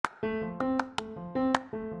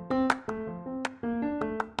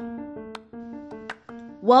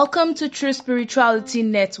Welcome to True Spirituality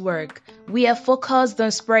Network. We are focused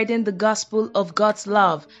on spreading the gospel of God's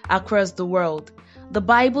love across the world. The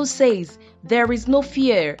Bible says, "There is no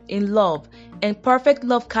fear in love, and perfect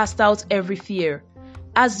love casts out every fear."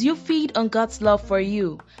 As you feed on God's love for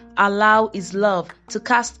you, allow His love to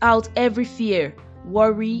cast out every fear,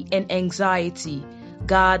 worry, and anxiety.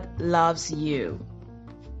 God loves you.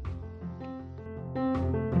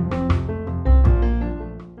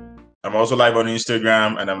 I'm also live on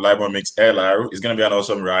Instagram and I'm live on MixLR. It's going to be an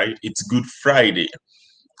awesome ride. It's Good Friday.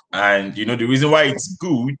 And the reason why it's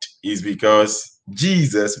good is because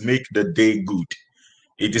Jesus make the day good.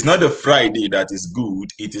 It is not the Friday that is good.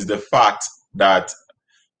 It is the fact that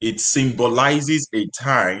it symbolizes a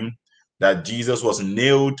time that Jesus was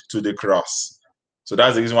nailed to the cross. So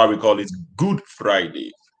that's the reason why we call it Good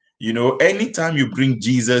Friday. Anytime you bring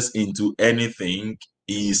Jesus into anything,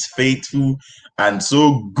 He is faithful and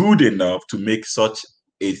so good enough to make such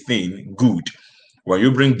a thing good. When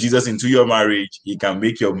you bring Jesus into your marriage, He can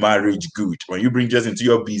make your marriage good. When you bring Jesus into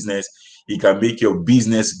your business, He can make your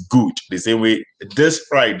business good. The same way, this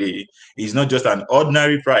Friday is not just an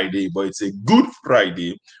ordinary Friday, but it's a Good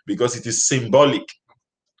Friday because it is symbolic.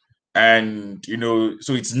 And,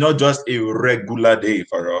 so it's not just a regular day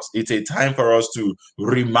for us. It's a time for us to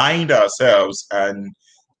remind ourselves and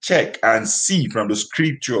check and see from the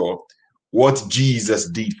scripture what Jesus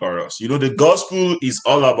did for us. The gospel is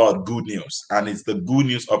all about good news, and it's the good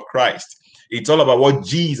news of Christ. It's all about what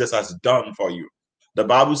Jesus has done for you. The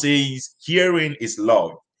Bible says, herein is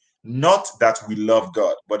love, not that we love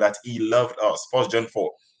God, but that He loved us. 1 John 4,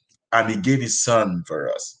 and He gave His Son for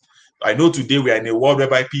us. I know today we are in a world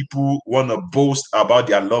whereby people want to boast about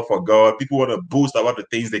their love for God. People want to boast about the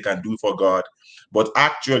things they can do for God. But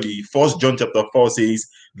actually, 1 John chapter 4 says,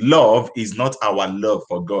 love is not our love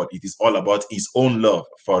for God. It is all about His own love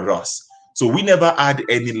for us. So we never had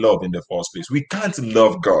any love in the first place. We can't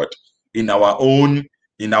love God in our own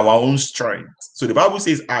strength. So the Bible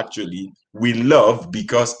says actually we love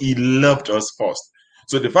because He loved us first.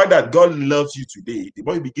 So the fact that God loves you today, the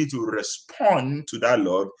more you begin to respond to that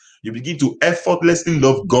love, you begin to effortlessly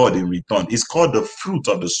love God in return. It's called the fruit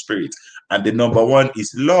of the Spirit. And the number one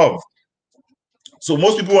is love. So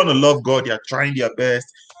most people want to love God. They are trying their best,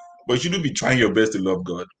 but you shouldn't be trying your best to love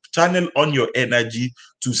God. Channel on your energy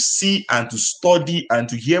to see and to study and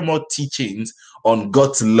to hear more teachings on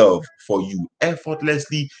God's love for you.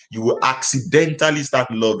 Effortlessly, you will accidentally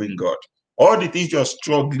start loving God. All the things you're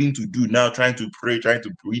struggling to do now, trying to pray, trying to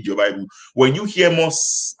read your Bible, when you hear more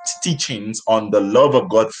teachings on the love of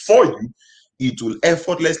God for you, it will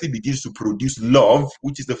effortlessly begin to produce love,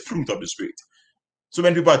 which is the fruit of the Spirit. So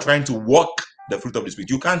many people are trying to walk the fruit of the Spirit.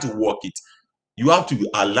 You can't walk it. You have to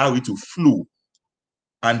allow it to flow.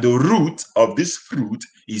 And the root of this fruit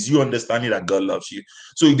is you understanding that God loves you.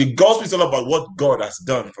 So the gospel is all about what God has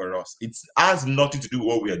done for us. It has nothing to do with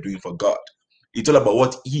what we are doing for God. It's all about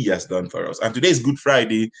what He has done for us. And today is Good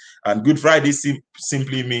Friday. And Good Friday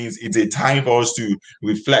simply means it's a time for us to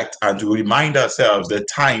reflect and to remind ourselves the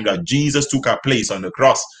time that Jesus took our place on the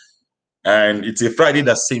cross. And it's a Friday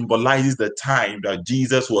that symbolizes the time that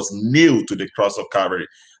Jesus was nailed to the cross of Calvary.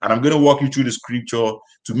 And I'm going to walk you through the scripture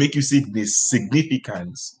to make you see the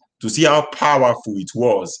significance, to see how powerful it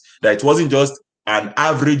was, that it wasn't just an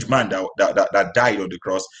average man that died on the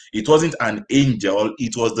cross. It wasn't an angel.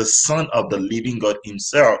 It was the Son of the living God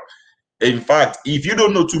Himself. In fact, if you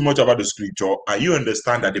don't know too much about the scripture and you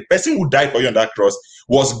understand that the person who died for you on that cross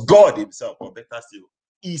was God Himself, or better still,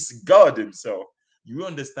 is God Himself, you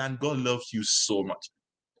understand God loves you so much.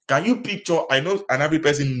 Can you picture? I know, and every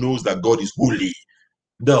person knows that God is holy,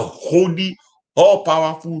 the holy,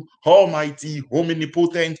 all-powerful, almighty,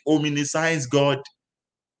 omnipotent, omniscience God.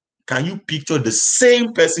 Can you picture the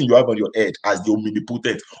same person you have on your head as the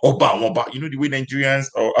omnipotent Oba? You know the way Nigerians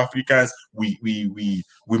or Africans we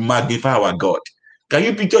magnify our God. Can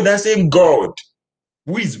you picture that same God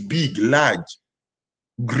who is big, large,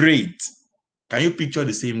 great? Can you picture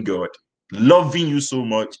the same God loving you so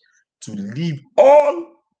much to leave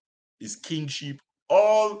all His kingship,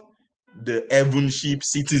 all the heavenship,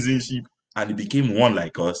 citizenship, and He became one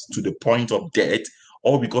like us to the point of death,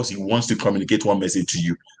 all because He wants to communicate one message to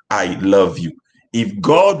you: I love you. If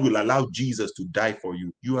God will allow Jesus to die for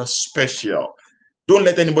you, you are special. Don't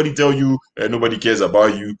let anybody tell you nobody cares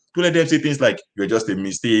about you. Don't let them say things like you're just a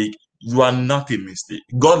mistake. You are not a mistake.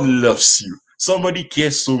 God loves you. Somebody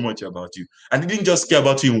cares so much about you. And He didn't just care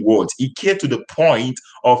about you in words. He cared to the point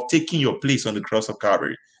of taking your place on the cross of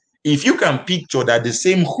Calvary. If you can picture that the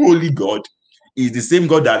same holy God is the same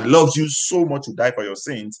God that loves you so much to die for your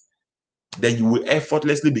sins, then you will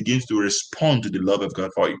effortlessly begin to respond to the love of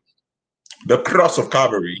God for you. The cross of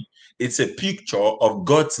Calvary, it's a picture of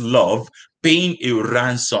God's love paying a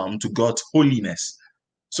ransom to God's holiness.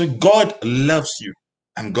 So God loves you,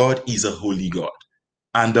 and God is a holy God.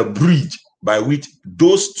 And the bridge by which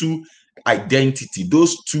those two identity,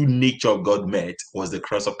 those two nature of God met was the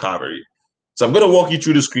cross of Calvary. So I'm going to walk you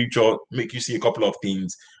through the scripture, make you see a couple of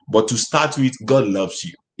things. But to start with, God loves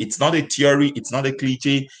you. It's not a theory, it's not a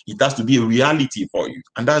cliche. It has to be a reality for you.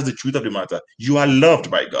 And that's the truth of the matter. You are loved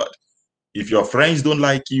by God. If your friends don't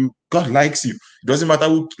like you, God likes you. It doesn't matter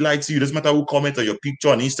who likes you. It doesn't matter who comments on your picture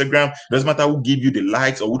on Instagram. It doesn't matter who give you the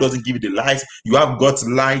likes or who doesn't give you the likes. You have God's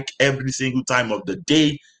like every single time of the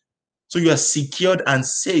day. So you are secured and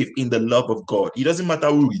safe in the love of God. It doesn't matter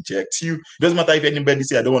who rejects you. It doesn't matter if anybody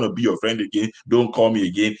say, I don't want to be your friend again. Don't call me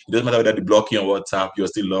again. It doesn't matter whether they block you on WhatsApp. You're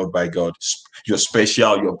still loved by God. You're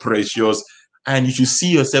special. You're precious. And you should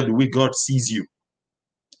see yourself the way God sees you.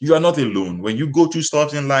 You are not alone. When you go through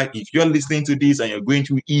stuff in life, if you're listening to this and you're going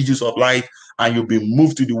through issues of life and you've been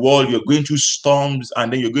moved to the wall, you're going through storms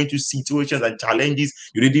and then you're going through situations and challenges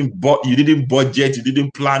you didn't budget, you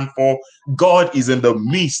didn't plan for, God is in the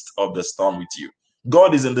midst of the storm with you.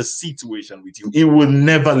 God is in the situation with you. He will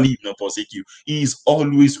never leave nor forsake you. He is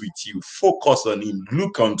always with you. Focus on him.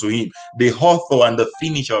 Look unto him, the author and the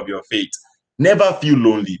finisher of your faith. Never feel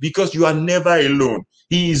lonely because you are never alone.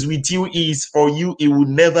 He is with you. He is for you. He will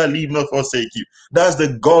never leave nor forsake you. That's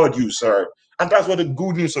the God you serve. And that's what the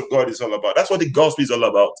good news of God is all about. That's what the gospel is all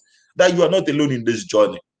about. That you are not alone in this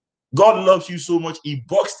journey. God loves you so much. He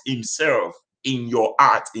boxed himself in your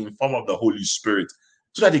heart in form of the Holy Spirit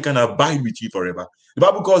so that he can abide with you forever. The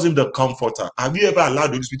Bible calls him the comforter. Have you ever allowed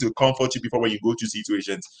the Holy Spirit to comfort you before when you go through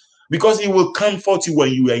situations? Because he will comfort you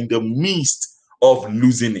when you are in the midst of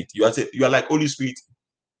losing it. You are like, Holy Spirit,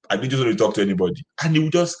 I didn't just want to talk to anybody. And he will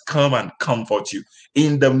just come and comfort you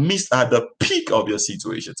in the midst, at the peak of your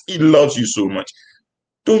situations. He loves you so much.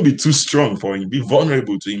 Don't be too strong for him. Be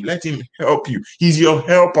vulnerable to him. Let him help you. He's your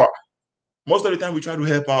helper. Most of the time we try to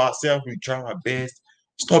help ourselves. We try our best.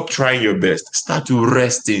 Stop trying your best. Start to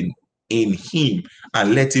resting in him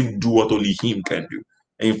and let him do what only him can do.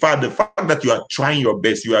 In fact, the fact that you are trying your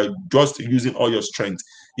best, you are just using all your strength,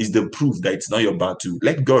 is the proof that it's not your battle.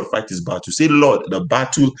 Let God fight his battle. Say, Lord, the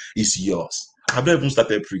battle is yours. I've not even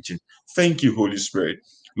started preaching. Thank you, Holy Spirit.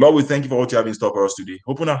 Lord, we thank you for what you have in store for us today.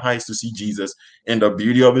 Open our eyes to see Jesus and the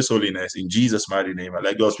beauty of his holiness. In Jesus' mighty name. I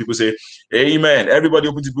like God's people say, amen. Everybody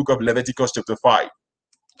open the book of Leviticus chapter 5.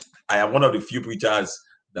 I am one of the few preachers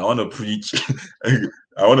that want to preach.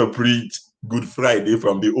 I want to preach Good Friday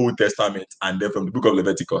from the Old Testament and then from the book of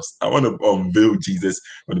Leviticus. I want to unveil Jesus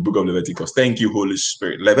from the book of Leviticus. Thank you, Holy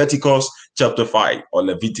Spirit. Leviticus chapter 5 or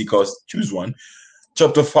Leviticus, choose one.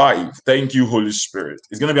 Chapter 5. Thank you, Holy Spirit.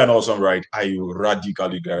 It's going to be an awesome ride. I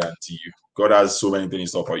radically guarantee you. God has so many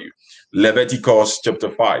things for you. Leviticus chapter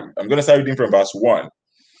 5. I'm going to start reading from verse 1.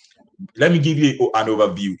 Let me give you an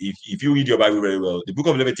overview. If you read your Bible very well, the book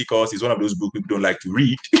of Leviticus is one of those books people don't like to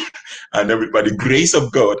read. And by the grace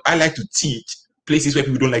of God, I like to teach places where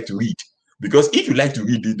people don't like to read. Because if you like to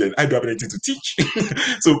read it, then I don't have anything to teach.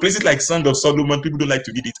 So places like Song of Solomon, people don't like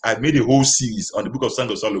to read it. I've made a whole series on the book of Song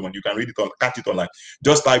of Solomon. You can read it on, catch it online.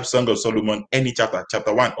 Just type Song of Solomon, any chapter,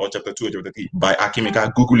 chapter 1 or chapter 2 or chapter 3 by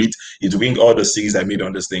Akimeka. Google it. It will bring all the series I made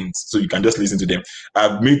on these things. So you can just listen to them.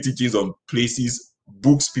 I've made teachings on places,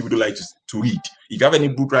 books people don't like to read. If you have any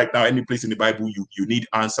book right now, any place in the Bible you need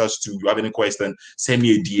answers to, you have any question, send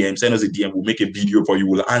me a DM, send us a DM, we'll make a video for you,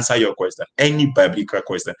 we'll answer your question. Any biblical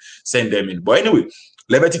question, send them in. But anyway,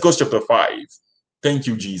 Leviticus chapter 5. Thank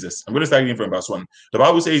you, Jesus. I'm going to start reading from verse 1. The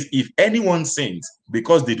Bible says, if anyone sins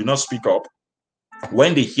because they do not speak up,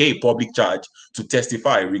 when they hear a public charge to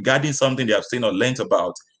testify regarding something they have seen or learnt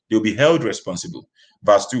about, they'll be held responsible.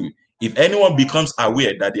 Verse 2. If anyone becomes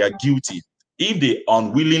aware that they are guilty, if they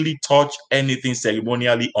unwillingly touch anything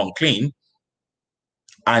ceremonially unclean,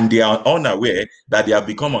 and they are unaware that they have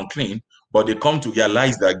become unclean, but they come to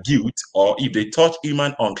realize their guilt, or if they touch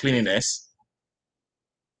human uncleanness,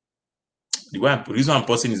 the reason I'm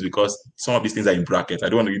pausing is because some of these things are in brackets. I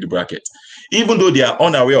don't want to read the bracket. Even though they are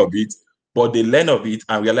unaware of it, but they learn of it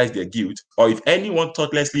and realize their guilt, or if anyone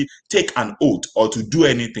thoughtlessly take an oath or to do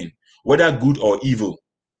anything, whether good or evil,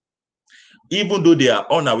 even though they are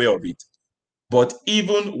unaware of it, but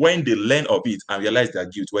even when they learn of it and realize their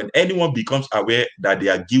guilt, when anyone becomes aware that they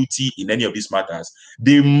are guilty in any of these matters,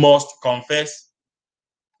 they must confess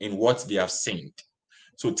in what they have sinned.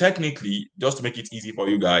 So technically, just to make it easy for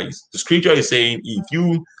you guys, the scripture is saying if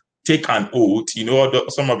you take an oath,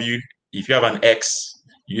 some of you, if you have an ex,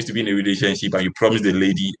 you used to be in a relationship and you promise the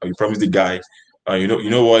lady or you promise the guy You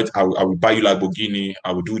know what? I will buy you Lamborghini.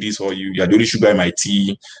 I will do this for you. You're the only sugar in my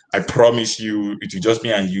tea. I promise you, it will just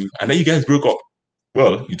me and you. And then you guys broke up.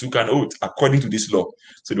 Well, you took an oath according to this law.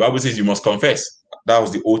 So the Bible says you must confess. That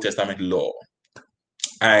was the Old Testament law.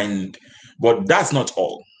 But that's not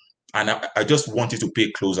all. And I just want you to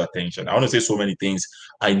pay close attention. I want to say so many things.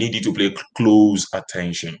 I need you to pay close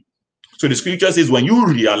attention. So the scripture says, when you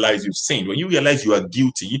realize you've sinned, when you realize you are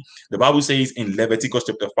guilty, the Bible says in Leviticus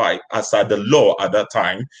chapter 5, as at the law at that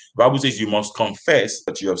time, the Bible says you must confess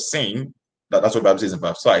that you have sinned. That's what the Bible says in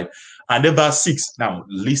verse 5. And then verse 6, now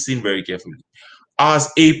listen very carefully.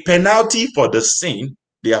 As a penalty for the sin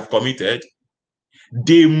they have committed,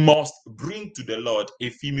 they must bring to the Lord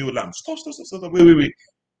a female lamb. Stop. Wait.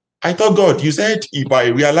 I thought, God, you said if I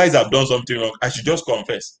realize I've done something wrong, I should just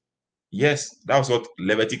confess. Yes, that's what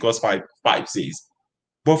Leviticus 5 says.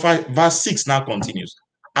 But verse 6 now continues.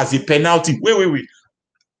 As a penalty, wait.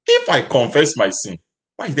 If I confess my sin,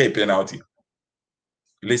 why is there a penalty?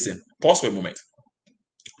 Listen, pause for a moment.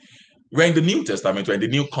 We're in the New Testament, we're in the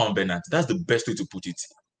New Covenant. That's the best way to put it.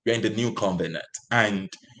 We're in the New Covenant. And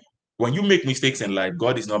when you make mistakes in life,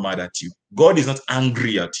 God is not mad at you. God is not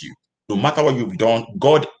angry at you. No matter what you've done,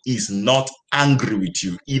 God is not angry with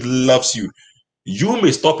you. He loves you. You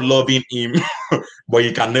may stop loving him, but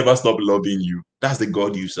he can never stop loving you. That's the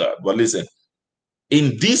God you serve. But listen,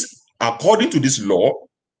 in this, according to this law,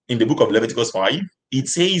 in the book of Leviticus 5, it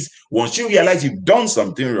says, once you realize you've done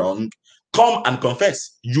something wrong, come and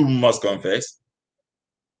confess. You must confess.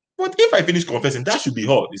 But if I finish confessing, that should be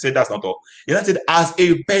all. He said that's not all. He said, as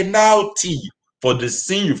a penalty for the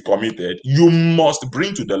sin you've committed, you must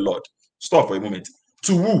bring to the Lord. Stop for a moment.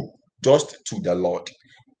 To who? Just to the Lord.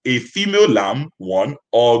 A female lamb, one,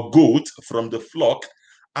 or goat from the flock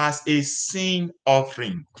as a sin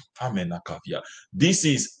offering. Amen. This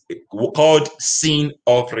is called sin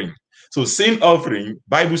offering. So sin offering,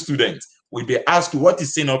 Bible students, when they ask you what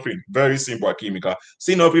is sin offering, very simple, Akimika.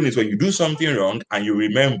 Sin offering is when you do something wrong and you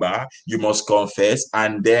remember, you must confess,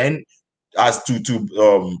 and then as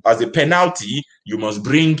a penalty, you must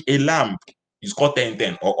bring a lamb. It's called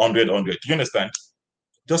 10-10 or 100-100. Do you understand?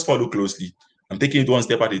 Just follow closely. I'm taking it one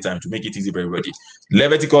step at a time to make it easy for everybody.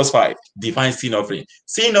 Leviticus 5 defines sin offering.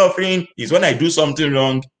 Sin offering is when I do something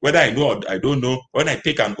wrong, whether I know or I don't know, when I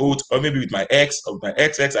take an oath, or maybe with my ex or my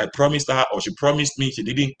ex, I promised her, or she promised me, she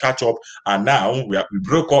didn't catch up, and now we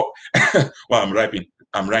broke up. Well, I'm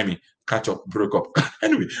rhyming. Catch up, broke up.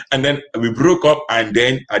 Anyway, and then we broke up, and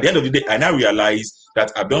then at the end of the day, I now realize that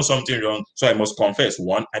I've done something wrong, so I must confess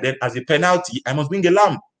one, and then as a penalty, I must bring a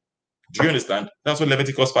lamb. Do you understand? That's what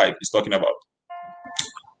Leviticus 5 is talking about.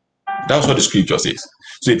 That's what the scripture says.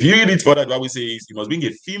 So if you read it further, the Bible says you must bring a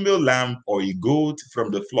female lamb or a goat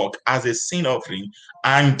from the flock as a sin offering,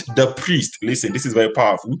 and the priest, listen, this is very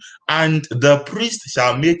powerful, and the priest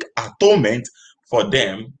shall make atonement for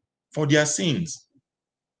them for their sins.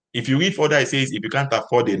 If you read further, it says if you can't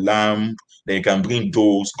afford a lamb, then you can bring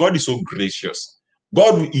those. God is so gracious.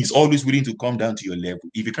 God is always willing to come down to your level.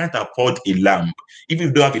 If you can't afford a lamb, if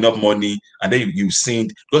you don't have enough money, and then you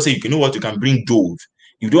sinned, God say, you know what, you can bring dove.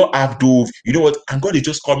 You don't have dove, you know what, and God is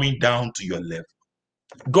just coming down to your level.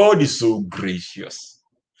 God is so gracious.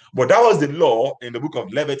 But that was the law in the book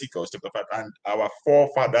of Leviticus chapter 5, and our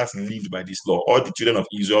forefathers lived by this law. All the children of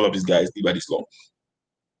Israel, all of these guys live by this law.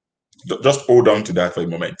 Just hold on to that for a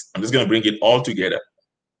moment. I'm just going to bring it all together.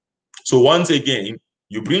 So once again,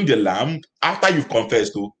 you bring the lamb after you've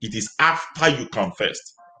confessed. Though it is after you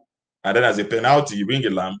confessed, and then as a penalty, you bring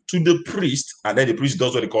a lamb to the priest, and then the priest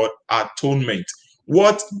does what they call atonement.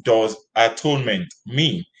 What does atonement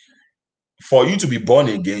mean? For you to be born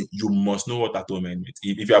again, you must know what atonement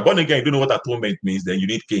means. If you are born again, you don't know what atonement means, then you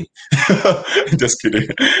need Cain. Just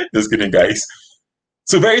kidding, guys.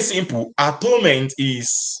 So very simple. Atonement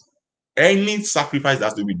is any sacrifice that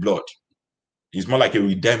has to be blood. It's more like a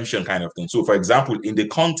redemption kind of thing. So, for example, in the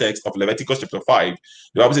context of Leviticus chapter 5,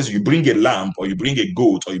 the Bible says you bring a lamb or you bring a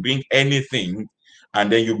goat or you bring anything, and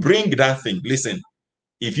then you bring that thing. Listen,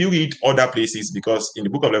 if you read other places, because in the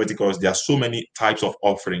book of Leviticus, there are so many types of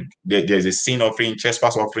offering. There's a sin offering,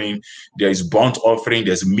 trespass offering, there is burnt offering,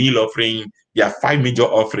 there's meal offering. There are 5 major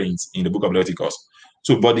offerings in the book of Leviticus.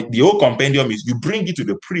 So, but the whole compendium is you bring it to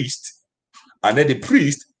the priest, and then the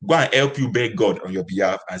priest go and help you beg God on your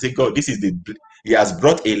behalf and say, God, he has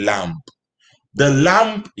brought a lamb. The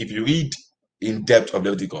lamb, if you read in depth of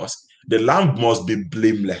Leviticus, the lamb must be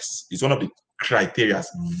blameless. It's one of the criteria,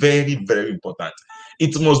 very, very important.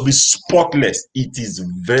 It must be spotless. It is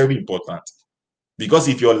very important. Because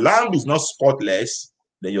if your lamb is not spotless,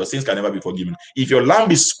 then your sins can never be forgiven. If your lamb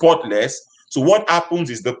is spotless, so what happens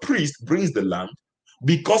is the priest brings the lamb.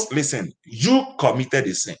 Because, listen, you committed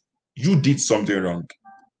a sin. You did something wrong.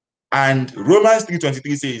 And Romans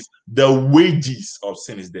 3:23 says, the wages of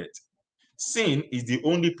sin is death. Sin is the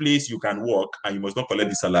only place you can work and you must not collect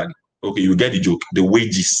the salary. Okay, you get the joke. The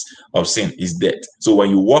wages of sin is death. So when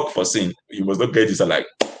you work for sin, you must not get the salary.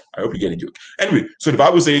 I hope you get the joke. Anyway, so the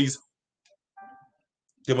Bible says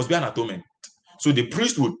there must be an atonement. So the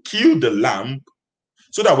priest will kill the lamb,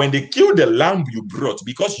 so that when they kill the lamb you brought,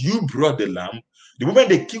 because you brought the lamb, the moment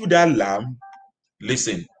they kill that lamb,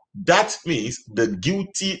 listen, that means the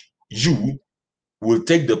guilty you will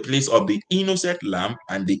take the place of the innocent lamb,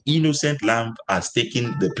 and the innocent lamb has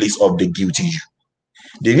taken the place of the guilty you.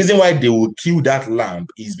 The reason why they will kill that lamb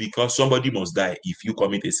is because somebody must die if you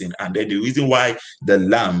commit a sin. And then the reason why the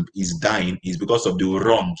lamb is dying is because of the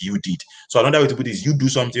wrong you did. So another way to put it is, you do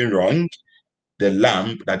something wrong, the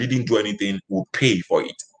lamb that didn't do anything will pay for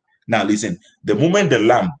it. Now listen, the moment the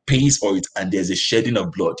lamb pays for it and there's a shedding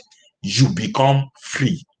of blood, you become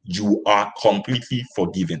free. You are completely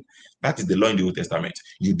forgiven. That is the law in the Old Testament.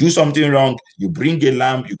 You do something wrong, you bring a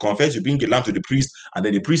lamb, you confess, you bring a lamb to the priest, and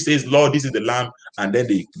then the priest says, Lord, this is the lamb, and then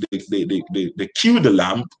they kill the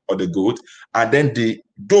lamb or the goat, and then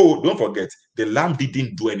don't forget, the lamb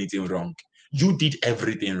didn't do anything wrong. You did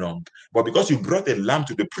everything wrong. But because you brought a lamb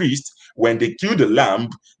to the priest, when they kill the lamb,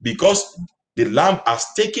 because the lamb has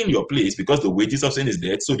taken your place, because the wages of sin is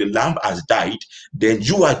death, so the lamb has died, then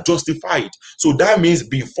you are justified. So that means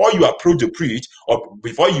before you approach the priest, or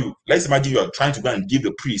before you, let's imagine you are trying to go and give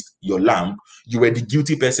the priest your lamb, you were the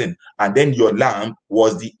guilty person, and then your lamb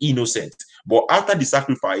was the innocent. But after the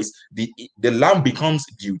sacrifice, the lamb becomes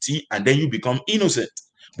guilty, and then you become innocent,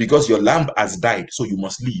 because your lamb has died, so you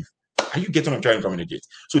must leave. Are you getting what I'm trying to communicate?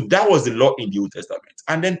 So that was the law in the Old Testament.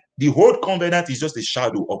 And then the Old Covenant is just a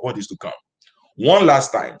shadow of what is to come. One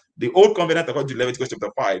last time, the Old Covenant, according to Leviticus chapter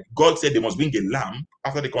 5, God said they must bring a lamb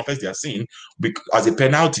after they confess their sin. As a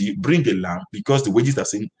penalty, bring a lamb, because the wages of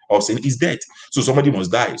sin is death. So somebody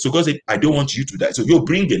must die. So God said, I don't want you to die. So you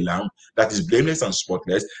bring a lamb that is blameless and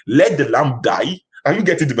spotless. Let the lamb die. Are you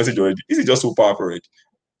getting the message already? This is just so powerful already.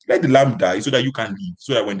 Let the lamb die so that you can live.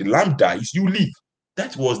 So that when the lamb dies, you live.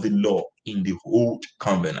 That was the law in the Old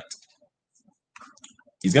Covenant.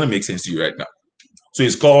 It's going to make sense to you right now. So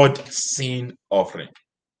it's called sin offering.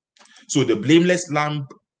 So the blameless lamb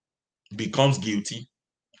becomes guilty,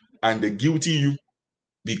 and the guilty you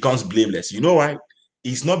becomes blameless. You know why?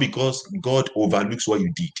 It's not because God overlooks what you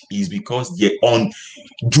did. It's because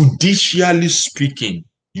judicially speaking,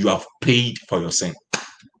 you have paid for your sin.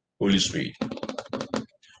 Holy Spirit.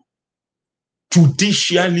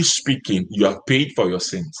 Judicially speaking, you have paid for your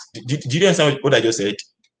sins. Did you understand what I just said?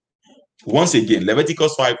 Once again,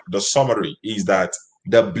 Leviticus 5, the summary is that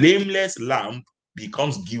the blameless lamb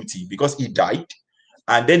becomes guilty because he died.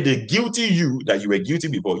 And then the guilty you that you were guilty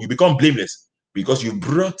before, you become blameless because you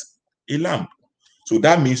brought a lamb. So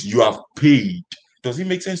that means you have paid. Does it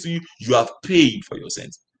make sense to you? You have paid for your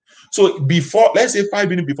sins. So before, let's say 5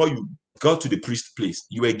 minutes before you got to the priest place,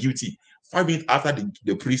 you were guilty. 5 minutes after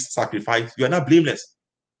the priest sacrifice, you are not blameless.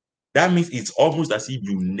 That means it's almost as if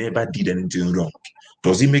you never did anything wrong.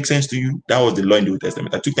 Does it make sense to you? That was the law in the Old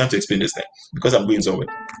Testament. I took time to explain this thing because I'm going somewhere.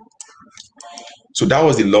 So that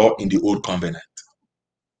was the law in the Old Covenant.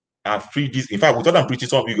 I've preached this. In fact, without I'm preaching,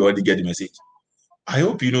 some of you already get the message. I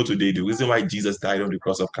hope you know today the reason why Jesus died on the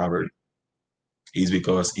cross of Calvary is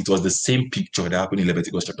because it was the same picture that happened in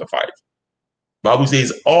Leviticus chapter 5. Bible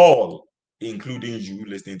says all, including you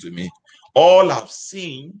listening to me, all have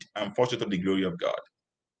sinned and fall short of the glory of God.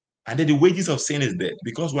 And then the wages of sin is death.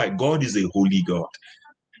 Because why? God is a holy God.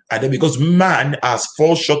 And then because man has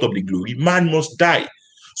fallen short of the glory, man must die.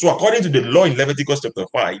 So according to the law in Leviticus chapter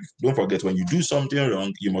 5, don't forget, when you do something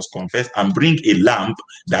wrong, you must confess and bring a lamb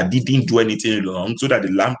that didn't do anything wrong, so that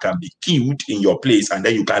the lamb can be killed in your place, and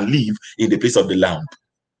then you can live in the place of the lamb.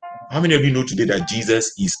 How many of you know today that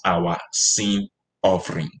Jesus is our sin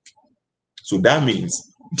offering? So that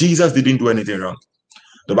means Jesus didn't do anything wrong.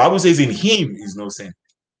 The Bible says in him is no sin.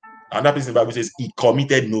 Another place in the Bible says he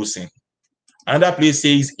committed no sin. Another place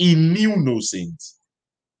says he knew no sins.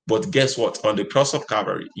 But guess what? On the cross of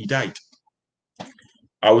Calvary, he died.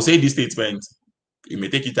 I will say this statement. It may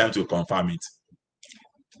take you time to confirm it.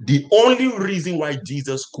 The only reason why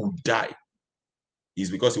Jesus could die is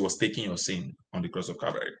because he was taking your sin on the cross of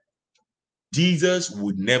Calvary. Jesus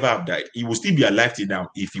would never have died. He would still be alive till now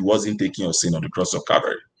if he wasn't taking your sin on the cross of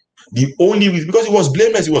Calvary. The only reason, because he was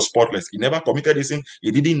blameless, he was spotless. He never committed a sin.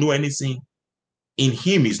 He didn't know any sin. In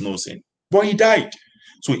him is no sin. But he died.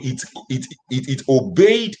 So it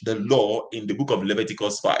obeyed the law in the book of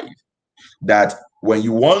Leviticus 5 that when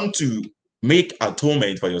you want to make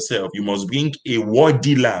atonement for yourself, you must bring a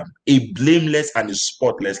worthy lamb, a blameless and a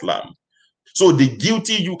spotless lamb. So the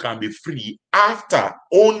guilty you can be free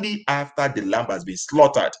only after the lamb has been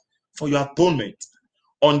slaughtered for your atonement.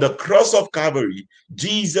 On the cross of Calvary,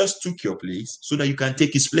 Jesus took your place so that you can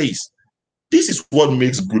take his place. This is what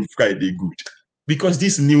makes Good Friday good, because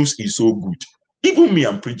this news is so good. Even me,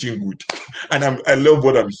 I'm preaching good, and I love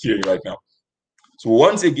what I'm hearing right now. So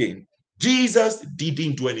once again, Jesus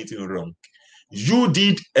didn't do anything wrong. You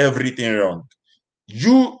did everything wrong.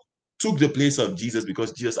 You took the place of Jesus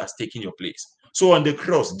because Jesus has taken your place. So on the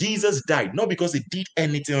cross, Jesus died not because he did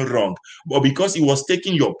anything wrong, but because he was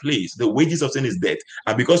taking your place. The wages of sin is death.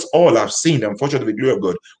 And because all have sinned and fallen short of the glory of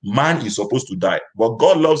God, man is supposed to die. But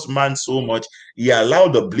God loves man so much, he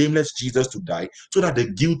allowed the blameless Jesus to die so that the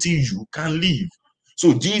guilty you can live.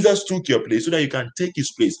 So Jesus took your place so that you can take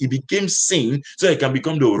his place. He became sin so that you can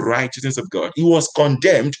become the righteousness of God. He was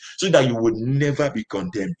condemned so that you would never be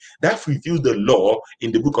condemned. That fulfills the law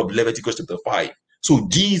in the book of Leviticus chapter 5. So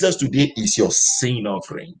Jesus today is your sin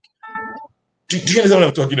offering. Do you understand what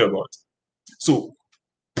I'm talking about? So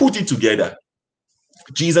put it together.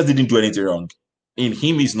 Jesus didn't do anything wrong. In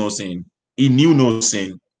him is no sin. He knew no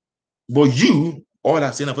sin. But you all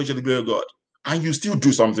have sinned and fallen short of the glory of God. And you still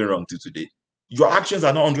do something wrong to today. Your actions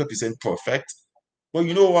are not 100% perfect. But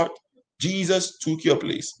you know what? Jesus took your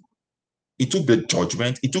place. He took the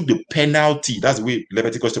judgment. He took the penalty. That's the way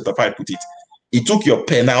Leviticus chapter 5 put it. He took your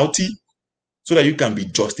penalty so that you can be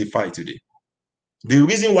justified today. The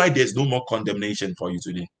reason why there's no more condemnation for you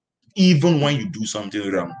today, even when you do something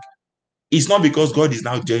wrong, it's not because God is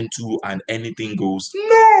now gentle and anything goes.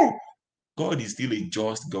 No! God is still a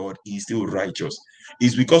just God. He's still righteous.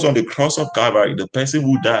 It's because on the cross of Calvary, the person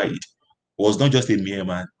who died was not just a mere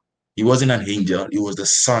man. He wasn't an angel. He was the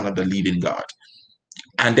Son of the living God.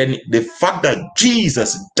 And then the fact that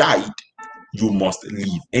Jesus died, you must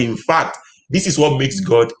live. In fact, this is what makes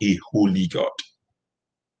God a holy God.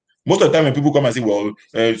 Most of the time when people come and say, well,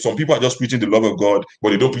 some people are just preaching the love of God, but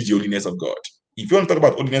they don't preach the holiness of God. If you want to talk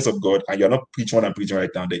about holiness of God and you're not preaching what I'm preaching right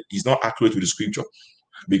now, then it's not accurate with the scripture.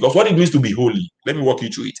 Because what it means to be holy, let me walk you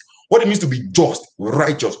through it. What it means to be just,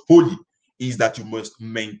 righteous, holy, is that you must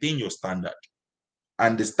maintain your standard.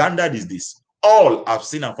 And the standard is this: all have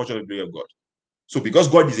sinned and fallen short of the glory of God. So because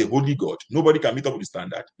God is a holy God, nobody can meet up with the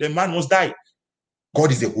standard. Then man must die.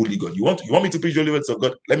 God is a holy God. You want me to preach the holiness of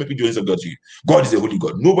God? Let me preach the holiness of God to you. God is a holy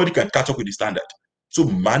God. Nobody can catch up with the standard. So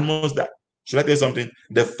man must die. Should I tell you something?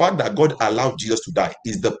 The fact that God allowed Jesus to die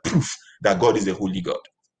is the proof that God is a holy God.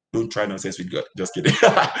 Don't try nonsense with God. Just kidding.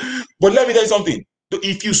 But let me tell you something.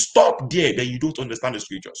 If you stop there, then you don't understand the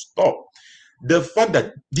scripture. Stop. The fact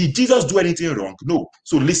that did Jesus do anything wrong? No.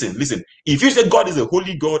 So listen. If you say God is a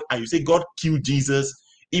holy God and you say God killed Jesus,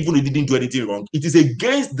 even though he didn't do anything wrong, it is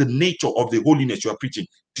against the nature of the holiness you are preaching.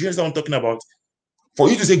 Do you understand what I'm talking about? For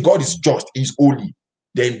you to say God is just, is holy,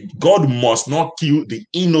 then God must not kill the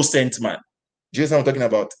innocent man. Do you understand what I'm talking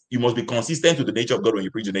about? You must be consistent with the nature of God when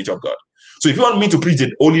you preach the nature of God. So if you want me to preach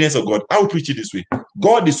the holiness of God, I will preach it this way.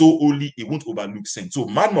 God is so holy, he won't overlook sin. So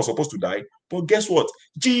man was supposed to die, but guess what?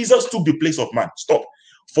 Jesus took the place of man. Stop.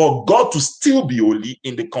 For God to still be holy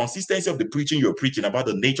in the consistency of the preaching you're preaching about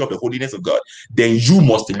the nature of the holiness of God, then you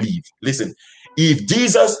must live. Listen, if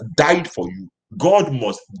Jesus died for you, God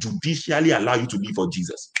must judicially allow you to live for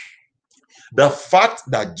Jesus. The fact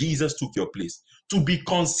that Jesus took your place, to be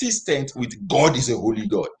consistent with God is a holy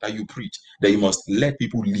God that you preach, that you must let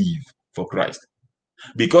people live for Christ.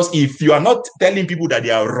 Because if you are not telling people that they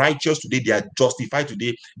are righteous today, they are justified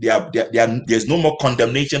today, there's no more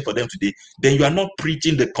condemnation for them today, then you are not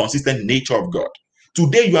preaching the consistent nature of God.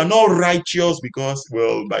 Today, you are not righteous because,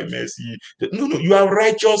 well, by mercy. No, you are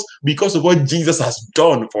righteous because of what Jesus has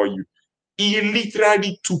done for you. He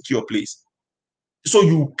literally took your place so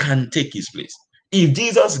you can take his place. If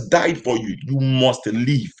Jesus died for you, you must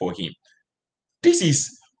live for him. This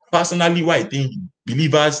is personally why I think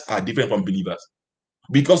believers are different from believers.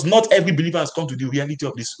 Because not every believer has come to the reality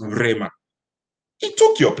of this Rhema. He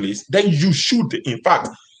took your place, then you should. In fact,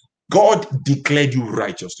 God declared you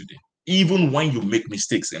righteous today, even when you make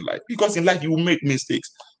mistakes in life. Because in life, you will make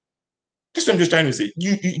mistakes. That's what I'm just trying to say.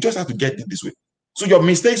 You just have to get it this way. So your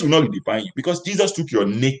mistakes will not define you because Jesus took your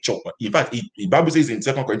nature. In fact, the Bible says in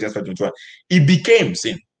 2 Corinthians 5:21, it became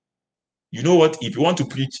sin. You know what? If you want to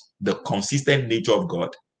preach the consistent nature of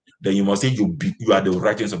God, then you must say you are the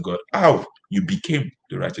righteousness of God. How? You became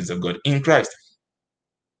the righteousness of God in Christ.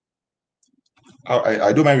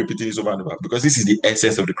 I don't mind repeating this over and over because this is the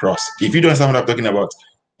essence of the cross. If you don't understand what I'm talking about,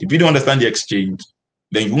 if you don't understand the exchange,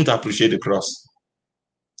 then you won't appreciate the cross.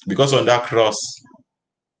 Because on that cross,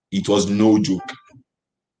 it was no joke.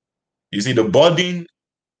 You see, the burden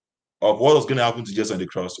of what was going to happen to Jesus on the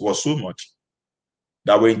cross was so much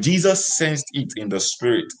that when Jesus sensed it in the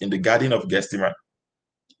spirit in the Garden of Gethsemane,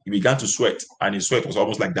 he began to sweat, and his sweat was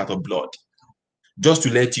almost like that of blood. Just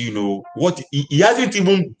to let you know, what he hasn't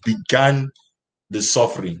even begun the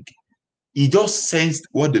suffering. He just sensed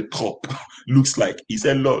what the cup looks like. He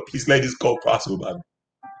said, Lord, please let this cup pass over me.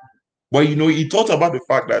 But he thought about the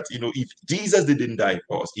fact that if Jesus didn't die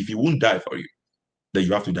for us, if he won't die for you, then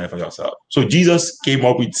you have to die for yourself. So Jesus came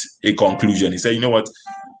up with a conclusion. He said, you know what?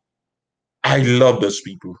 I love those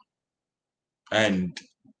people, and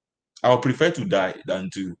I would prefer to die than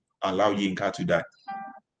to allow Yinka to die.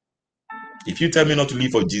 If you tell me not to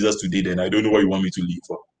live for Jesus today, then I don't know what you want me to live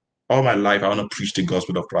for. All my life, I want to preach the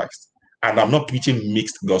gospel of Christ. And I'm not preaching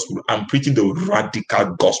mixed gospel. I'm preaching the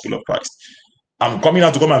radical gospel of Christ. I'm coming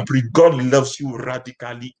out to come and preach. God loves you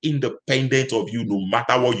radically, independent of you, no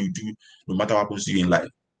matter what you do, no matter what happens to you in life.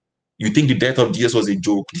 You think the death of Jesus was a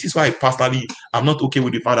joke. This is why personally, I'm not okay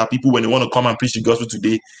with the fact that people, when they want to come and preach the gospel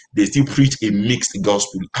today, they still preach a mixed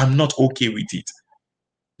gospel. I'm not okay with it.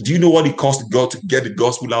 Do you know what it cost God to get the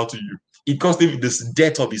gospel out to you? It cost him the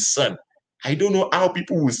death of his son. I don't know how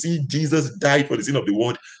people will see Jesus died for the sin of the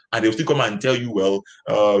world and they'll still come and tell you, well,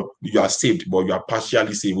 you are saved, but you are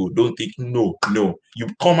partially saved. Oh, don't think, no. You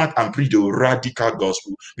come out and preach the radical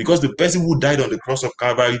gospel, because the person who died on the cross of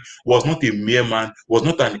Calvary was not a mere man, was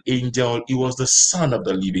not an angel. He was the Son of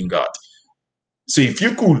the living God. So if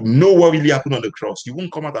you could know what really happened on the cross, you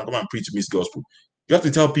won't come out and come and preach this gospel. You have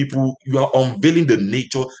to tell people you are unveiling the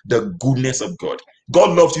nature, the goodness of God.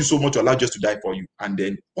 God loves you so much, allowed just to die for you. And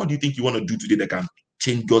then what do you think you want to do today that can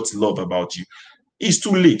change God's love about you? It's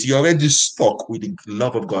too late. You're already stuck with the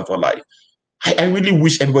love of God for life. I really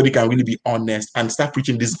wish everybody can really be honest and start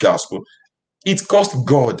preaching this gospel. It cost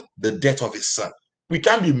God the death of his son. We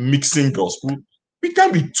can't be mixing gospel. We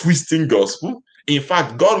can't be twisting gospel. In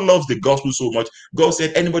fact, God loves the gospel so much. God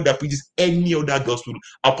said, anybody that preaches any other gospel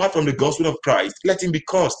apart from the gospel of Christ, let him be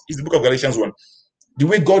cursed. It's the book of Galatians 1. The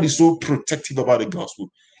way God is so protective about the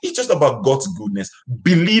gospel. It's just about God's goodness.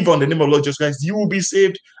 Believe on the name of Lord Jesus Christ, you will be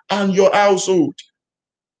saved and your household.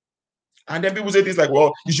 And then people say things like,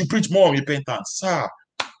 well, you should preach more on repentance. Sir,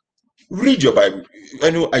 read your Bible. I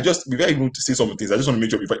know before I even say some things, I just want to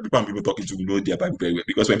make sure people talking to know their Bible very well.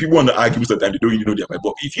 Because when people want to argue, most of the time they don't really know their Bible.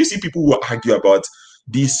 But if you see people who argue about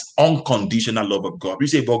this unconditional love of God, you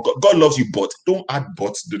say, but God loves you, but don't add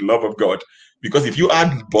but to the love of God. Because if you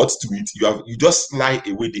add but to it, you just slide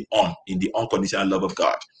away the in the unconditional love of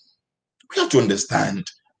God. We have to understand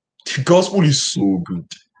the gospel is so good.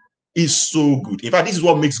 Is so good. In fact, this is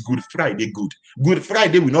what makes Good Friday good. Good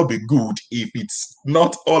Friday will not be good if it's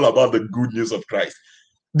not all about the good news of Christ.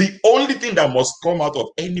 The only thing that must come out of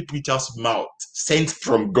any preacher's mouth sent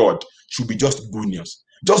from God should be just good news.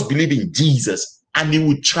 Just believe in Jesus and it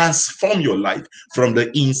will transform your life from the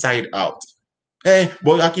inside out. Hey,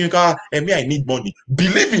 but Akinka, me, I need money.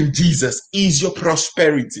 Believe in Jesus is your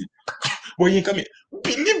prosperity. When you come in,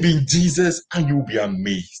 believe in Jesus and you'll be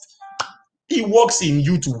amazed. He works in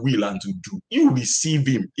you to will and to do. You receive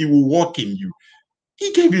him. He will work in you.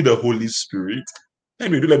 He gave you the Holy Spirit.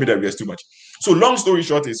 Anyway, don't let me digress too much. So long story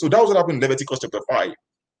short is, so that was what happened in Leviticus chapter 5.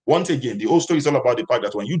 Once again, the whole story is all about the fact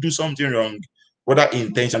that when you do something wrong, whether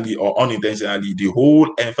intentionally or unintentionally, the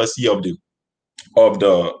whole emphasis of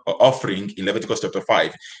the offering in Leviticus chapter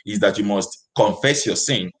 5 is that you must confess your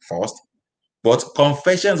sin first. But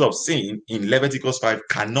confessions of sin in Leviticus 5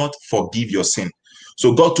 cannot forgive your sin.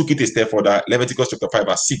 So God took it a step further. Leviticus chapter 5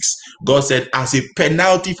 verse 6. God said, as a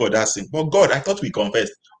penalty for that sin. But God, I thought we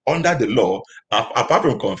confessed. Under the law, apart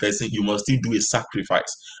from confessing, you must still do a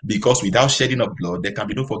sacrifice. Because without shedding of blood, there can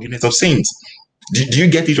be no forgiveness of sins. Do you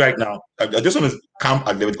get it right now? I just want to camp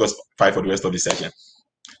at Leviticus 5 for the rest of the session.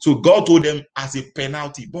 So God told them as a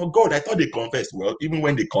penalty. But God, I thought they confessed. Well, even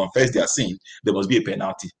when they confess their sin, there must be a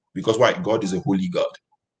penalty. Because why? God is a holy God.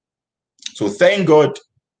 So thank God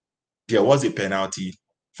there was a penalty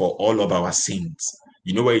for all of our sins.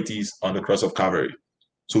 You know where it is? On the cross of Calvary.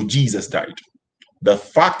 So Jesus died. The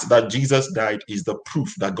fact that Jesus died is the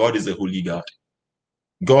proof that God is a holy God.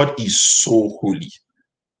 God is so holy.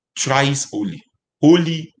 Thrice holy.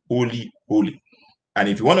 Holy, holy, holy. And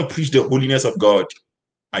if you want to preach the holiness of God,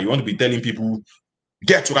 and you want to be telling people,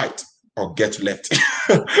 get right or get left,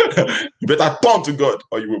 you better turn to God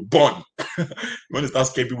or you will burn. You want to start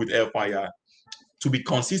scaring people with hellfire. To be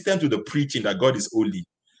consistent with the preaching that God is holy,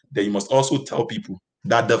 then you must also tell people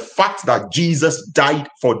that the fact that Jesus died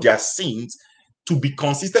for their sins, to be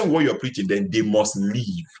consistent with what you're preaching, then they must live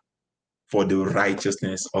for the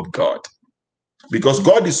righteousness of God. Because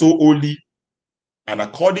God is so holy, and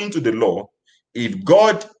according to the law, if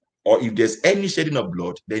God or if there's any shedding of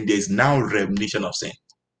blood, then there's now remission of sin.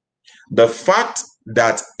 The fact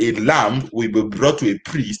that a lamb will be brought to a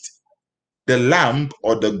priest, the lamb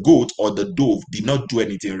or the goat or the dove did not do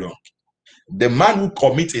anything wrong. The man who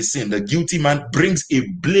commits a sin, the guilty man, brings a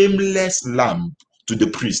blameless lamb to the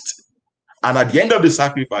priest. And at the end of the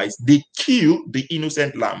sacrifice, they kill the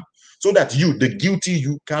innocent lamb so that you, the guilty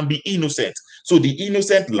you, can be innocent. So the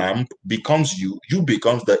innocent lamb becomes you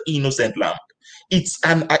becomes the innocent lamb. It's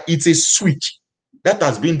a switch. That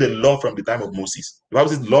has been the law from the time of Moses. The Bible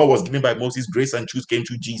says the law was given by Moses, grace and truth came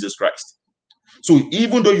through Jesus Christ. So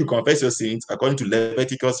even though you confess your sins, according to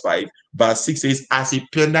Leviticus 5, verse 6 says, as a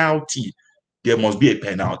penalty, there must be a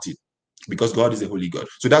penalty because God is a holy God.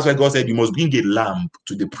 So that's why God said you must bring a lamb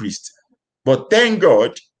to the priest. But thank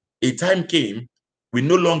God, a time came, we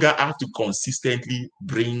no longer have to consistently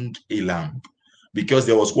bring a lamb because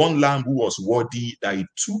there was one lamb who was worthy that he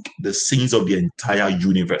took the sins of the entire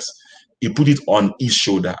universe. He put it on his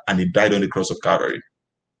shoulder and he died on the cross of Calvary.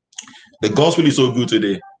 The gospel is so good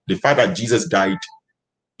today. The fact that Jesus died,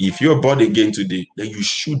 if you're born again today, then you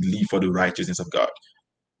should live for the righteousness of God.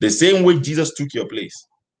 The same way Jesus took your place,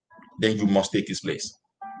 then you must take his place.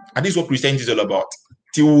 And this is what Christianity is all about.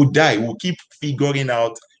 Till we die, we'll keep figuring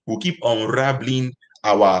out, we'll keep unraveling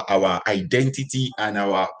our identity and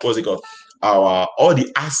our, what's it called, all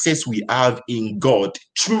the assets we have in God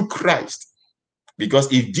through Christ.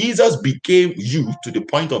 Because if Jesus became you to the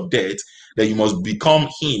point of death, then you must become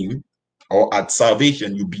him, or at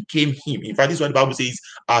salvation, you became him. In fact, this is what the Bible says,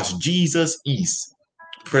 as Jesus is,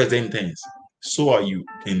 present tense, so are you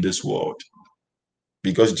in this world.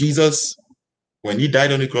 Because Jesus, when he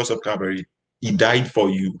died on the cross of Calvary, he died for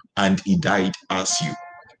you and he died as you.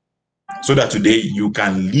 So that today you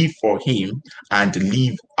can live for him and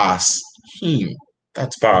live as him.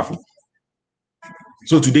 That's powerful.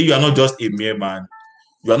 So today you are not just a mere man.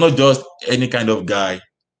 You are not just any kind of guy.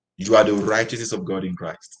 You are the righteousness of God in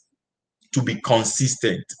Christ. To be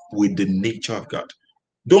consistent with the nature of God.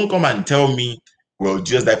 Don't come and tell me, well,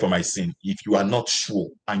 Jesus died for my sin, if you are not sure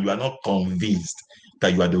and you are not convinced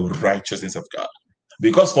that you are the righteousness of God.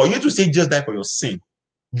 Because for you to say Jesus died for your sin,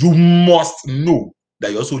 you must know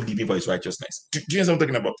that you're also living for his righteousness. Do you know what I'm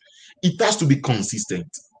talking about? It has to be consistent.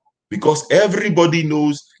 Because everybody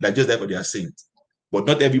knows that Jesus died for their sins. But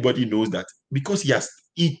not everybody knows that because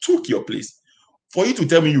he took your place. For you to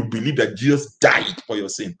tell me you believe that Jesus died for your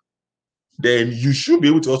sin, then you should be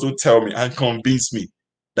able to also tell me and convince me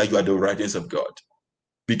that you are the righteousness of God.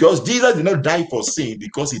 Because Jesus did not die for sin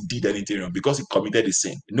because he did anything wrong, because he committed a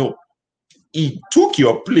sin. No. He took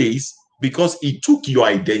your place because he took your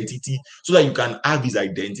identity so that you can have his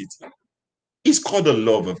identity. It's called the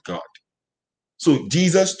love of God. So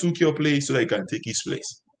Jesus took your place so that you can take his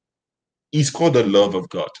place. It's called the love of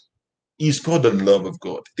God. It's called the love of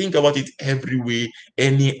God. Think about it every way,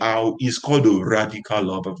 anyhow. It's called the radical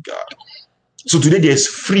love of God. So today there's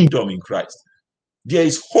freedom in Christ. There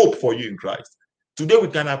is hope for you in Christ. Today we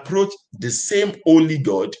can approach the same holy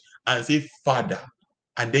God and say, Father,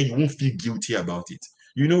 and then you won't feel guilty about it.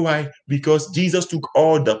 You know why? Because Jesus took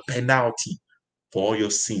all the penalty for all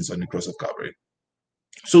your sins on the cross of Calvary.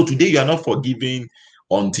 So today you are not forgiven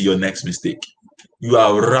until your next mistake. You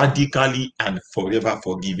are radically and forever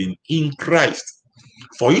forgiven in Christ.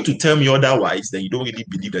 For you to tell me otherwise, then you don't really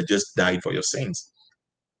believe that Jesus died for your sins.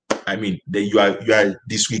 I mean, then you are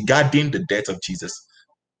disregarding the death of Jesus.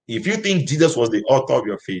 If you think Jesus was the author of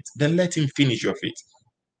your faith, then let him finish your faith.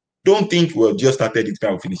 Don't think, well, just started it,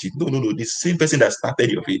 now finish it. No. The same person that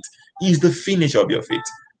started your faith is the finisher of your faith.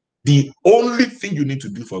 The only thing you need to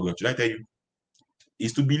do for God, should I tell you,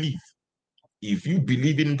 is to believe. If you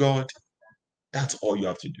believe in God, that's all you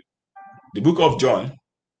have to do. The book of John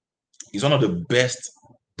is one of the best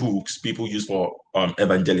books people use for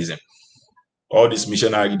evangelism. All these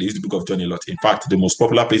missionaries, they use the book of John a lot. In fact, the most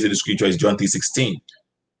popular place in the scripture is John 3:16.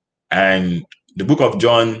 And the book of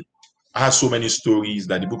John has so many stories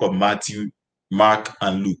that the book of Matthew, Mark,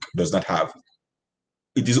 and Luke does not have.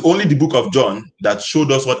 It is only the book of John that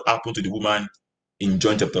showed us what happened to the woman in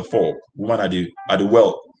John chapter 4, woman at the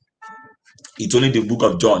well. It's only the book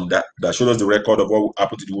of John that showed us the record of what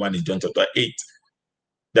happened to the woman in John chapter 8.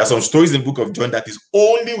 There are some stories in the book of John that is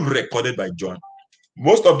only recorded by John.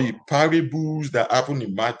 Most of the parables that happened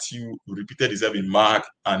in Matthew repeated itself in Mark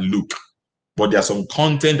and Luke. But there are some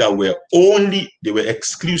content that were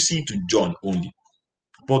exclusive to John only.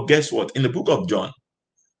 But guess what? In the book of John,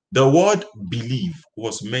 the word believe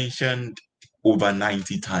was mentioned over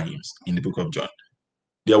 90 times in the book of John.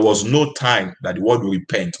 There was no time that the word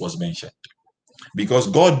repent was mentioned. Because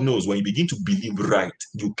God knows when you begin to believe right,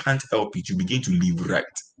 you can't help it. You begin to live right.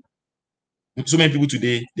 So many people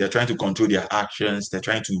today, they're trying to control their actions. They're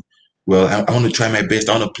trying to, well, I want to try my best.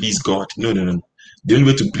 I want to please God. No, no, no. The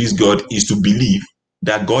only way to please God is to believe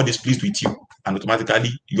that God is pleased with you, and automatically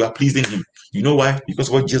you are pleasing Him. You know why? Because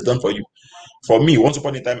what Jesus done for you. For me, once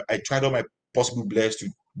upon a time, I tried all my possible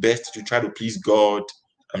best to try to please God.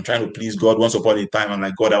 I'm trying to please God. Once upon a time, I'm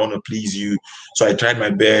like, God, I want to please you. So I tried my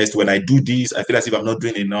best. When I do this, I feel as if I'm not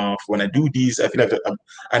doing enough. When I do this, I feel like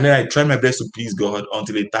and then I tried my best to please God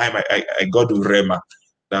until the time I got to Rema,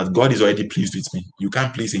 that God is already pleased with me. You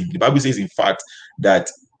can't please Him. The Bible says, in fact, that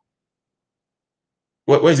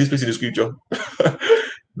where is this place in the scripture?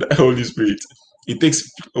 The Holy Spirit. It takes,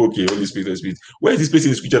 okay, Holy Spirit, Holy Spirit. Where is this place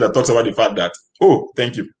in the scripture that talks about the fact that, oh,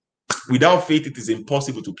 thank you. Without faith, it is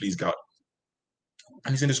impossible to please God.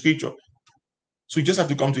 And it's in the scripture. So you just have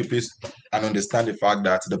to come to a place and understand the fact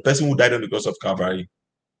that the person who died on the cross of Calvary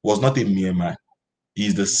was not a mere man. He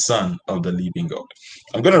is the Son of the living God.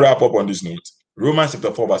 I'm going to wrap up on this note. Romans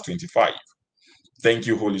chapter 4, verse 25. Thank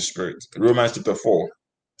you, Holy Spirit. Romans chapter 4,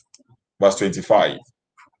 verse 25.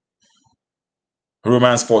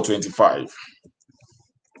 Romans 4:25.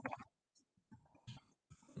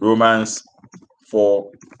 Romans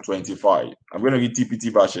 4:25. I'm going to read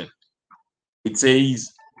TPT version. It says,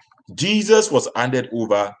 Jesus was handed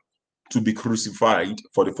over to be crucified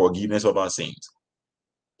for the forgiveness of our sins.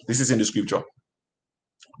 This is in the scripture.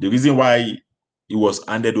 The reason why he was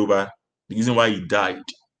handed over, the reason why he died,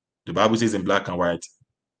 the Bible says in black and white,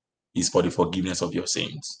 is for the forgiveness of your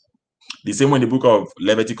sins. The same way in the book of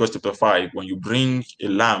Leviticus chapter 5, when you bring a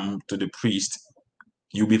lamb to the priest,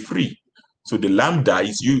 you'll be free. So the lamb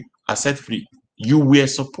dies, you are set free. You were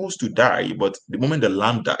supposed to die, but the moment the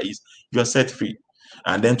lamb dies, you are set free.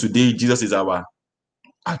 And then today, Jesus is our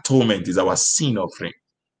atonement, is our sin offering.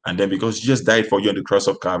 And then because Jesus died for you on the cross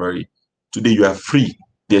of Calvary, today you are free.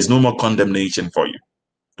 There's no more condemnation for you.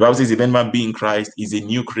 The Bible says, if any man be in Christ, is a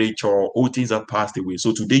new creature, all things are passed away.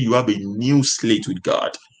 So today you have a new slate with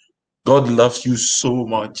God. God loves you so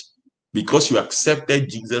much. Because you accepted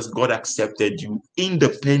Jesus, God accepted you,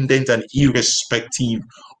 independent and irrespective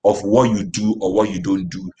of what you do or what you don't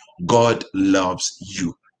do. God loves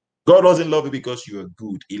you. God doesn't love you because you are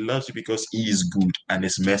good. He loves you because He is good and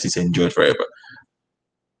His mercy is enjoyed forever.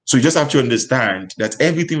 So you just have to understand that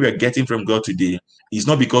everything we are getting from God today is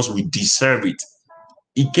not because we deserve it.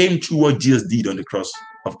 It came through what Jesus did on the cross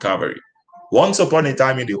of Calvary. Once upon a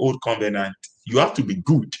time in the old covenant, you have to be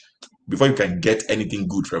good before you can get anything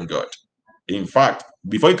good from God. In fact,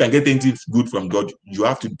 before you can get anything good from God, you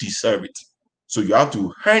have to deserve it. So you have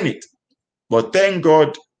to earn it. But thank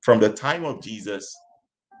God, from the time of Jesus,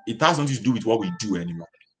 it has nothing to do with what we do anymore.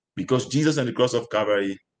 Because Jesus on the cross of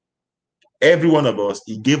Calvary, every one of us,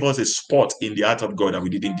 He gave us a spot in the heart of God that we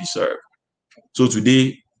didn't deserve. So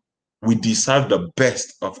today, we deserve the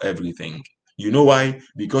best of everything. You know why?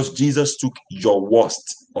 Because Jesus took your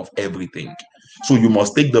worst of everything. So you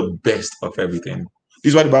must take the best of everything.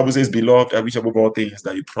 This is why the Bible says, beloved, I wish above all things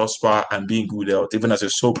that you prosper and be in good health, even as your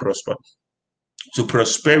soul prosper. So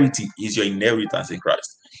prosperity is your inheritance in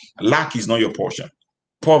Christ. Lack is not your portion.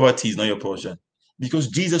 Poverty is not your portion. Because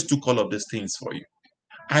Jesus took all of these things for you.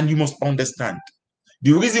 And you must understand,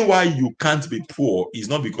 the reason why you can't be poor is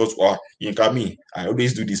not because, oh, you can me, I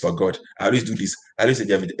always do this for God. I always do this. I always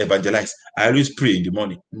evangelize. I always pray in the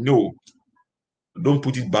morning. No, don't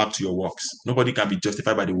put it back to your works. Nobody can be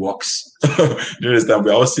justified by the works. You understand?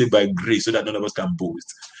 We are all saved by grace so that none of us can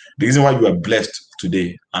boast. The reason why you are blessed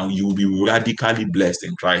today and you will be radically blessed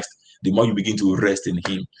in Christ, the more you begin to rest in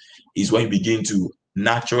Him, is when you begin to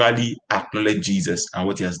naturally acknowledge Jesus and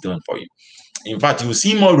what He has done for you. In fact, you will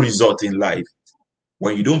see more results in life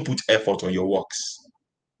when you don't put effort on your works,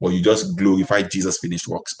 or you just glorify Jesus' finished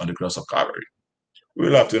works on the cross of Calvary. We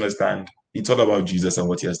will have to understand it's all about Jesus and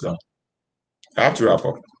what He has done. I have to wrap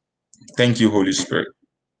up. Thank you, Holy Spirit.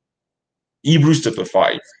 Hebrews chapter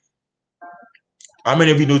 5. How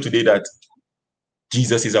many of you know today that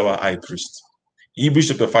Jesus is our high priest? Hebrews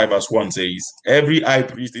chapter 5 verse 1 says, every high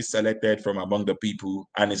priest is selected from among the people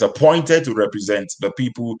and is appointed to represent the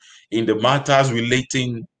people in the matters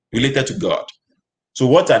related to God. So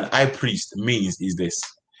what an high priest means is this.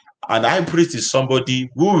 An high priest is somebody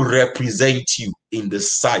who represents you in the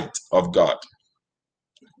sight of God.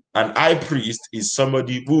 An high priest is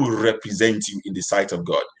somebody who represents you in the sight of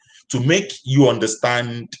God. To make you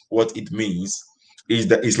understand what it means,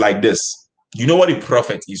 is like this. You know what a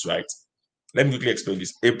prophet is, right? Let me quickly explain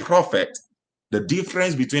this. A prophet, the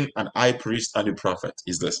difference between an high priest and a prophet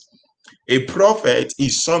is this. A prophet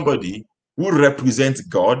is somebody who represents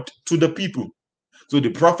God to the people. So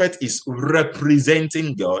the prophet is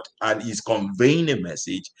representing God and is conveying a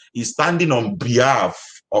message. He's standing on behalf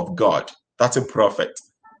of God. That's a prophet.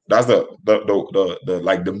 That's the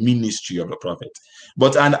like the ministry of the prophet.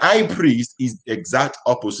 But an high priest is the exact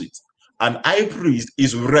opposite. An high priest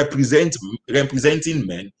is representing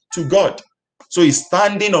men to God. So he's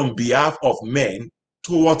standing on behalf of men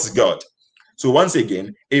towards God. So once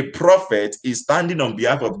again, a prophet is standing on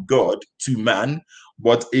behalf of God to man,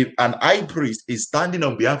 but if an high priest is standing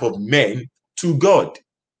on behalf of men to God.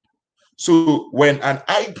 So when you have an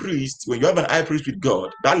high priest with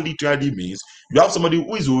God, that literally means you have somebody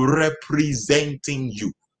who is representing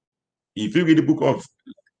you. If you read the book of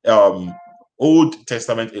Old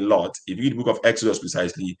Testament a lot, if you read the book of Exodus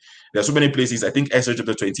precisely, there are so many places, I think Exodus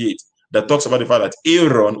chapter 28, that talks about the fact that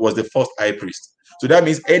Aaron was the first high priest. So that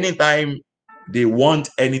means anytime they want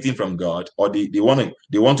anything from God, or they want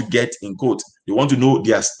to get, in quote, they want to know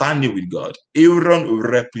their standing with God, Aaron will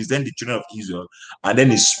represent the children of Israel, and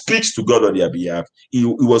then he speaks to God on their behalf. He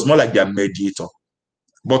was more like their mediator.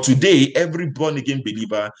 But today, every born-again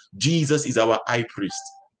believer, Jesus is our high priest.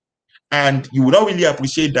 And you will not really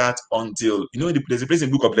appreciate that until, there's a place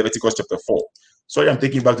in the book of Leviticus chapter 4. Sorry, I'm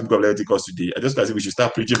taking back the book of Leviticus today. I just thought we should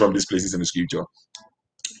start preaching from these places in the scripture.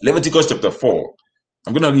 Leviticus chapter 4.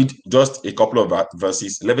 I'm going to read just a couple of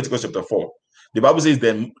verses. Leviticus chapter 4. The Bible says,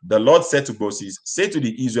 then the Lord said to Moses, say to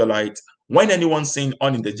the Israelites, when anyone sins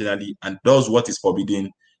unintentionally and does what is forbidden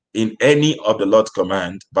in any of the Lord's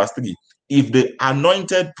command, verse 3, if the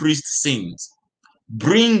anointed priest sins,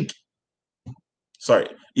 if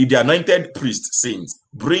the anointed priest sins,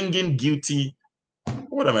 bringing guilt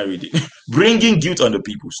on the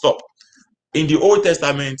people. Stop. In the Old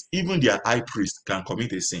Testament, even their high priest can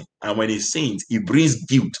commit a sin. And when he sins, he brings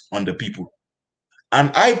guilt on the people.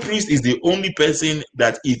 An high priest is the only person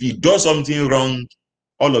that if he does something wrong,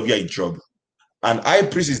 all of you are in trouble. An high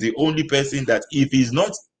priest is the only person that if he's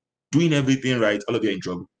not doing everything right, all of you are in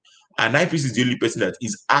trouble. An high priest is the only person that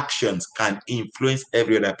his actions can influence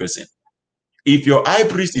every other person. If your high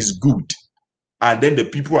priest is good, and then the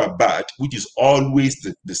people are bad, which is always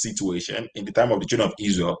the situation in the time of the children of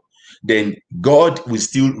Israel, then God will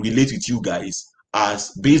still relate with you guys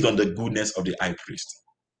as based on the goodness of the high priest.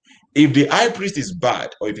 If the high priest is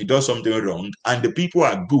bad, or if he does something wrong, and the people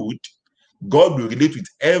are good, God will relate with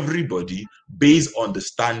everybody based on the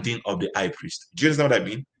standing of the high priest. Do you understand what I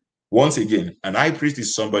mean? Once again, an high priest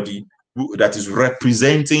is somebody that is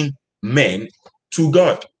representing men to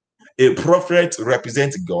God. A prophet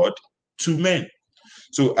represents God to men.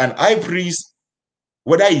 So an high priest,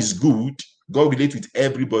 whether he's good, God relates with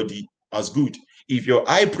everybody as good. If your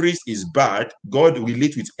high priest is bad, God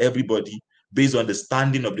relates with everybody based on the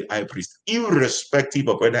standing of the high priest, irrespective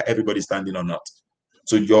of whether everybody's standing or not.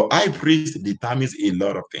 So your high priest determines a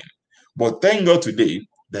lot of things. But thank God today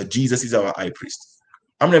that Jesus is our high priest.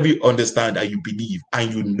 How many of you understand that you believe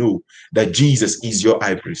and you know that Jesus is your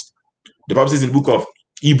high priest? The Bible says in the book of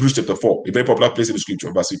Hebrews chapter 4, a very popular place in the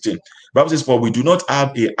scripture, verse 15. The Bible says, for we do not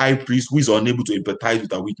have a high priest who is unable to empathize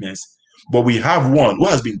with our weakness, but we have one who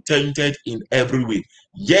has been tempted in every way,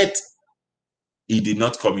 yet he did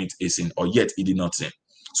not commit a sin, or yet he did not sin.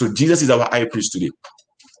 So Jesus is our high priest today.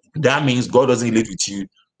 That means God doesn't relate with you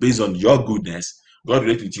based on your goodness. God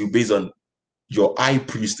relates with you based on your high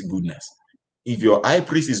priest goodness. If your high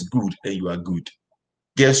priest is good, then you are good.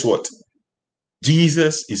 Guess what?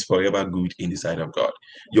 Jesus is forever good in the sight of God.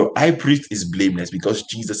 Your high priest is blameless because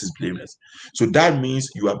Jesus is blameless. So that means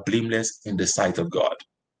you are blameless in the sight of God.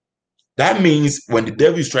 That means when the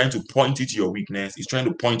devil is trying to point you to your weakness, he's trying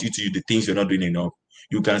to point you to the things you're not doing enough,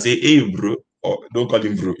 you can say, hey, bro, or don't call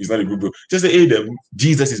him bro. He's not a good bro. Just say, hey, devil,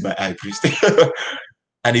 Jesus is my high priest.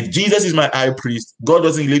 And if Jesus is my high priest, God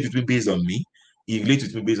doesn't relate with me based on me. He relates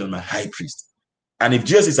with me based on my high priest. And if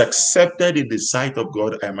Jesus is accepted in the sight of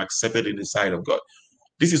God, I am accepted in the sight of God.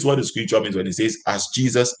 This is what the scripture means when it says, as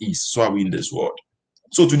Jesus is, so are we in this world.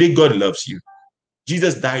 So today, God loves you.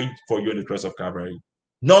 Jesus died for you on the cross of Calvary.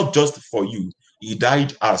 Not just for you. He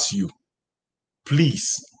died as you.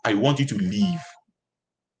 Please, I want you to live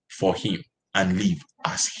for him and live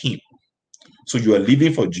as him. So you are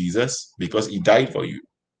living for Jesus because he died for you.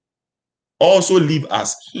 Also live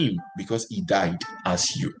as him because he died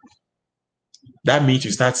as you. That means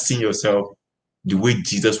you start seeing yourself the way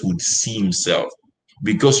Jesus would see himself,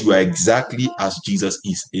 because you are exactly as Jesus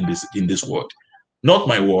is in this world. Not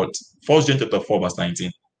my words. 1 John chapter 4 verse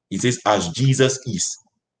 19. It says, as Jesus is,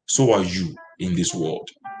 so are you in this world.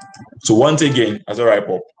 So once again, as I wrap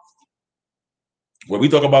up, when we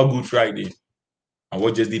talk about Good Friday and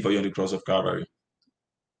what Jesus did for you on the cross of Calvary,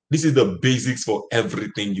 this is the basics for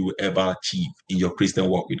everything you will ever achieve in your Christian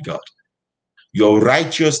walk with God. Your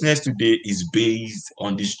righteousness today is based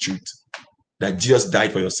on this truth that Jesus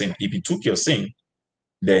died for your sin. If he took your sin,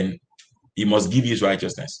 then He must give you his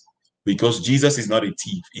righteousness. Because Jesus is not a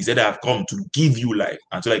thief. He said, I have come to give you life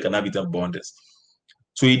and so that I can have it in abundance.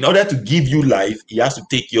 So in order to give you life, he has to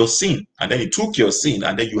take your sin. And then he took your sin,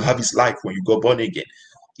 and then you have his life when you got born again.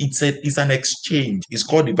 It's an exchange. It's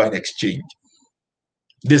called divine exchange.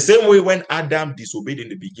 The same way when Adam disobeyed in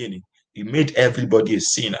the beginning, he made everybody a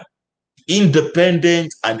sinner,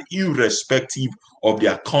 independent and irrespective of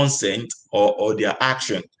their consent or their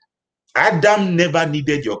action. Adam never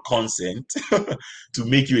needed your consent to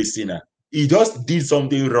make you a sinner. He just did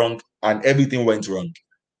something wrong and everything went wrong.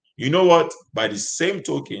 You know what? By the same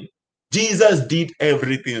token, Jesus did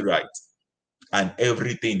everything right and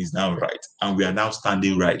everything is now right. And we are now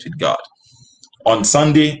standing right with God. On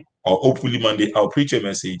Sunday, or hopefully Monday, I'll preach a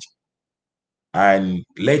message and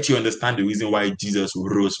let you understand the reason why Jesus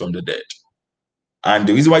rose from the dead. And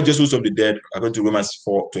the reason why Jesus rose from the dead, according to Romans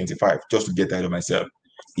 4:25, just to get ahead of myself,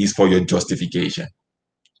 is for your justification.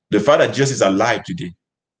 The fact that Jesus is alive today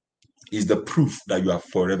is the proof that you are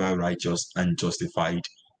forever righteous and justified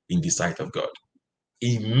in the sight of God.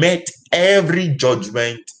 He met every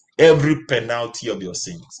judgment, every penalty of your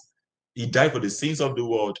sins. He died for the sins of the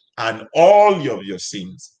world and all of your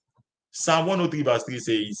sins. Psalm 103 verse 3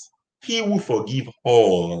 says, he will forgive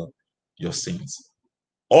all your sins.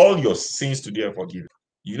 All your sins today are forgiven.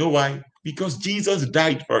 You know why? Because Jesus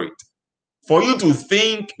died for it. For you to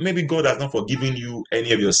think maybe God has not forgiven you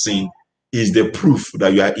any of your sin is the proof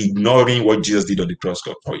that you are ignoring what Jesus did on the cross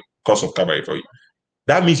of Calvary for you.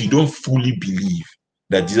 That means you don't fully believe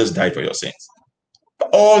that Jesus died for your sins.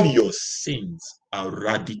 All your sins are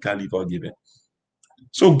radically forgiven.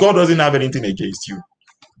 So God doesn't have anything against you.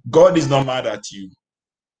 God is not mad at you.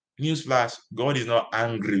 Newsflash, God is not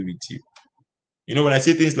angry with you. You know, when I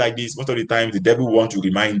say things like this, most of the time the devil wants to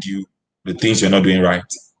remind you the things you're not doing right.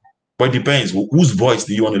 But it depends. Whose voice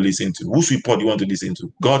do you want to listen to? Whose report do you want to listen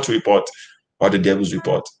to? God's report or the devil's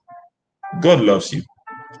report? God loves you.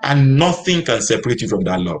 And nothing can separate you from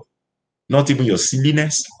that love. Not even your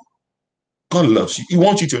silliness. God loves you. He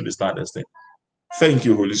wants you to understand this thing. Thank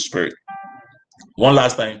you, Holy Spirit. One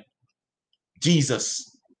last time.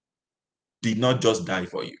 Jesus did not just die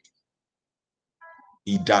for you.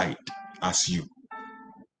 He died as you.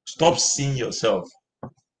 Stop seeing yourself.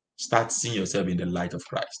 Start seeing yourself in the light of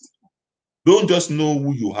Christ. Don't just know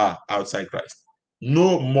who you are outside Christ.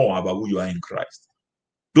 Know more about who you are in Christ.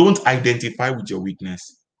 Don't identify with your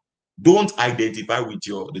weakness. Don't identify with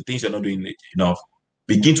the things you're not doing enough.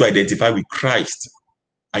 Begin to identify with Christ,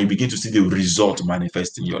 and you begin to see the result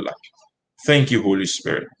manifest in your life. Thank you, Holy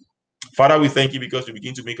Spirit. Father, we thank you because you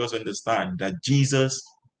begin to make us understand that Jesus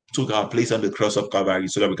took our place on the cross of Calvary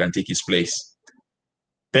so that we can take his place.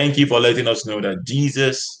 Thank you for letting us know that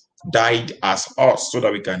Jesus died as us so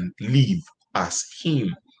that we can live as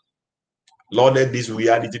him. Lord, let this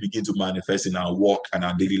reality begin to manifest in our work and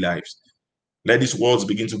our daily lives. Let these words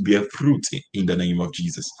begin to bear fruit in the name of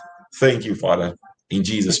Jesus. Thank you, Father. In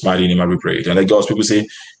Jesus' mighty name, I pray. And let God's people say,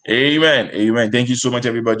 amen. Amen. Thank you so much,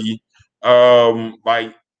 everybody.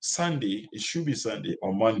 By Sunday, it should be Sunday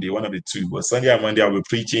or Monday, one of the two. But Sunday and Monday, I'll be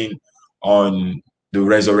preaching on the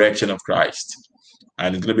resurrection of Christ.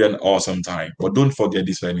 And it's going to be an awesome time. But don't forget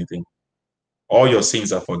this for anything. All your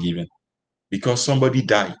sins are forgiven because somebody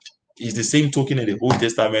died. It's the same token in the Old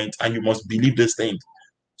Testament, and you must believe this thing.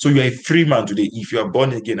 So you're a free man today. If you are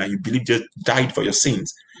born again and you believe Jesus died for your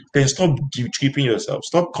sins, then stop keeping yourself.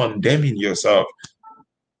 Stop condemning yourself.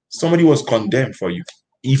 Somebody was condemned for you.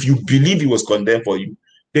 If you believe he was condemned for you,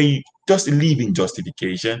 then you just live in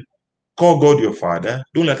justification. Call God your Father.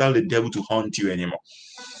 Don't allow the devil to haunt you anymore.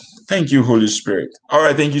 Thank you, Holy Spirit. All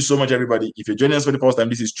right, thank you so much, everybody. If you're joining us for the first time,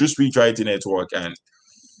 this is True Spirituality Network, and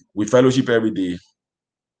we fellowship every day.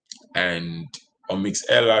 And on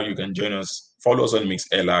MixLR, you can join us. Follow us on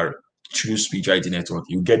MixLR, True Spirituality Network.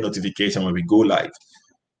 You get notification when we go live.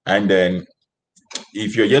 And then,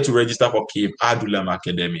 if you're yet to register for Cave Adulam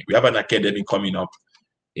Academy, we have an academy coming up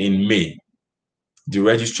in May. The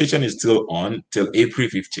registration is still on till April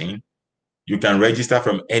 15. You can register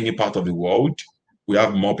from any part of the world. We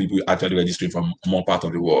have more people actually registering from more part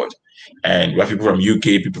of the world. And we have people from UK,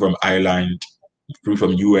 people from Ireland, people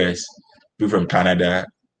from US, people from Canada.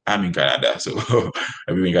 I'm in Canada, so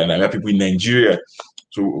I'm in Canada. We have people in Nigeria.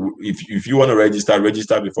 So if you want to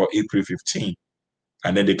register before April 15.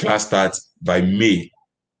 And then the class starts by May.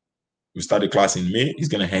 We start the class in May. It's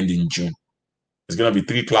going to end in June. It's going to be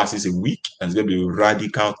 3 classes a week. And it's going to be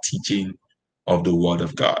radical teaching of the Word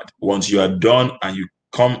of God. Once you are done and you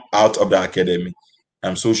come out of the academy,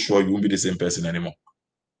 I'm so sure you won't be the same person anymore.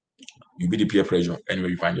 You'll be the peer pressure anywhere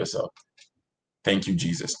you find yourself. Thank you,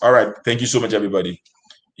 Jesus. All right. Thank you so much, everybody.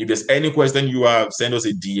 If there's any question you have, send us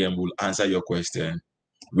a DM. We'll answer your question.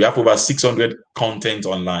 We have over 600 content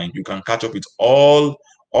online. You can catch up with all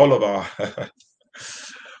of our.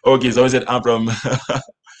 Okay, so I said I'm from.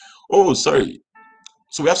 Oh, sorry.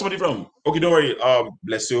 So we have somebody from. Okay, don't worry.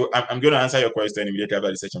 Bless you. I'm going to answer your question immediately after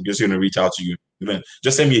the session. I'm just going to reach out to you.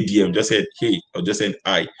 Just send me a DM. Just say hey or just say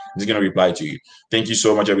hi. I'm just going to reply to you. Thank you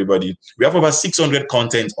so much, everybody. We have over 600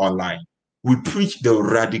 content online. We preach the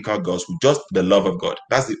radical gospel, just the love of God.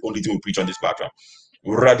 That's the only thing we preach on this platform.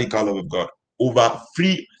 Radical love of God. Over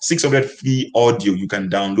 600 free audio you can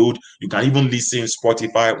download. You can even listen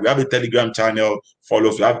Spotify. We have a Telegram channel. Follow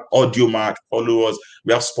us. We have Audiomack. Follow us.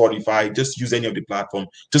 We have Spotify. Just use any of the platform.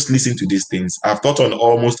 Just listen to these things. I've taught on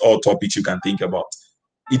almost all topics you can think about.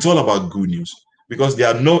 It's all about good news because they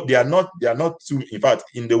are not too. In fact,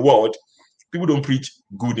 in the world, people don't preach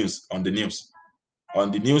good news on the news. On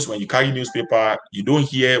the news, when you carry newspaper, you don't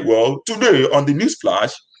hear, well, today on the news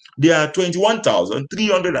flash, there are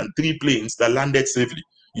 21,303 planes that landed safely.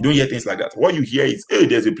 You don't hear things like that. What you hear is, hey,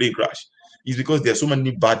 there's a plane crash. It's because there's so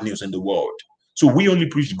many bad news in the world. So we only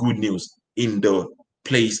preach good news in the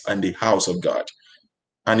place and the house of God.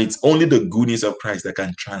 And it's only the goodness of Christ that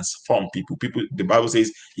can transform people. The Bible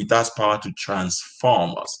says it has power to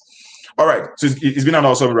transform us. All right. So it's been an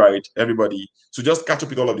awesome ride, everybody. So just catch up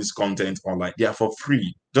with all of this content online. They are for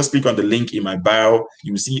free. Just click on the link in my bio.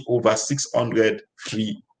 You will see over 600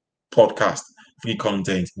 free podcasts, free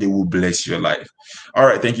content. They will bless your life. All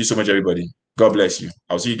right. Thank you so much, everybody. God bless you.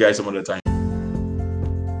 I'll see you guys some other time.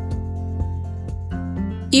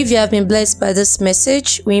 If you have been blessed by this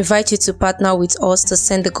message, we invite you to partner with us to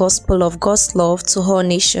send the gospel of God's love to all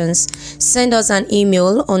nations. Send us an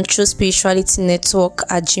email on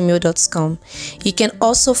truespiritualitynetwork@gmail.com. You can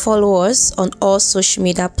also follow us on all social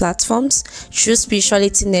media platforms, True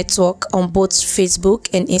Spirituality Network on both Facebook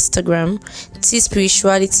and Instagram, T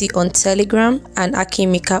Spirituality on Telegram, and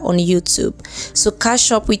Akimika on YouTube. So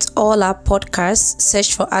catch up with all our podcasts.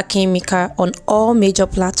 Search for Akimika on all major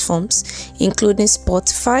platforms, including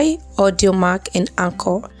Spotify, Audiomack, and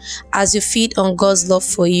Anchor. As you feed on God's love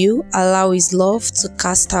for you, allow His love to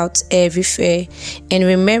cast out every fear. And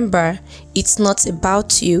remember, it's not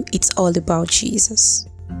about you, it's all about Jesus.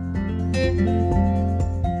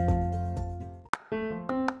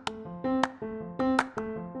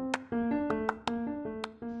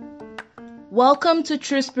 Welcome to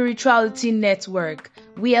True Spirituality Network.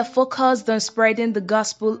 We are focused on spreading the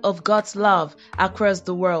gospel of God's love across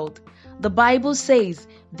the world. The Bible says,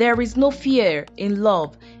 there is no fear in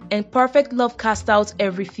love, and perfect love casts out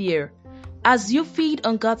every fear. As you feed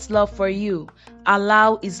on God's love for you,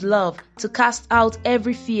 allow His love to cast out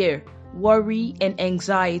every fear, worry, and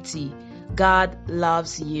anxiety. God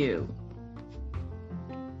loves you.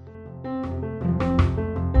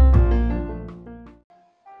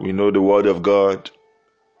 We know the word of God.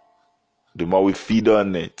 The more we feed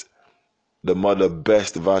on it, the more the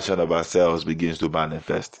best version of ourselves begins to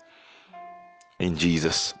manifest. In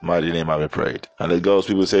Jesus' mighty name I have prayed. And the God's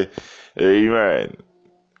people say, amen.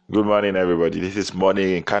 Good morning, everybody. This is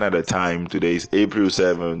morning in Canada time. Today is April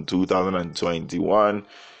 7, 2021.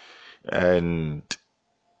 And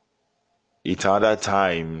it's another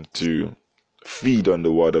time to feed on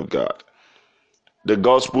the word of God. The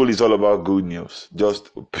gospel is all about good news, just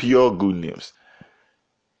pure good news.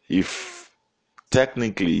 If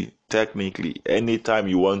technically, anytime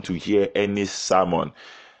you want to hear any sermon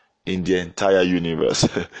in the entire universe,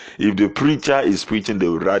 if the preacher is preaching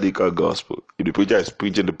the radical gospel, if the preacher is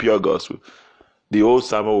preaching the pure gospel, the whole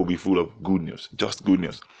sermon will be full of good news, just good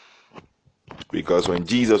news. Because when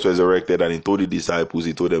Jesus resurrected and he told the disciples,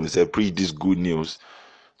 he told them, he said, preach this good news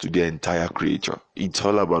to the entire creature. It's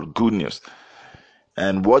all about good news.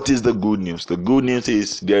 And what is the good news? The good news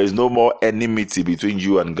is there is no more enmity between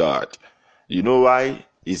you and God. You know why?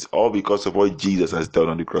 It's all because of what Jesus has done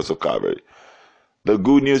on the cross of Calvary. The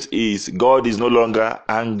good news is God is no longer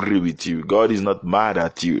angry with you. God is not mad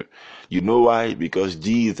at you. You know why? Because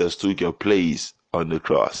Jesus took your place on the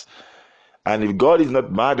cross. And if God is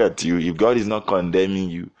not mad at you, if God is not condemning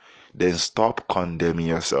you, then stop condemning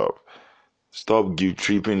yourself. Stop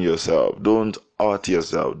guilt-tripping yourself. Don't hurt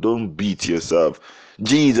yourself. Don't beat yourself.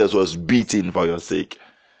 Jesus was beaten for your sake.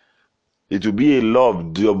 It will be a law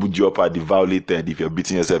of double jeopardy violated if you're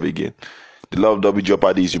beating yourself again. The law of double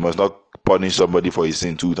jeopardy is you must not punish somebody for his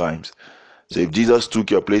sin 2 times. So if Jesus took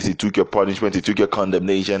your place, he took your punishment, he took your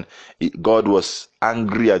condemnation, God was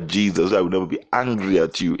angry at Jesus. So I will never be angry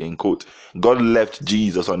at you, in quote. God left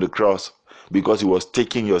Jesus on the cross because he was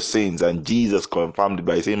taking your sins, and Jesus confirmed it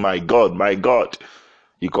by saying, my God,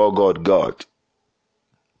 he called God God,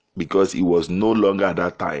 because he was no longer at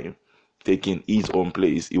that time taking his own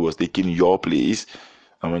place. He was taking your place.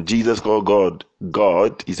 And when Jesus called God,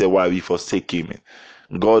 God, he said, why we forsake him?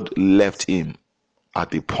 God left him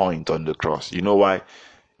at a point on the cross. You know why?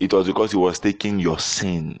 It was because he was taking your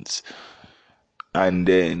sins. And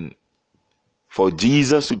then for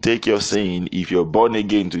Jesus to take your sin, if you're born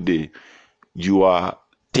again today, you are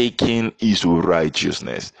taking his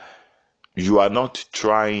righteousness. You are not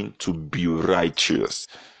trying to be righteous.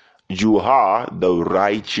 You are the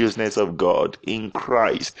righteousness of God in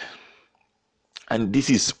Christ. And this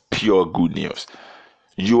is pure good news.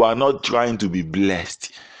 You are not trying to be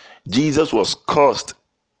blessed. Jesus was cursed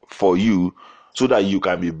for you so that you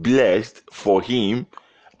can be blessed for him.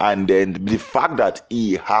 And then the fact that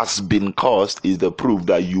he has been cursed is the proof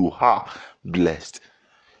that you are blessed.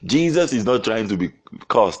 Jesus is not trying to be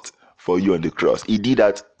cursed for you on the cross. He did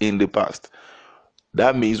that in the past.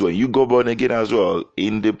 That means when you go born again as well,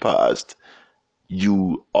 in the past,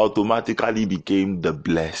 you automatically became the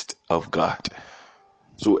blessed of God.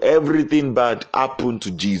 So everything bad happened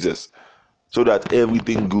to Jesus so that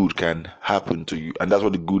everything good can happen to you. And that's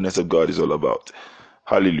what the goodness of God is all about.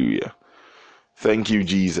 Hallelujah. Thank you,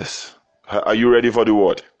 Jesus. Are you ready for the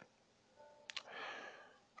word?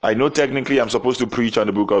 I know technically I'm supposed to preach on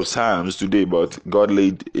the book of Psalms today, but God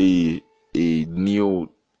laid a new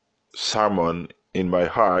sermon in my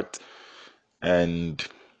heart, and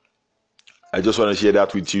I just want to share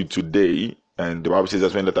that with you today. And the Bible says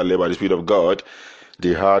that when that are led by the Spirit of God,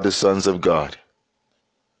 they are the sons of God.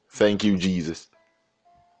 Thank you, Jesus.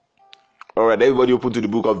 All right, everybody open to the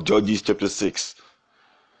book of Judges chapter 6.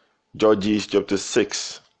 Judges chapter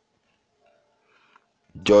 6.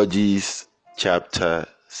 Judges chapter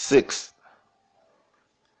 6.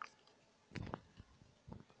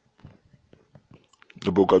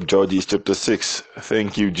 The book of Judges chapter 6.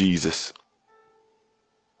 Thank you, Jesus.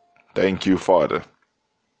 Thank you, Father.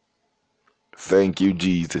 Thank you,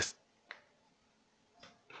 Jesus.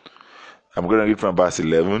 I'm going to read from verse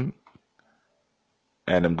 11,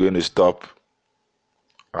 and I'm going to stop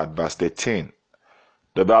at verse 13.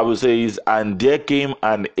 The Bible says, and there came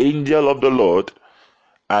an angel of the Lord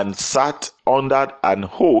and sat under an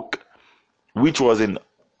oak which was in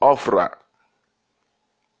Ophrah,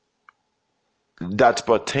 that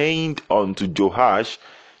pertained unto Joash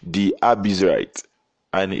the Abiezrite,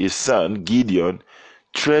 and his son Gideon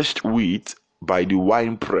threshed wheat by the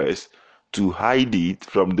winepress to hide it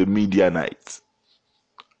from the Midianites.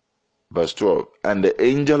 Verse 12. And the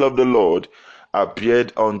angel of the Lord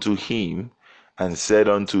appeared unto him and said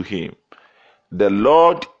unto him, the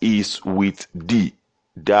Lord is with thee,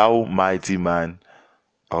 thou mighty man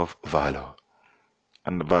of valor.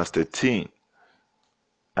 And verse 13.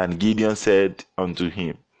 And Gideon said unto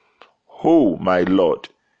him, oh, my Lord,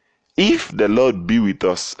 if the Lord be with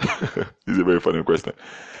us, this is a very funny question,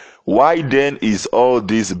 why then is all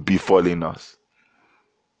this befalling us?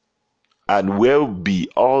 And where be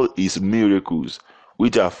all his miracles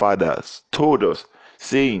which our fathers told us,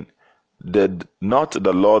 saying, did not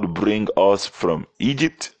the Lord bring us from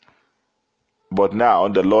Egypt? But now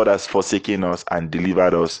the Lord has forsaken us and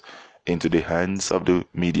delivered us into the hands of the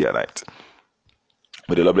Midianites.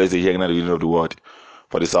 May the Lord bless the hearing and the reading of the word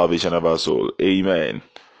for the salvation of our soul. Amen.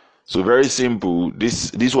 So very simple.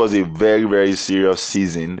 This was a very, very serious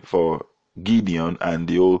season for Gideon and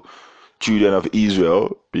the whole children of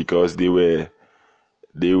Israel, because they were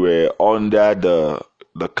under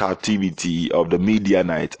the captivity of the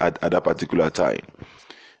Midianites at that particular time.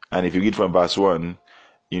 And if you read from verse 1,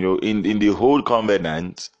 in the whole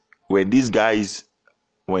covenant, when these guys,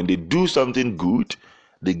 when they do something good,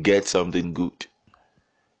 they get something good.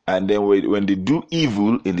 And then when they do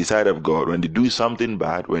evil in the sight of God, when they do something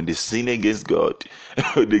bad, when they sin against God,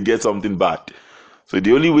 they get something bad. So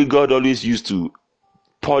the only way God always used to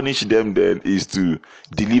punish them then is to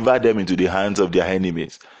deliver them into the hands of their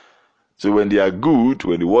enemies. So when they are good,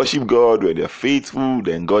 when they worship God, when they are faithful,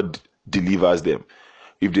 then God delivers them.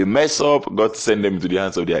 If they mess up, God sends them into the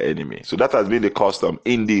hands of their enemy. So that has been the custom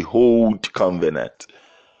in the old covenant.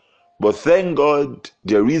 But thank God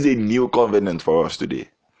there is a new covenant for us today.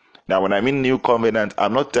 Now, when I mean new covenant,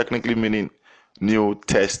 I'm not technically meaning New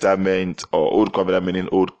Testament or Old Covenant, meaning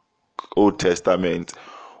Old Testament.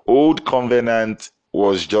 Old Covenant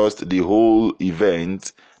was just the whole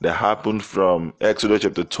event that happened from Exodus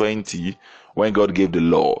chapter 20 when God gave the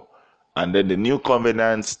law. And then the new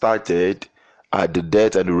covenant started at the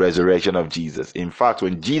death and the resurrection of Jesus. In fact,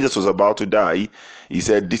 when Jesus was about to die, he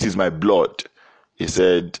said, this is my blood. He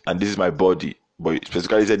said, and this is my body. But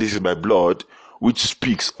specifically he said, this is my blood, which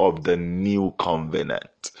speaks of the new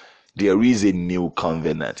covenant. There is a new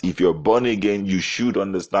covenant. If you're born again, you should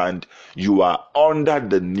understand you are under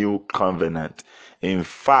the new covenant. In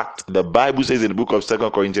fact, the Bible says in the book of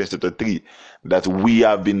 2 Corinthians chapter 3 that we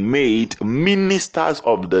have been made ministers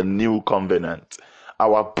of the new covenant.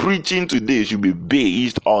 Our preaching today should be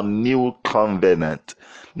based on new covenant,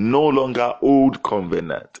 no longer old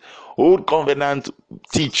covenant. Old covenant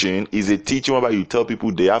teaching is a teaching where you tell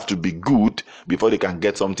people they have to be good before they can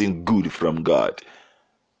get something good from God.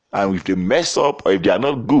 And if they mess up or if they are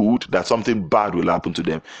not good, that something bad will happen to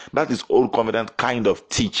them. That is old covenant kind of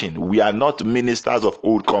teaching. We are not ministers of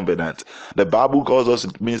old covenant. The Bible calls us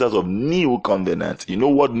ministers of new covenant. You know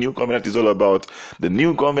what new covenant is all about? The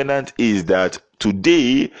new covenant is that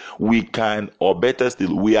today we can, or better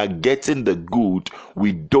still, we are getting the good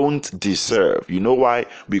we don't deserve. You know why?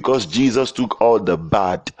 Because Jesus took all the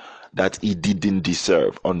bad that he didn't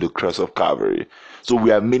deserve on the cross of Calvary. So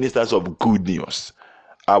we are ministers of good news.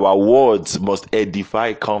 Our words must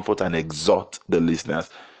edify, comfort, and exhort the listeners.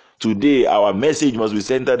 Today, our message must be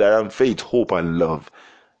centered around faith, hope, and love.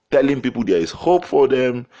 Telling people there is hope for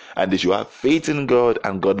them and they should have faith in God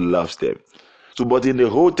and God loves them. So, but in the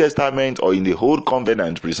Old Testament or in the Old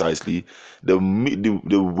Covenant precisely, the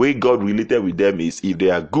way God related with them is if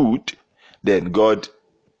they are good, then God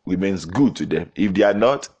remains good to them. If they are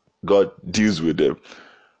not, God deals with them.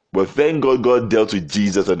 But thank God, God dealt with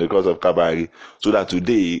Jesus on the cross of Calvary so that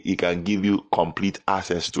today he can give you complete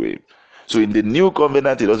access to him. So in the new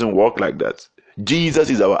covenant, it doesn't work like that. Jesus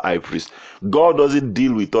is our high priest. God doesn't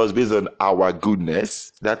deal with us based on our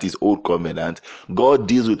goodness. That is old covenant. God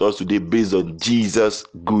deals with us today based on Jesus'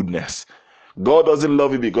 goodness. God doesn't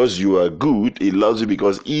love you because you are good. He loves you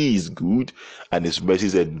because he is good and his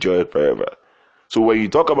mercies endure forever. So when you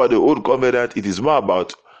talk about the old covenant, it is more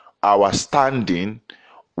about our standing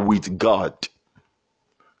with God.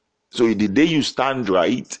 So the day you stand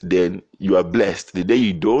right, then you are blessed. The day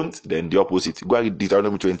you don't, then the opposite. Go and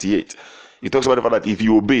Deuteronomy 28. It talks about the fact that if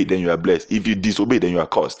you obey, then you are blessed. If you disobey, then you are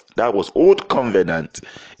cursed. That was old covenant.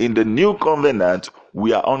 In the new covenant,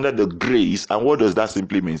 we are under the grace. And what does that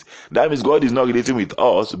simply mean? That means God is not relating with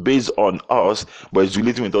us based on us, but is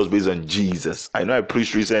relating with us based on Jesus. I know I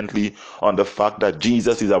preached recently on the fact that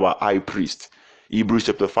Jesus is our high priest. Hebrews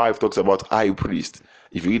chapter 5 talks about high priest.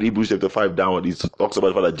 If you read Hebrews chapter 5 downward, it talks about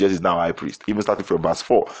the fact that Jesus is now high priest, even starting from verse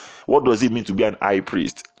 4. What does it mean to be an high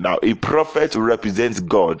priest? Now, a prophet represents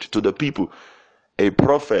God to the people. A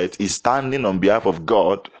prophet is standing on behalf of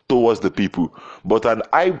God towards the people. But an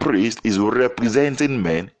high priest is representing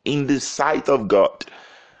men in the sight of God.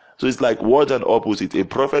 So it's like words and opposite. A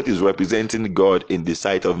prophet is representing God in the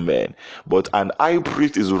sight of men, but an high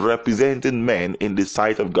priest is representing men in the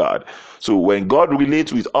sight of God. So when God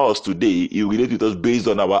relates with us today, he relates with us based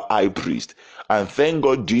on our high priest. And thank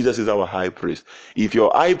God Jesus is our high priest. If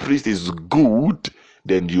your high priest is good,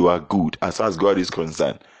 then you are good as far as God is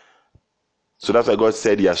concerned. So that's why God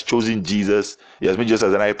said he has chosen Jesus. He has made Jesus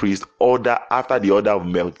as an high priest after the order of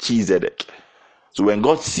Melchizedek. So when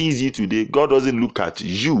God sees you today, God doesn't look at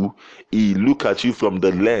you. He looks at you from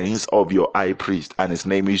the lens of your high priest, and his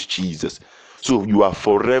name is Jesus. So you are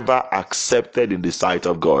forever accepted in the sight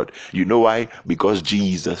of God. You know why? Because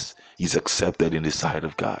Jesus is accepted in the sight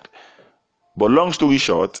of God. But long story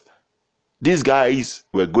short, these guys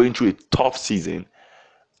were going through a tough season.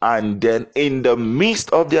 And then in the midst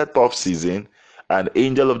of their tough season, an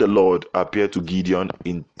angel of the Lord appeared to Gideon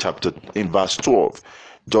in verse 12.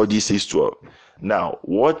 Judges 6:12. Now,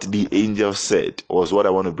 what the angel said is what I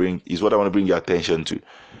want to bring your attention to.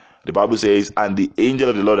 The Bible says, and the angel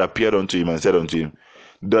of the Lord appeared unto him and said unto him,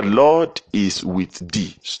 the Lord is with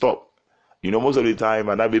thee. Stop. You know, most of the time,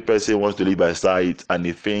 an average person wants to live by sight, and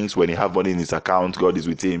he thinks when he have money in his account, God is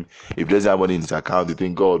with him. If he doesn't have money in his account, he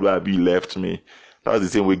thinks, God, where have you left me? That was the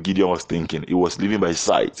same way Gideon was thinking. He was living by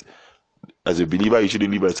sight. As a believer, you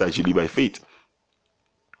shouldn't live by sight, you should live by faith.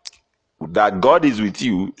 That God is with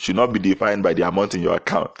you should not be defined by the amount in your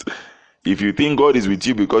account. If you think God is with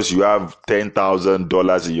you because you have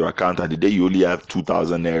 $10,000 in your account and the day you only have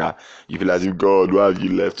 2,000 naira, you feel as if, God, why have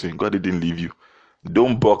you left me? God didn't leave you.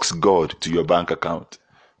 Don't box God to your bank account.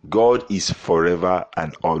 God is forever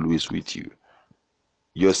and always with you.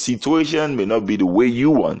 Your situation may not be the way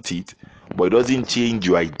you want it, but it doesn't change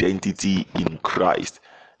your identity in Christ.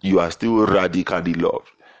 You are still radically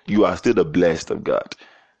loved. You are still the blessed of God.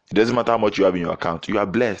 It doesn't matter how much you have in your account. You are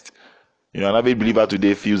blessed. You know, an average believer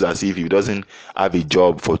today feels as if he doesn't have a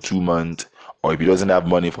job for 2 months, or if he doesn't have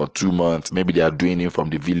money for 2 months, maybe they are doing it from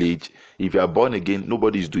the village. If you are born again,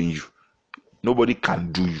 nobody is doing you. Nobody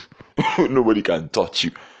can do you. Nobody can touch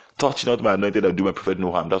you. Touch not my anointed and do my prophet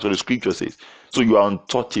no harm. That's what the scripture says. So you are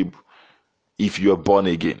untouchable. if you're born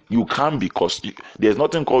again. You can't be cursed. There's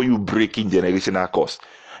nothing called you breaking generational curse.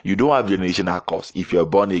 You don't have generational curse if you're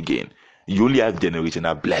born again. You only have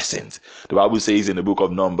generational blessings. The Bible says in the book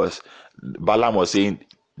of Numbers, Balaam was saying,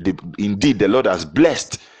 indeed the Lord has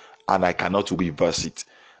blessed and I cannot reverse it.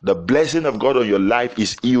 The blessing of God on your life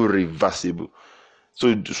is irreversible.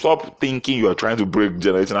 So stop thinking you are trying to break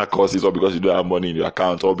generational curses, or because you don't have money in your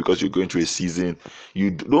account, or because you're going through a season.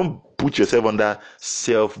 You don't put yourself under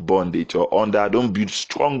self-bondage, or don't build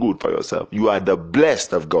stronghold for yourself. You are the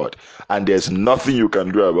blessed of God, and there's nothing you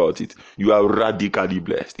can do about it. You are radically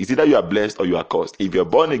blessed. It's either you are blessed or you are cursed. If you're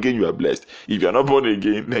born again, you are blessed. If you're not born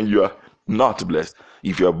again, then you are not blessed.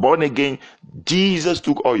 If you're born again, Jesus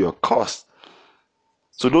took all your curse.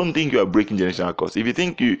 So don't think you are breaking generational curse. If you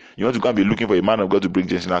think you want to go and be looking for a man of God to break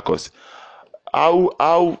generational curse,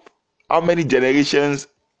 how many generations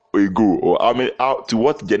ago, or to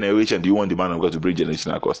what generation do you want the man of God to break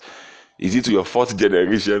generational curse? Is it to your fourth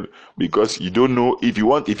generation? Because you don't know. If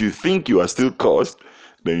you think you are still cursed,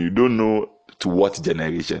 then you don't know to what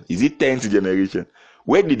generation. Is it 10th generation?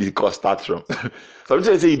 Where did the curse start from? Some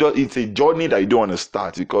people say it's a journey that you don't want to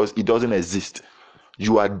start because it doesn't exist.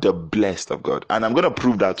 You are the blessed of God. And I'm going to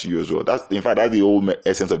prove that to you as well. That's the whole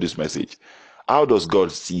essence of this message. How does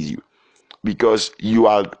God see you? Because you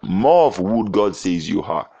are more of who God says you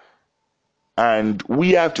are. And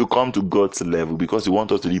we have to come to God's level because He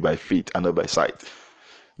wants us to live by faith and not by sight.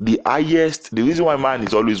 The reason why man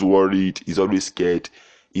is always worried, is always scared,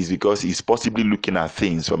 is because he's possibly looking at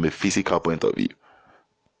things from a physical point of view.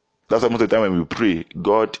 That's why most of the time when we pray,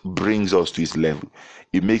 God brings us to His level.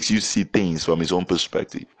 It makes you see things from His own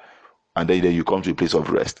perspective. And then you come to a place of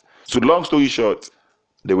rest. So long story short,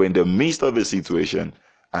 they were in the midst of a situation,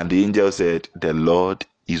 and the angel said, the Lord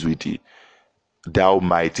is with thee, thou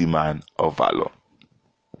mighty man of valor.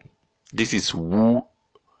 This is who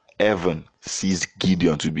heaven sees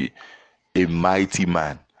Gideon to be, a mighty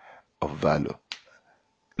man of valor.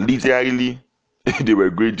 Literally, they were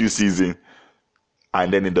going through season.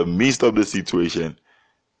 And then in the midst of the situation,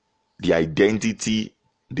 the identity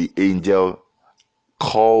the angel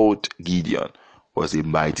called Gideon was a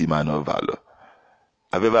mighty man of valor.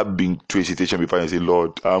 Have you ever been through a situation before and say,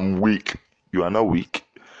 Lord, I'm weak? You are not weak.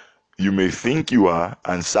 You may think you are,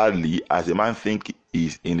 and sadly, as a man think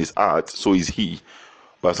is in his heart, so is he.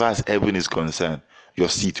 But as far as heaven is concerned, your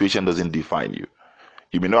situation doesn't define you.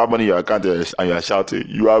 You may not have money in your account and you are shouting,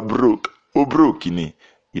 you are broke. Oh, broke, it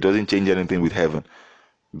doesn't change anything with heaven.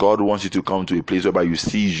 God wants you to come to a place whereby you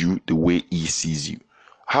see you the way He sees you.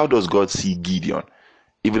 How does God see Gideon,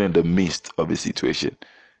 even in the midst of a situation?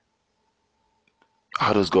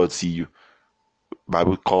 How does God see you? The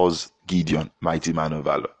Bible calls Gideon mighty man of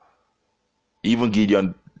valor. Even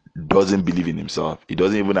Gideon doesn't believe in himself. He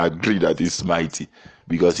doesn't even agree that he's mighty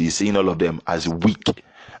because he's seeing all of them as weak.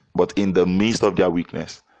 But in the midst of their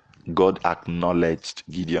weakness, God acknowledged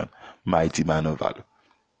Gideon mighty man of valor.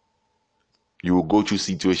 You will go through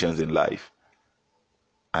situations in life,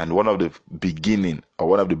 and one of the beginning or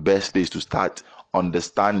one of the best ways to start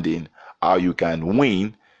understanding how you can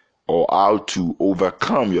win or how to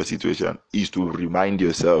overcome your situation is to remind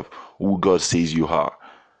yourself who God says you are.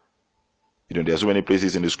 There are so many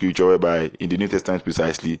places in the scripture whereby, in the New Testament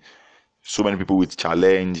precisely, so many people with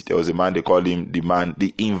challenge. There was a man, they called him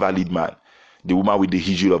the invalid man, the woman with the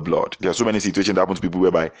issue of blood. There are so many situations that happen to people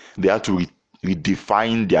whereby they have to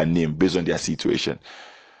redefine their name based on their situation.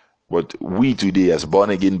 But we today, as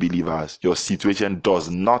born again believers, your situation does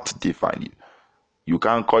not define you. You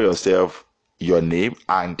can't call yourself your name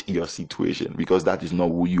and your situation, because that is not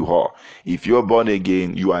who you are. If you're born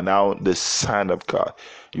again, you are now the son of God.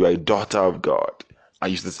 You are a daughter of God.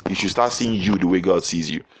 And you should start seeing you the way God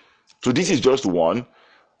sees you. So this is just one.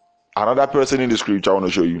 Another person in the scripture I want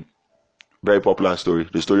to show you. Very popular story.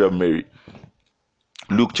 The story of Mary.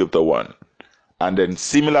 Luke chapter 1. And then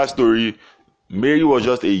similar story. Mary was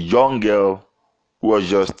just a young girl who was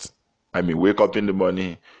just, wake up in the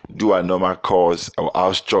morning, do her normal chores or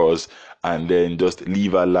house chores, and then just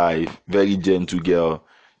live her life. Very gentle girl,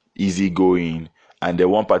 easygoing. And then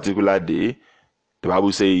one particular day, the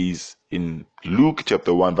Bible says in Luke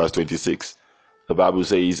chapter 1 verse 26, the Bible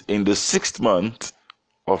says, in the 6th month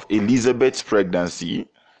of Elizabeth's pregnancy,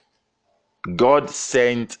 God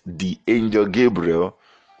sent the angel Gabriel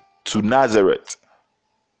to Nazareth,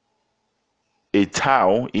 a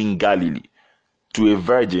town in Galilee, to a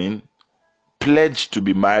virgin pledged to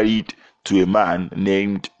be married to a man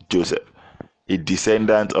named Joseph, a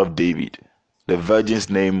descendant of David. The virgin's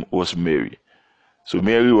name was Mary. So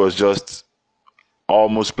Mary was just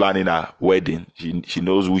almost planning her wedding. She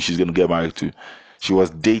knows who she's going to get married to. She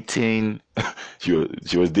was dating she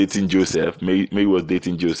was dating Joseph. Mary was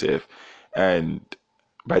dating Joseph. And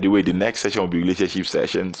by the way, the next session will be relationship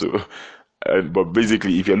session. So but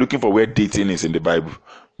basically, if you're looking for where dating is in the Bible,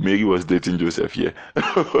 Mary was dating Joseph here.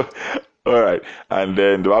 All right. And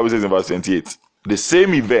then the Bible says in verse 28, the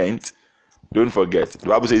same event, don't forget, the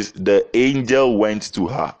Bible says the angel went to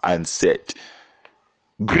her and said,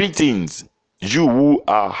 greetings, you who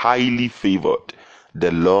are highly favored.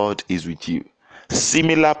 The Lord is with you.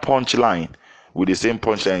 Similar punchline with the same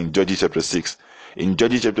punchline in Judges chapter 6. In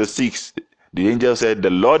Judges chapter 6, the angel said, the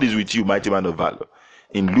Lord is with you, mighty man of valor.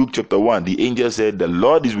 In Luke chapter 1, the angel said, the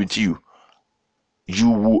Lord is with you,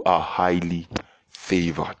 you who are highly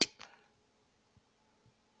favored.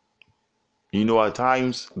 You know, at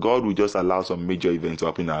times, God will just allow some major events to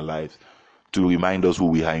happen in our lives to remind us who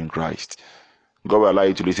we are in Christ. God will allow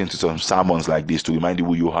you to listen to some sermons like this to remind you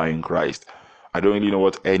who you are in Christ. I don't really know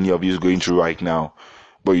what any of you is going through right now,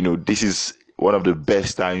 but you know, this is one of the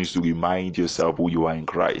best times to remind yourself who you are in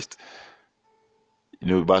Christ. You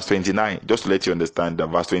know, verse 29, just to let you understand that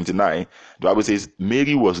verse 29, the Bible says,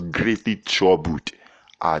 Mary was greatly troubled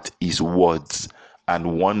at his words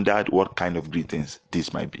and wondered what kind of greetings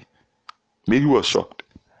this might be. Mary was shocked.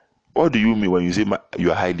 What do you mean when you say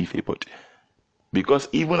you are highly favored? Because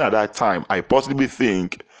even at that time, I possibly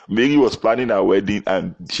think Mary was planning her wedding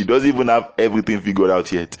and she doesn't even have everything figured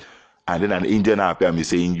out yet. And then an angel now appears me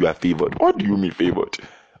saying you are favored. What do you mean favored?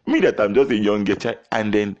 Me that I'm just a young child.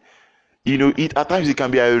 And then, you know, at times it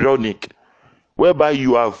can be ironic, whereby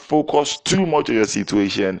you are focused too much on your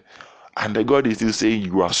situation and the God is still saying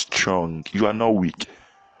you are strong, you are not weak.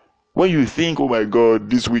 When you think, oh my God,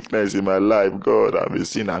 this weakness in my life, God, I'm a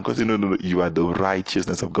sinner. And God says, no, you are the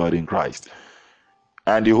righteousness of God in Christ.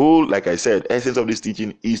 And the whole, like I said, essence of this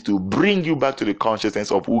teaching is to bring you back to the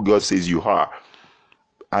consciousness of who God says you are.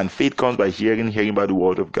 And faith comes by hearing by the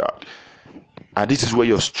word of God. And this is where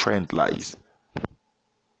your strength lies.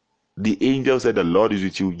 The angel said, the Lord is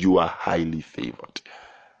with you, you are highly favored.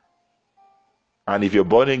 And if you're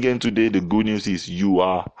born again today, the good news is you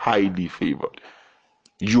are highly favored.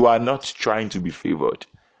 You are not trying to be favored.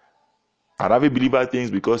 And every believer thinks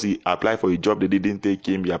because he applied for a job they didn't take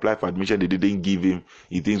him, he applied for admission they didn't give him,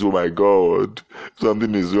 he thinks, oh my God,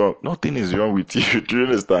 something is wrong. Nothing is wrong with you. Do you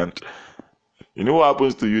understand? You know what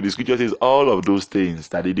happens to you? The scripture says all of those things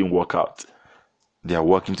that didn't work out, they are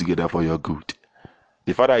working together for your good.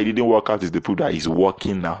 The fact that it didn't work out is the proof that it's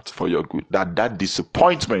working out for your good. That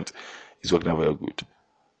disappointment is working out for your good.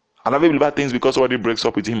 And every believer thinks because somebody breaks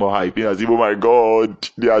up with him or her, he feels as if, oh my God,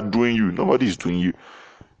 they are doing you. Nobody is doing you.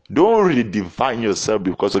 Don't really define yourself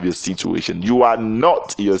because of your situation. You are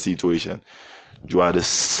not your situation. You are the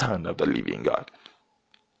son of the living God.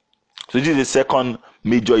 So this is the second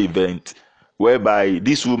major event whereby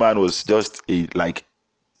this woman was just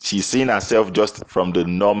she's seeing herself just from the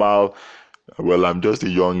normal, well, I'm just a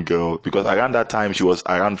young girl. Because around that time, she was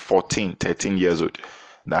around 13 years old.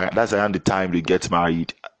 That's around the time they get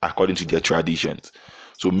married, according to their traditions.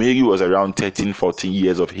 So Mary was around 13, 14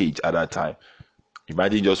 years of age at that time.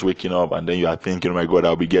 Imagine just waking up and then you are thinking, oh my God,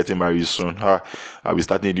 I'll be getting married soon. I'll be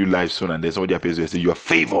starting a new life soon. And then somebody appears and says, you're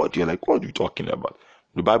favored. You're like, what are you talking about?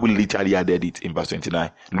 The Bible literally added it in verse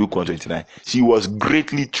 29, Luke 1:29. She was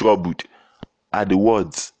greatly troubled at the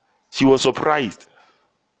words. She was surprised.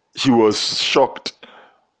 She was shocked.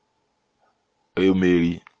 Hail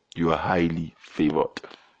Mary, you are highly favored.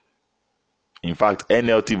 In fact,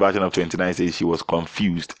 NLT version of 29 says she was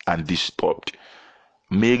confused and disturbed.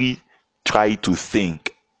 Mary tried to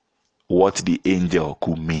think what the angel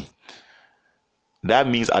could mean. That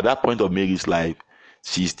means at that point of Mary's life,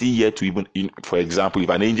 she's still yet to even, for example, if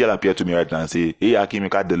an angel appeared to me right now and say, hey,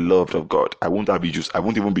 Akimika, the loved of God, I won't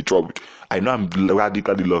even be troubled. I know I'm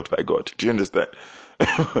radically loved by God. Do you understand?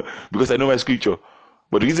 Because I know my scripture.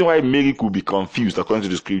 But the reason why Mary could be confused, according to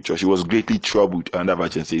the scripture, she was greatly troubled, and that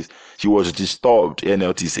version says, she was disturbed,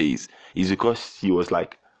 NLT says, is because she was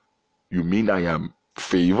like, you mean I am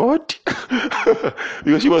favored?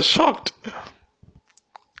 Because she was shocked.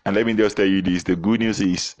 And let me just tell you this, the good news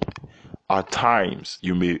is, at times,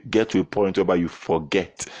 you may get to a point where you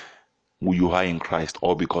forget who you are in Christ,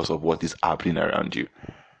 all because of what is happening around you.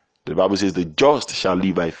 The Bible says, the just shall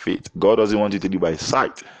live by faith. God doesn't want you to live by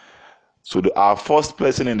sight. So our first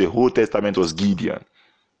person in the whole Testament was Gideon.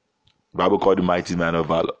 The Bible called the mighty man of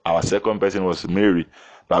valor. Our second person was Mary. The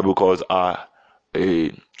Bible calls her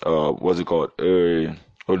Holy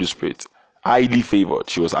Spirit. Highly favored.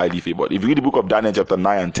 She was highly favored. If you read the book of Daniel chapter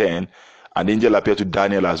 9 and 10, an angel appeared to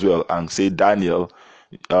Daniel as well and said, Daniel,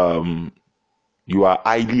 you are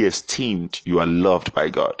highly esteemed. You are loved by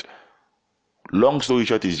God. Long story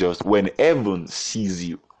short is just when heaven sees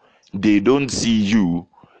you, they don't see you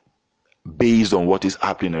based on what is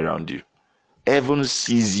happening around you. Heaven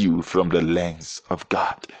sees you from the lens of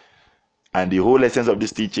God. And the whole essence of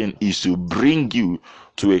this teaching is to bring you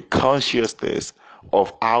to a consciousness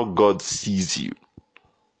of how God sees you.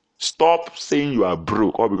 Stop saying you are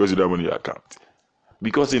broke all because you don't have money in your account.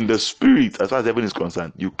 Because in the spirit, as far as heaven is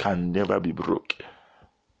concerned, you can never be broke.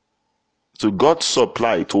 So God's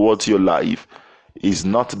supply towards your life is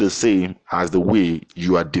not the same as the way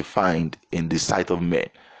you are defined in the sight of men.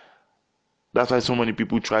 That's why so many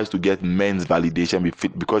people try to get men's validation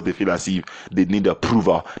because they feel as if they need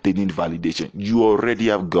approval, they need validation. You already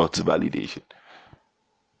have God's validation.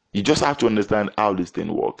 You just have to understand how this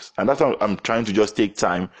thing works. And that's how I'm trying to just take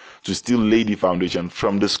time to still lay the foundation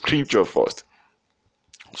from the scripture first.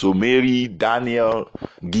 So Mary, Daniel,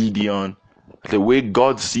 Gideon, the way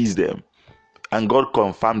God sees them, and God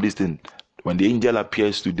confirmed this thing. When the angel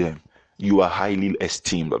appears to them, you are highly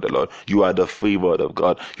esteemed of the Lord. You are the favored of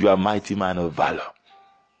God. You are a mighty man of valor.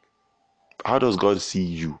 How does God see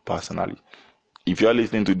you personally? If you are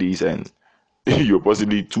listening to this and you're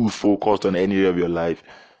possibly too focused on any area of your life,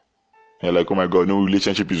 you're like, oh my God, no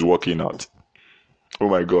relationship is working out. Oh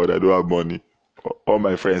my God, I don't have money. All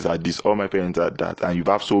my friends are this, all my parents are that. And you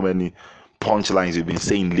have so many punchlines you've been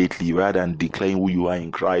saying lately rather than declaring who you are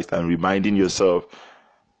in Christ and reminding yourself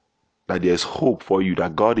that there's hope for you,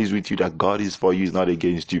 that God is with you, that God is for you, is not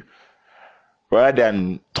against you. Rather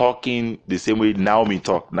than talking the same way Naomi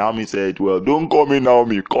talked. Naomi said, well, don't call me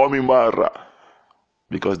Naomi, call me Mara.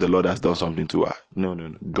 Because the Lord has done something to her. No.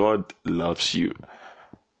 God loves you.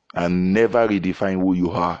 And never redefine who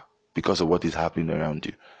you are because of what is happening around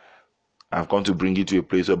you. I've come to bring you to a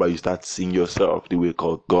place where you start seeing yourself the way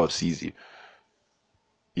God sees you.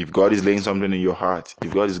 If God is laying something in your heart,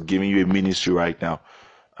 if God is giving you a ministry right now,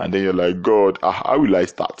 and then you're like, God, how will I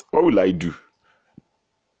start? What will I do?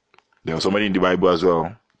 There was somebody in the Bible as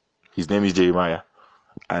well. His name is Jeremiah.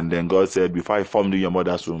 And then God said, before I formed you in your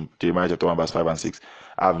mother's womb, Jeremiah chapter 1, verse 5 and 6,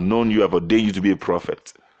 I've known you, I've ordained you to be a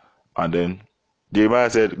prophet. And then Jeremiah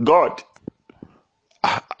said, God,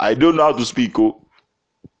 I don't know how to speak. Oh,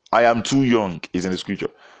 I am too young. It's in the scripture.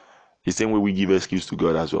 The same way we give excuse to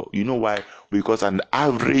God as well. You know why? Because an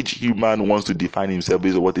average human wants to define himself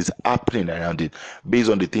based on what is happening around it, based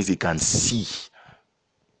on the things he can see.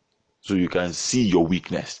 So you can see your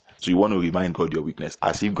weakness. So you want to remind God your weakness,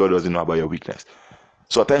 as if God doesn't know about your weakness.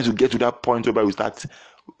 So at times you get to that point where we start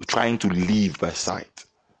trying to live by sight.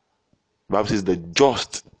 The Bible says the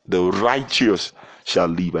just, the righteous shall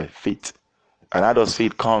live by faith. And how does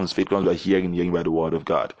faith comes? Faith comes by hearing by the word of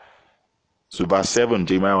God. So verse 7,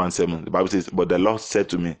 Jeremiah 1:7, the Bible says, but the Lord said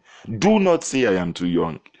to me, do not say I am too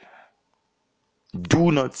young.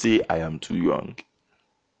 Do not say I am too young.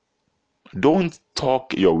 Don't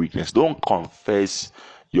talk your weakness. Don't confess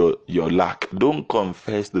your lack. Don't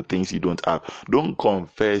confess the things you don't have. Don't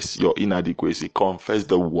confess your inadequacy. Confess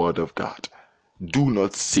the word of God. Do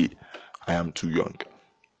not say I am too young.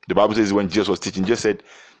 The Bible says when Jesus was teaching, Jesus said,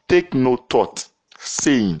 take no thought,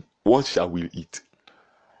 saying, what shall we eat?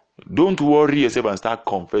 Don't worry yourself and start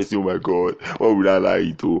confessing, oh my God, what will I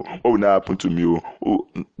lie to? What will not happen to me? Oh,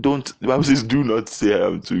 don't. The Bible says, do not say I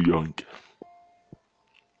am too young.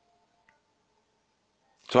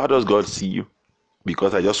 So how does God see you?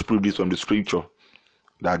 Because I just proved this from the scripture,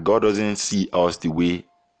 that God doesn't see us the way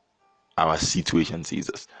our situation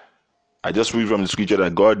sees us. I just proved from the scripture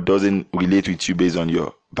that God doesn't relate with you based on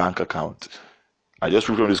your bank account. I just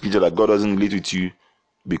proved from the scripture that God doesn't relate with you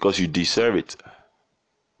because you deserve it.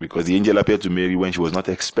 Because the angel appeared to Mary when she was not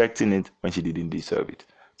expecting it, when she didn't deserve it.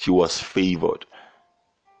 She was favored.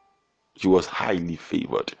 She was highly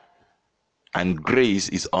favored. And grace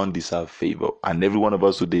is undeserved favor. And every one of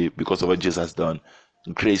us today, because of what Jesus has done,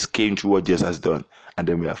 grace came through what Jesus has done. And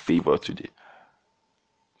then we are favored today.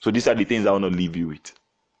 So these are the things I want to leave you with.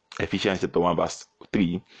 Ephesians chapter 1 verse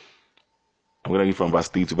 3. I'm going to read from verse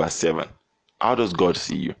 3 to verse 7. How does God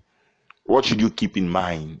see you? What should you keep in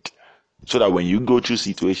mind? So that when you go through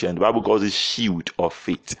situations, the Bible calls it shield of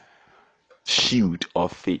faith. Shield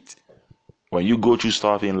of faith. When you go through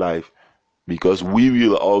stuff in life, because we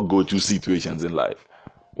will all go through situations in life.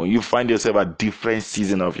 When you find yourself at different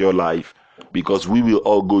seasons of your life, because we will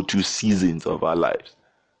all go through seasons of our lives.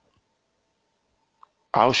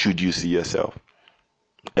 How should you see yourself?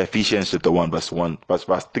 Ephesians chapter 1 verse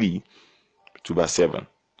 3 to verse 7.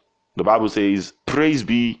 The Bible says, praise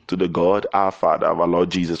be to the God, our Father, of our Lord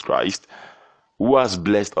Jesus Christ, who has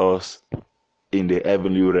blessed us in the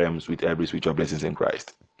heavenly realms with every spiritual blessings in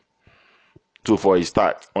Christ. So for a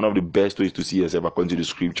start, one of the best ways to see yourself according to the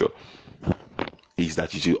scripture is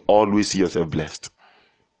that you should always see yourself blessed.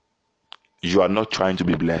 You are not trying to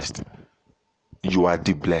be blessed. You are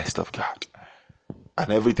the blessed of God.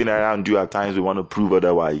 And everything around you at times we want to prove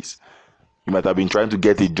otherwise. You might have been trying to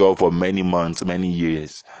get a job for many months, many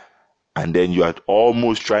years, and then you are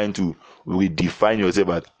almost trying to redefine yourself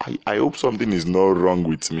as, I hope something is not wrong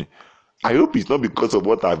with me. I hope it's not because of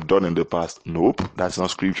what I've done in the past. Nope, that's not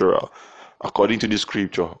scriptural. According to the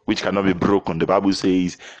scripture, which cannot be broken, the Bible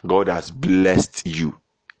says God has blessed you.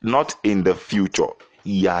 Not in the future,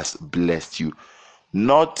 He has blessed you.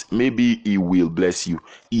 Not maybe He will bless you,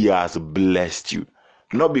 He has blessed you.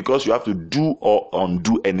 Not because you have to do or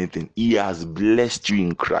undo anything. He has blessed you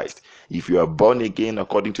in Christ. If you are born again,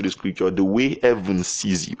 according to the scripture, the way heaven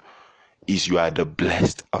sees you is you are the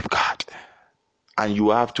blessed of God. And you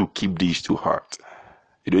have to keep this to heart.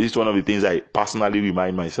 This is one of the things I personally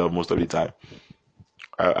remind myself most of the time.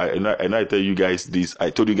 I know I tell you guys this. I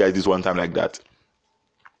told you guys this one time like that.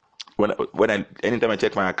 Anytime I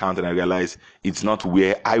check my account and I realize it's not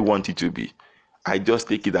where I want it to be, I just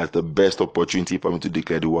take it as the best opportunity for me to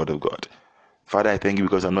declare the word of God. Father, I thank you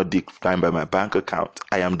because I'm not defined by my bank account.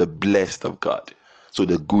 I am the blessed of God. So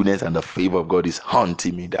the goodness and the favor of God is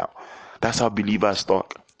hunting me down. That's how believers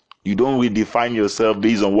talk. You don't redefine yourself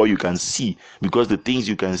based on what you can see, because the things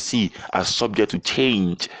you can see are subject to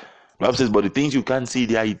change. The Bible says, but the things you can't see,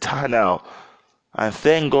 they are eternal. And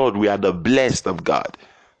thank God we are the blessed of God.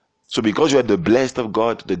 So because you are the blessed of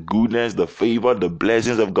God, the goodness, the favor, the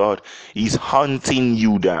blessings of God is hunting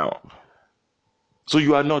you down. So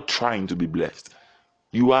you are not trying to be blessed.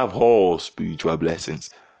 You have all spiritual blessings.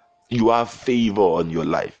 You have favor on your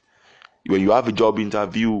life. When you have a job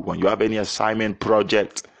interview, when you have any assignment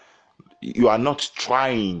project, you are not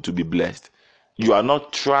trying to be blessed. You are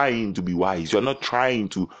not trying to be wise. You are not trying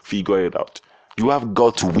to figure it out. You have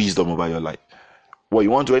God's wisdom over your life. Well, you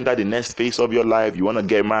want to enter the next phase of your life, you want to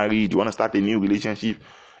get married, you want to start a new relationship,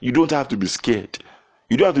 you don't have to be scared.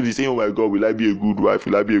 You don't have to be saying, oh my God, will I be a good wife?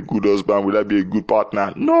 Will I be a good husband? Will I be a good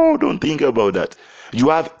partner? No, don't think about that. You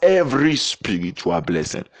have every spiritual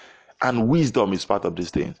blessing, and wisdom is part of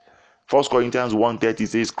these things. 1 Corinthians 1:30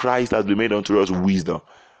 says, Christ has been made unto us wisdom.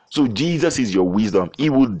 So Jesus is your wisdom. He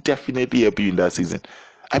will definitely help you in that season.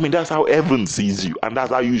 I mean, that's how heaven sees you, and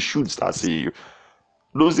that's how you should start seeing you.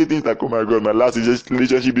 Don't say things like, oh my God, my last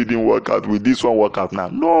relationship didn't work out. Will this one work out now?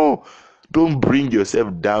 No. Don't bring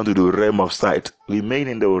yourself down to the realm of sight. Remain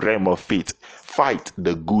in the realm of faith. Fight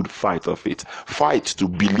the good fight of faith. Fight to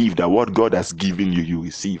believe that what God has given you, you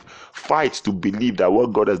receive. Fight to believe that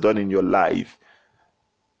what God has done in your life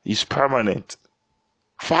is permanent.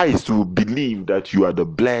 Fight to believe that you are the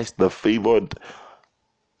blessed, the favored,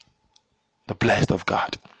 the blessed of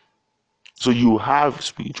God. So you have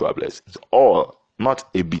spiritual blessings. All. Not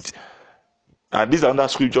a bit. And this is another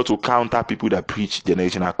scripture to counter people that preach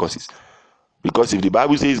generational curses. Because if the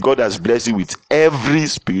Bible says God has blessed you with every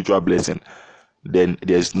spiritual blessing, then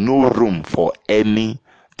there's no room for any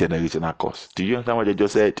generational curse. Do you understand what I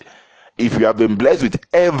just said? If you have been blessed with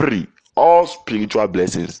all spiritual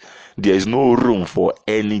blessings, there is no room for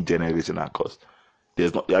any generational curse.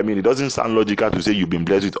 There's not. I mean, it doesn't sound logical to say you've been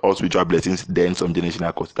blessed with all spiritual blessings, then some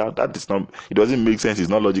generational curse. That is not. It doesn't make sense. It's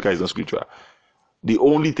not logical. It's not scriptural. The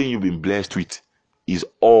only thing you've been blessed with is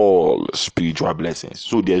all spiritual blessings.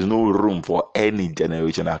 So there's no room for any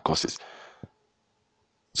generational curses.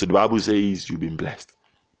 So the Bible says you've been blessed.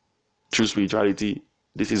 True spirituality,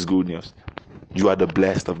 this is good news. You are the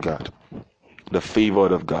blessed of God, the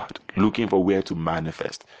favored of God, looking for where to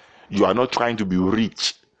manifest. You are not trying to be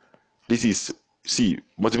rich.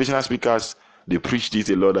 Motivational speakers, they preach this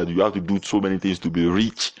a lot, that you have to do so many things to be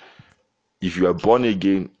rich. If you are born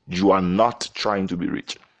again, you are not trying to be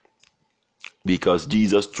rich, because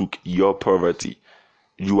Jesus took your poverty.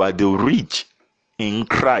 You are the rich in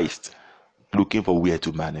Christ, looking for where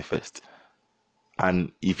to manifest.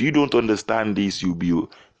 And if you don't understand this, you'll be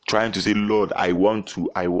trying to say, Lord, I want to.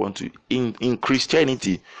 In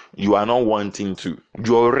Christianity, you are not wanting to.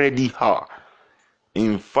 You already are.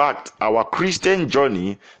 In fact, our Christian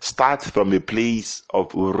journey starts from a place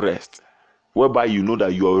of rest, whereby you know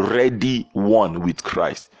that you're already one with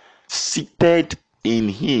Christ, seated in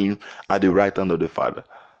Him at the right hand of the Father.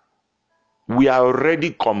 We are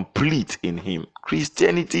already complete in Him.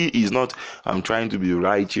 Christianity is not, I'm trying to be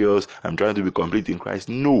righteous, I'm trying to be complete in Christ.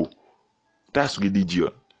 No, that's religion.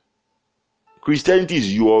 Christianity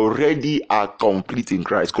is you already are complete in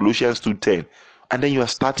Christ, Colossians 2:10, and then you are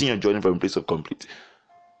starting your journey from a place of complete.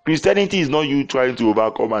 Christianity is not you trying to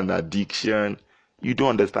overcome an addiction. You don't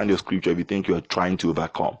understand your scripture if you think you are trying to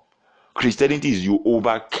overcome. Christianity is you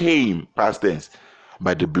overcame, past tense,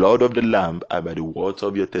 by the blood of the Lamb and by the words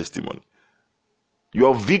of your testimony.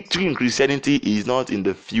 Your victory in Christianity is not in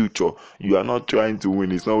the future. You are not trying to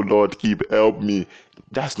win. It's not, Lord, help me.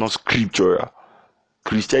 That's not scriptural.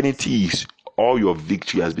 Christianity is all your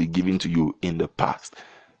victory has been given to you in the past.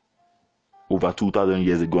 Over 2,000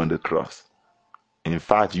 years ago on the cross. In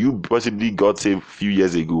fact, you possibly got saved a few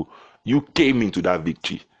years ago. You came into that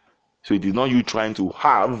victory. So it is not you trying to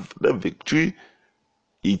have the victory.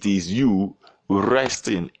 It is you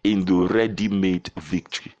resting in the ready-made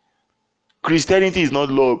victory. Christianity is not,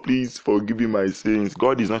 Lord, please forgive me my sins.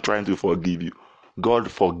 God is not trying to forgive you. God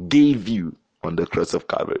forgave you on the cross of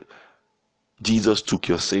Calvary. Jesus took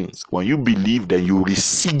your sins. When you believe, then you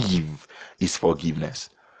receive his forgiveness.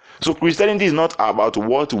 So Christianity is not about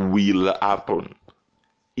what will happen.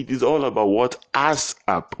 It is all about what has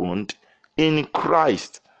happened in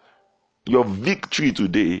Christ. Your victory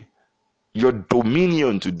today, your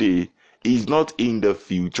dominion today, is not in the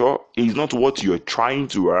future. It's not what you're trying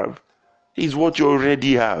to have. It's what you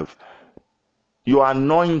already have. Your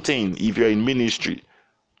anointing, if you're in ministry,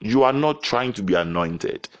 you are not trying to be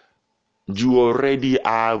anointed. You already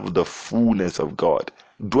have the fullness of God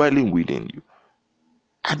dwelling within you.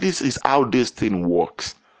 And this is how this thing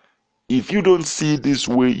works. If you don't see it this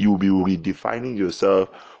way, you'll be redefining yourself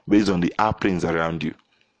based on the happenings around you.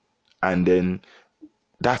 And then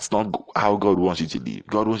that's not how God wants you to live.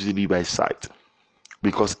 God wants you to live by sight.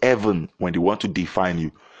 Because heaven, when they want to define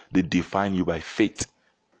you, they define you by faith.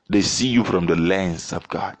 They see you from the lens of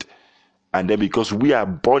God. And then because we are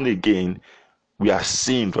born again, we are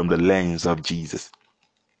seen from the lens of Jesus.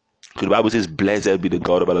 So the Bible says, blessed be the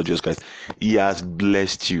God of our Lord Jesus Christ. He has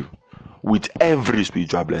blessed you with every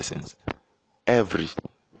spiritual blessings. Every.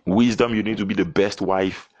 Wisdom, you need to be the best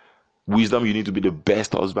wife. Wisdom, you need to be the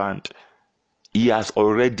best husband. He has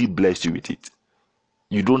already blessed you with it.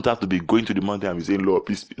 You don't have to be going to the mountain and saying, Lord,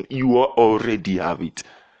 please. You already have it.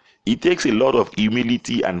 It takes a lot of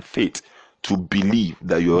humility and faith to believe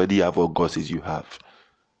that you already have what God says you have.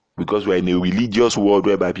 Because we're in a religious world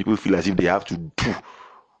whereby people feel as if they have to do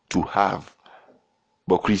to have.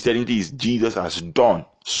 But Christianity is Jesus has done,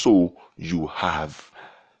 so you have.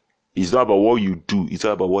 It's not about what you do, it's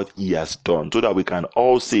all about what he has done. So that we can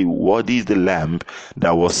all say, what is the lamb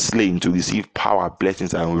that was slain to receive power,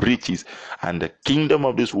 blessings, and riches, and the kingdom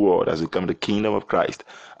of this world has become the kingdom of Christ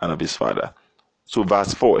and of his Father. So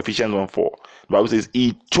verse 4, Ephesians 1:4, the Bible says,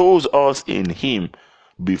 he chose us in him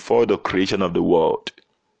before the creation of the world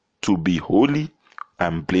to be holy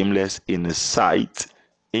and blameless in his sight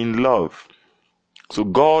in love. So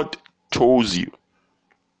God chose you.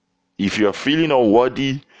 If you're feeling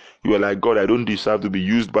unworthy, you are like, God, I don't deserve to be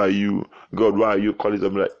used by you. God, why are you calling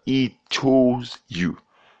something like he chose you?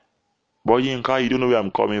 But you don't know where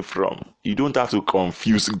I'm coming from. You don't have to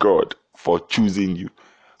confuse God for choosing you.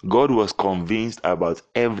 God was convinced about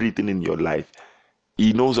everything in your life.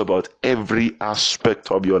 He knows about every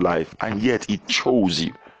aspect of your life, and yet he chose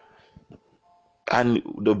you. And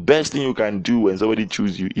the best thing you can do when somebody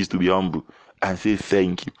chooses you is to be humble and say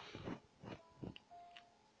thank you.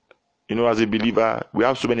 You know, as a believer, we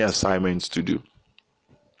have so many assignments to do.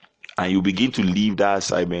 And you begin to leave that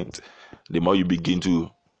assignment, the more you begin to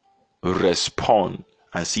respond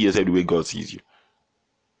and see yourself the way God sees you.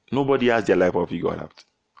 Nobody has their life all figured out.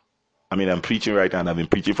 I mean, I'm preaching right now, and I've been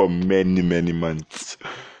preaching for many, many months.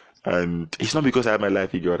 And it's not because I have my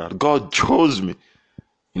life figured out. God chose me.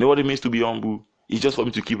 You know what it means to be humble? It's just for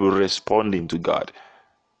me to keep responding to God.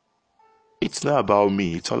 It's not about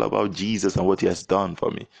me. It's all about Jesus and what he has done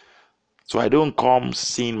for me. So I don't come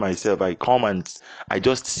seeing myself. I come and I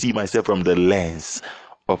just see myself from the lens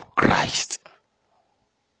of Christ.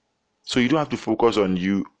 So you don't have to focus on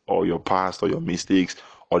you or your past or your mistakes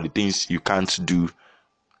or the things you can't do.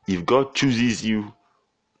 If God chooses you,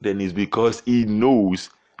 then it's because he knows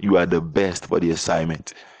you are the best for the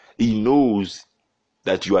assignment. He knows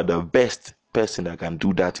that you are the best person that can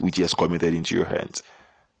do that which he has committed into your hands.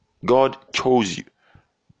 God chose you.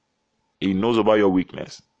 He knows about your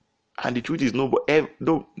weakness. And the truth is, you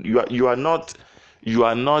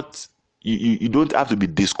don't have to be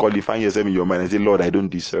disqualifying yourself in your mind and say, Lord, I don't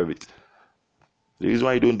deserve it. The reason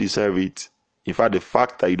why you don't deserve it, in fact, the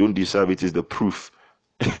fact that you don't deserve it is the proof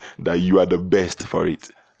that you are the best for it.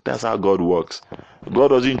 That's how God works. God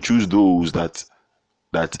doesn't choose those that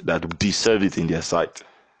deserve it in their sight.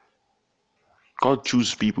 God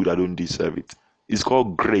chooses people that don't deserve it. It's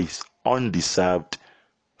called grace, undeserved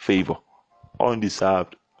favor,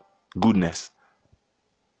 undeserved goodness.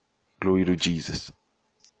 Glory to Jesus.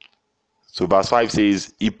 So verse 5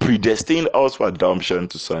 says, he predestined us for adoption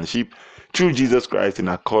to sonship through Jesus Christ in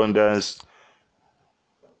accordance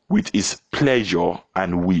with his pleasure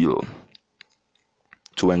and will.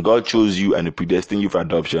 So when God chose you and predestined you for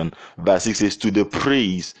adoption, verse 6 says, to the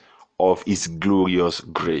praise of his glorious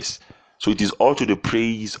grace. So it is all to the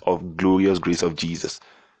praise of glorious grace of Jesus.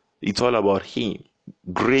 It's all about him.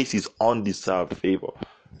 Grace is undeserved favor.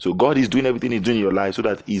 So God is doing everything he's doing in your life so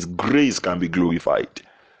that his grace can be glorified.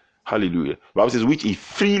 Hallelujah. The Bible says, which he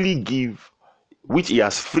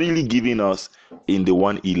has freely given us in the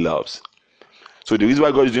one he loves. So the reason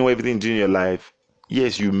why God is doing everything he's doing in your life,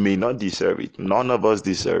 yes, you may not deserve it. None of us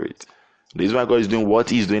deserve it. The reason why God is doing what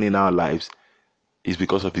he's doing in our lives is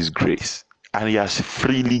because of his grace. And he has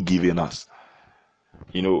freely given us.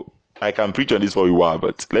 You know, I can preach on this for a while,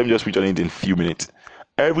 but let me just preach on it in a few minutes.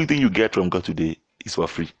 Everything you get from God today is for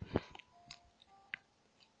free.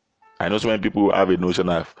 I know so many people have a notion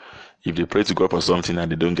of if they pray to God for something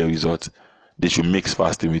and they don't get results, they should mix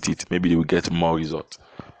fasting with it. Maybe they will get more results.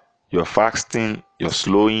 Your fasting, your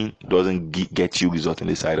slowing doesn't get you results in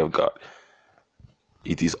the sight of God.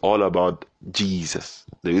 It is all about Jesus.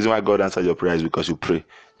 The reason why God answers your prayer is because you pray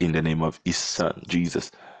in the name of his son,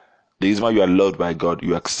 Jesus. The reason why you are loved by God,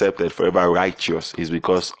 you are accepted, forever righteous, is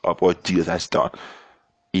because of what Jesus has done.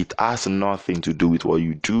 It has nothing to do with what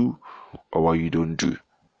you do or what you don't do.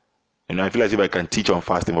 I feel as if I can teach on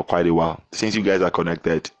fasting for quite a while. Since you guys are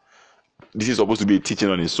connected, this is supposed to be a teaching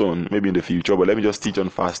on its own, maybe in the future, but let me just teach on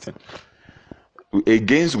fasting.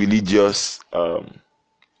 Against religious,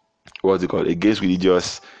 against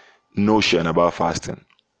religious notion about fasting.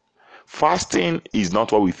 Fasting is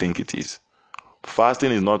not what we think it is.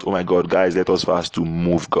 Fasting is not, oh my God, guys, let us fast to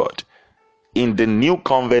move God. In the new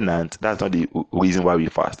covenant, that's not the reason why we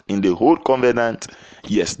fast. In the old covenant,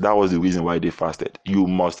 yes, that was the reason why they fasted. You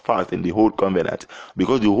must fast in the old covenant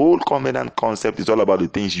because the whole covenant concept is all about the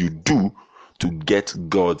things you do to get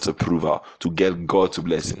God's approval, to get God's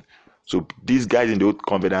blessing. So these guys in the old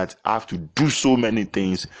covenant have to do so many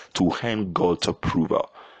things to earn God's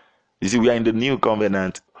approval. You see, we are in the new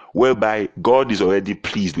covenant whereby God is already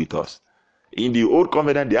pleased with us. In the old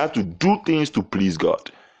covenant, they have to do things to please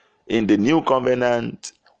God. In the new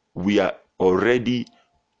covenant, we are already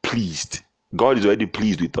pleased. God is already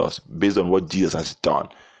pleased with us based on what Jesus has done.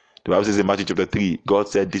 The Bible says in Matthew chapter 3, God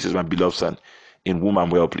said, this is my beloved son, in whom I'm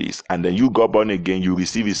well pleased. And then you got born again, you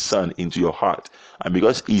receive his son into your heart. And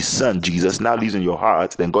because his son, Jesus, now lives in your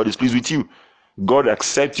heart, then God is pleased with you. God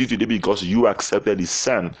accepts you today because you accepted his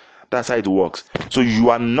son. That's how it works. So you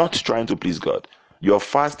are not trying to please God. Your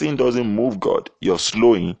fasting doesn't move God. Your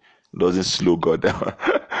slowing doesn't slow God down.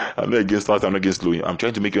 I'm not against fasting, I'm not against slowing. I'm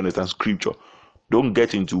trying to make you understand scripture. Don't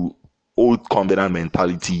get into old covenant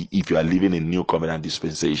mentality if you are living in new covenant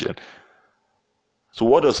dispensation. So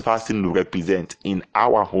what does fasting represent in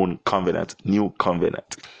our own covenant, new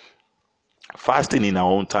covenant? Fasting in our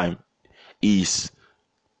own time is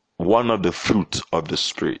one of the fruits of the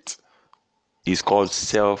Spirit. It's called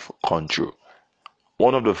self-control.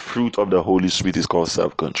 One of the fruit of the Holy Spirit is called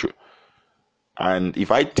self-control. And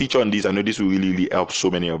if I teach on this, I know this will really help so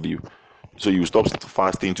many of you. So you stop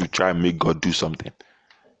fasting to try and make God do something.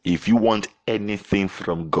 If you want anything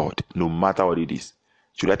from God, no matter what it is,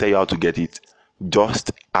 should I tell you how to get it?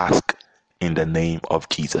 Just ask in the name of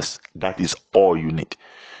Jesus. That is all you need.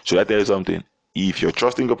 Should I tell you something? If you're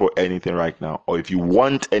trusting God for anything right now, or if you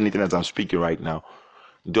want anything as I'm speaking right now,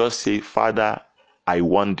 just say, Father, I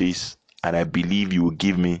want this, and I believe you will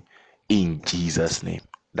give me in Jesus' name.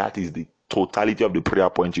 That is the totality of the prayer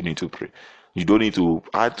point you need to pray. You don't need to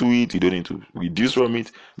add to it. You don't need to reduce from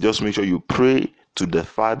it. Just make sure you pray to the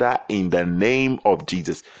Father in the name of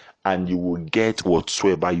Jesus, and you will get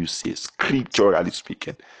whatsoever you say, scripturally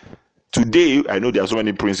speaking. Today, I know there are so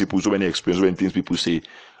many principles, so many experiences, so many things people say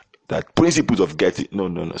that principles of getting.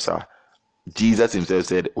 No, sir. Jesus himself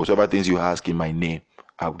said, whatever things you ask in my name,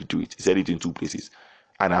 I will do it. He said it in two places.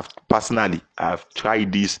 And I've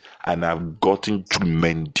tried this and I've gotten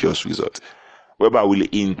tremendous results. Whereby I will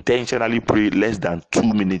intentionally pray less than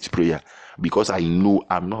 2 minutes prayer because I know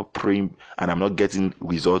I'm not praying and I'm not getting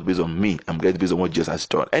results based on me. I'm getting based on what Jesus has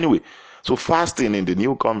done. Anyway, so fasting in the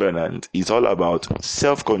new covenant is all about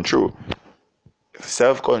self-control.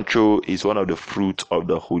 Self-control is one of the fruits of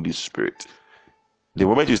the Holy Spirit. The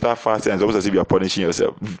moment you start fasting, it's almost as if you're punishing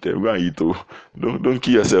yourself. Don't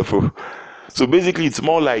kill yourself. So basically, it's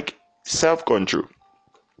more like self-control.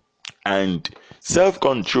 And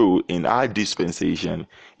self-control in our dispensation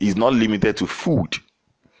is not limited to food.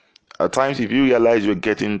 At times, if you realize you're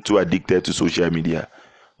getting too addicted to social media,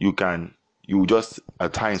 you just,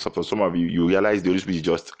 at times, for some of you, you realize the Holy Spirit is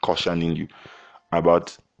just cautioning you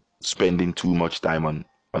about spending too much time on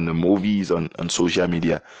the movies, on social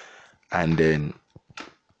media. And then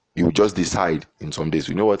you just decide in some days,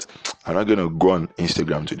 you know what, I'm not going to go on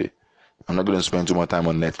Instagram today. I'm not going to spend too much time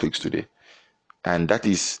on Netflix today. And that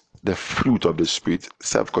is the fruit of the Spirit,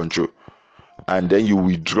 self-control. And then you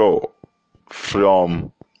withdraw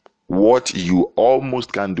from what you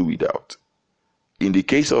almost can't do without. In the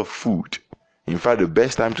case of food, in fact, the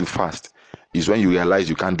best time to fast is when you realize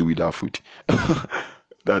you can't do without food.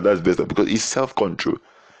 That's best, because it's self-control.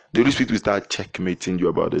 The Holy Spirit will start checkmating you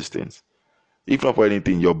about these things. If not for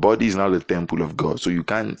anything, your body is now the temple of God, so you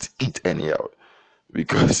can't eat anyhow,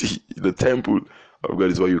 because the temple of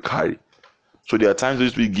God is what you carry. So there are times the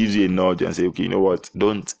Holy Spirit gives you a nudge and say, okay, you know what,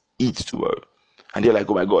 don't eat tomorrow. And they're like,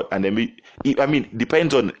 oh my God. And then,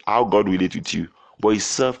 depends on how God relates with you, but it's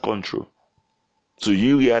self-control. So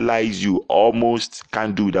you realize you almost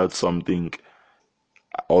can't do without something,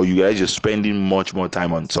 or you realize you're spending much more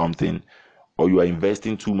time on something, or you are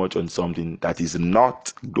investing too much on something that is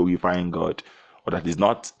not glorifying God, or that is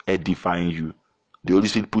not edifying you. The Holy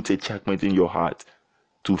Spirit puts a checkmate in your heart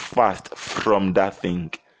to fast from that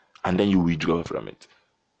thing, and then you withdraw from it.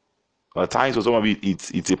 At times for some of you,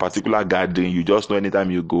 it's a particular gathering. You just know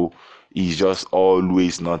anytime you go, it's just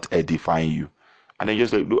always not edifying you. And then you're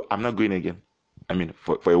just like, no, I'm not going again.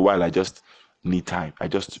 For a while, I just need time. I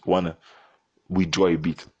just want to withdraw a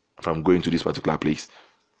bit from going to this particular place.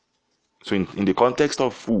 So in the context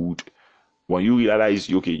of food, when you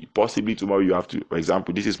realize, okay, possibly tomorrow you have to, for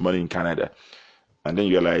example, this is morning in Canada, and then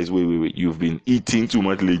you realize, wait, you've been eating too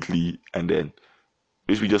much lately, and then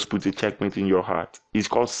this will just put a checkmate in your heart. It's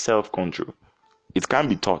called self-control. It can't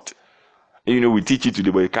be taught. We teach it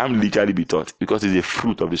today, but it can't literally be taught, because it's a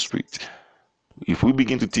fruit of the Spirit. If we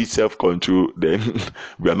begin to teach self-control, then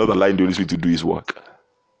we are not allowing the Holy Spirit to do his work.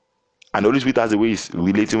 And the Holy Spirit has a way of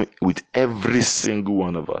relating with every single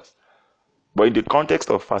one of us. But in the context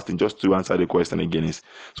of fasting, just to answer the question again, is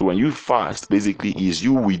so when you fast, basically is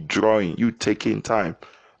you withdrawing, you taking time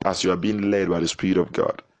as you are being led by the Spirit of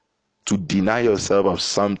God to deny yourself of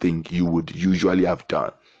something you would usually have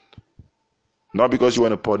done. Not because you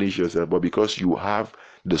want to punish yourself, but because you have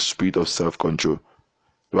the spirit of self-control.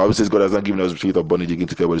 The Bible says God has not given us the spirit of bondage again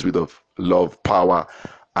to fear, but the spirit of love, power,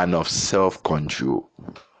 and of self-control.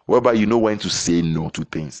 Whereby you know when to say no to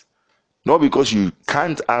things. Not because you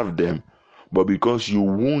can't have them, but because you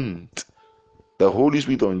won't. The Holy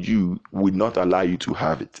Spirit on you will not allow you to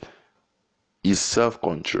have it. It's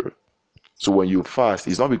self-control. So when you fast,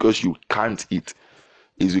 it's not because you can't eat.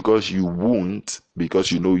 It's because you won't,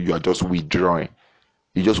 because you know you are just withdrawing.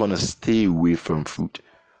 You just want to stay away from food.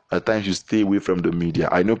 At times you stay away from the media.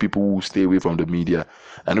 I know people who stay away from the media.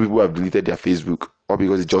 I know people who have deleted their Facebook, or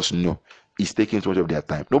because they just know it's taking too much of their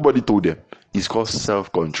time. Nobody told them. It's called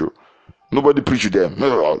self-control. Nobody preached to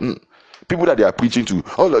them. People that they are preaching to,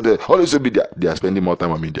 all the media, they are spending more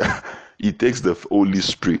time on media. It takes the Holy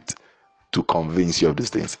Spirit to convince you of these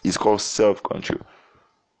things. It's called self-control.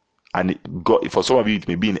 And for some of you, it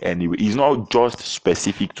may be in any way. It's not just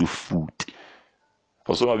specific to food.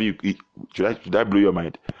 For some of you, should I blow your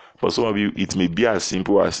mind? For some of you, it may be as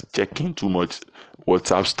simple as checking too much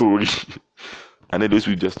WhatsApp story. And then those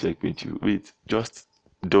will just check with you. Wait, just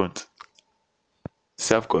don't.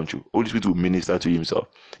 Self-control. Holy Spirit will minister to himself.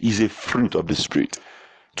 It's a fruit of the Spirit.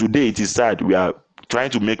 Today, it is sad. We are trying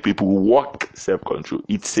to make people walk self-control.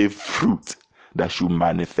 It's a fruit that should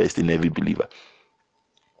manifest in every believer.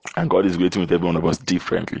 And God is relating with every one of us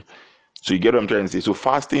differently. So you get what I'm trying to say? So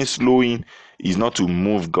fasting, slowing is not to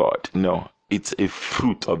move God. No, it's a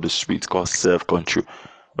fruit of the Spirit called self-control.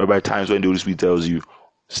 Whereby times when the Holy Spirit tells you,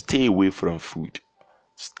 stay away from food.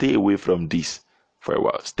 Stay away from this for a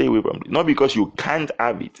while. Stay away from it. Not because you can't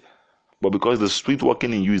have it, but because the Spirit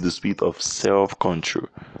working in you is the spirit of self-control.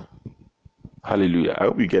 Hallelujah. I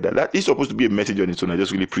hope you get that. That is supposed to be a message on its own. I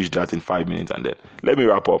just really preached that in 5 minutes, and then let me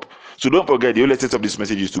wrap up. So don't forget, the whole essence of this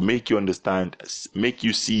message is to make you understand, make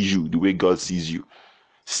you see you the way God sees you.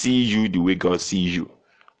 See you the way God sees you.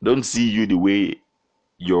 Don't see you the way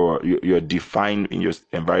you're defined in your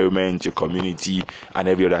environment, your community, and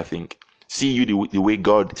every other thing. See you the way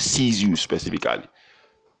God sees you specifically.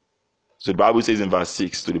 So the Bible says in verse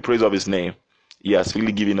 6, to the praise of his name, he has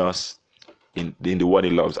freely given us in the one he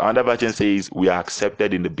loves. Another version says we are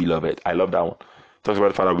accepted in the beloved. I love that one. Talks about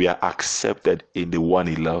the Father, we are accepted in the one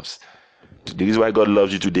he loves. The reason why God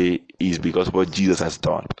loves you today is because of what Jesus has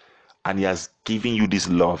done. And he has given you this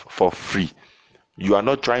love for free. You are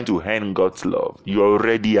not trying to earn God's love. You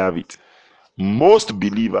already have it. Most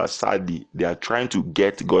believers, sadly, they are trying to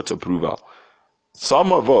get God's approval.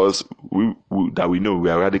 Some of us that we know we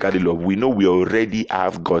are radically loved, we know we already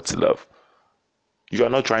have God's love. You are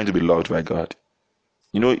not trying to be loved by God.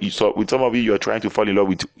 With some of you, you're trying to fall in love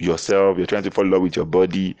with yourself. You're trying to fall in love with your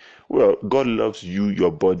body. Well, God loves you,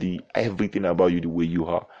 your body, everything about you the way you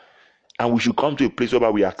are. And we should come to a place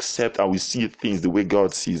where we accept and we see things the way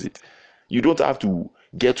God sees it. You don't have to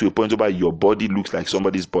get to a point where your body looks like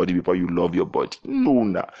somebody's body before you love your body. No,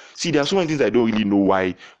 nah. See, there are so many things I don't really know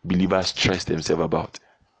why believers stress themselves about.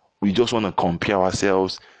 We just want to compare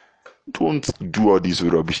ourselves. Don't do all this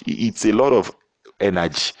rubbish. It's a lot of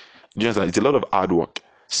energy. You understand? It's a lot of hard work.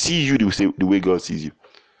 See you the way God sees you.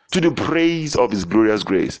 To the praise of His glorious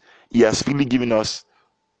grace, He has freely given us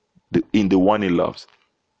in the one He loves.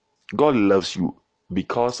 God loves you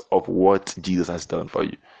because of what Jesus has done for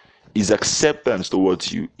you. His acceptance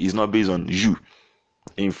towards you is not based on you.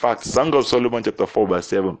 In fact, Song of Solomon chapter 4 verse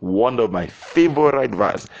 7, one of my favorite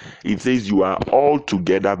verse, it says, "You are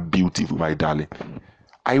altogether beautiful, my darling."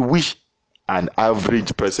 I wish an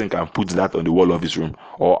average person can put that on the wall of his room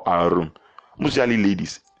or our room. Mostly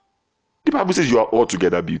ladies. The Bible says you are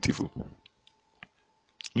altogether beautiful.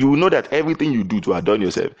 You will know that everything you do to adorn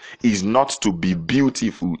yourself is not to be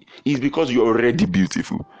beautiful. It's because you're already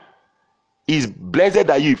beautiful. It's blessed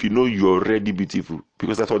are you if you know you're already beautiful,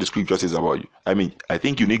 because that's what the scripture says about you. I mean, I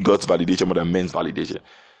think you need God's validation more than men's validation,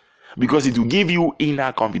 because it will give you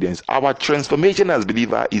inner confidence. Our transformation as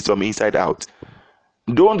believer is from inside out.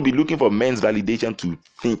 Don't be looking for men's validation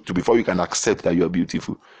before you can accept that you're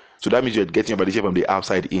beautiful. So that means you're getting your validation from the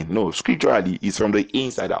outside in. No, scripturally, it's from the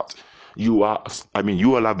inside out. You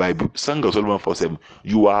all are Bible. Song of Solomon 4:7.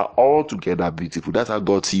 You are altogether beautiful. That's how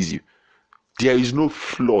God sees you. There is no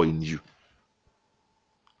flaw in you.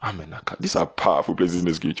 Amen. These are powerful places in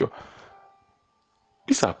the scripture.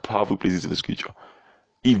 These are powerful places in the scripture.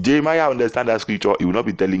 If Jeremiah understands that scripture, he will not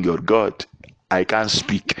be telling God, "God, I can't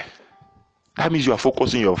speak." That means you are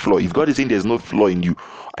focusing your flaw. If God is saying there's no flaw in you,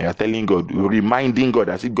 and you're telling God, reminding God,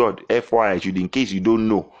 I say, "God, FYI, in case you don't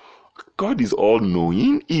know, God is all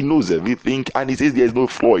knowing. He knows everything, and He says there's no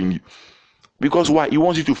flaw in you." Because why? He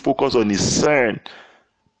wants you to focus on His Son,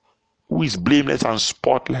 who is blameless and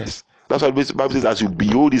spotless. That's why the Bible says, as you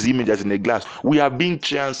behold His image as in a glass, we are being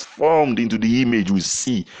transformed into the image we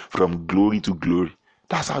see from glory to glory.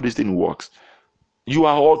 That's how this thing works. You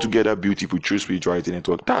are altogether beautiful through Spirituality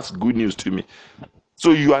Network. That's good news to me.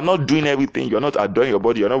 So you are not doing everything. You are not adoring your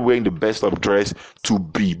body. You are not wearing the best of dress to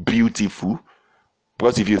be beautiful.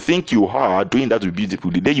 Because if you think you are doing that to be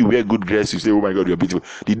beautiful, the day you wear good dress, you say, "Oh my God, you're beautiful."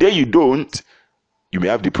 The day you don't, you may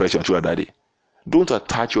have depression throughout that day. Don't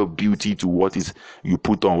attach your beauty to what is you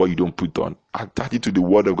put on, what you don't put on. Attach it to the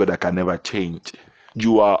word of God that can never change.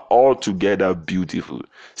 You are altogether beautiful.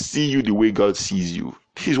 See you the way God sees you.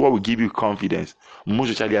 This is what will give you confidence, most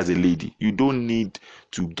especially as a lady. You don't need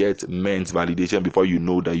to get men's validation before you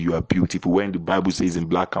know that you are beautiful. When the Bible says in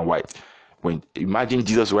black and white, imagine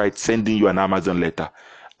Jesus sending you an Amazon letter,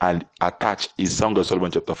 and attached is Song of Solomon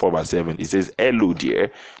chapter 4 verse 7. It says, "Hello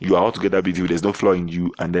dear, you are altogether beautiful. There's no flaw in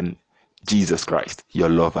you." And then Jesus Christ, your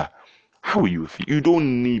lover. How will you feel? You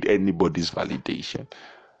don't need anybody's validation.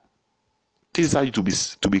 This is how you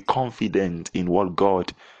to be confident in what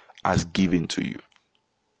God has given to you.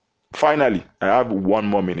 Finally, I have 1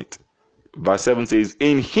 more minute. Verse 7 says,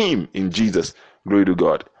 "In Him," in Jesus, glory to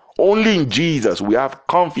God. Only in Jesus we have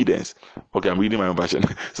confidence. Okay, I'm reading my own version.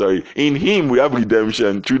 Sorry. "In Him we have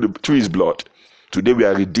redemption through His blood." Today we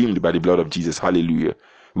are redeemed by the blood of Jesus. Hallelujah.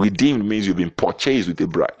 Redeemed means you've been purchased with a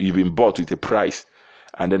price. You've been bought with a price.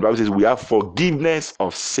 And then the Bible says we have forgiveness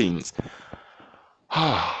of sins.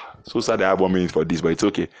 So sad I have 1 minute for this, but it's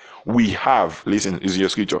okay. We have, listen, this is your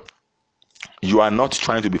scripture. You are not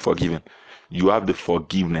trying to be forgiven. You have the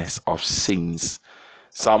forgiveness of sins.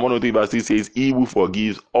 Psalm 103 verse 3 says, "He who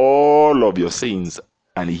forgives all of your sins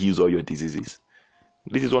and He heals all your diseases."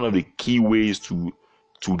 This is one of the key ways to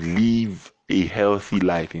live a healthy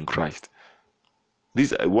life in Christ.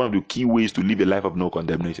 This is one of the key ways to live a life of no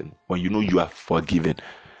condemnation, when you know you are forgiven.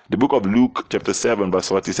 The book of Luke chapter 7 verse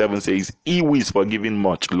 47 says, "He who is forgiven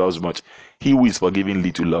much loves much. He who is forgiven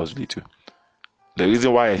little loves little." The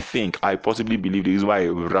reason why I possibly believe the reason why I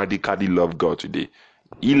radically love God today,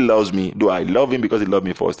 He loves me, though I love Him because He loved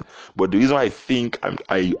me first. But the reason why I think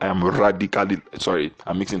I am radically, sorry,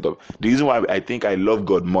 I'm mixing it up. The reason why I think I love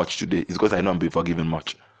God much today is because I know I'm being forgiven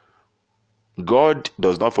much. God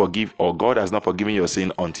does not forgive, or God has not forgiven your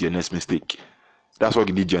sin until your next mistake. That's what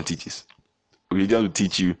religion teaches. Religion will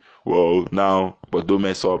teach you, well, now, but don't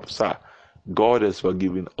mess up. Sir, God has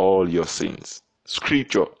forgiven all your sins.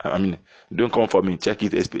 Scripture, don't come for me. Check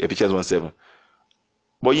it, Ephesians 1:7.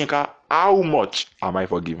 But Yinka, how much am I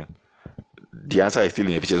forgiven? The answer is still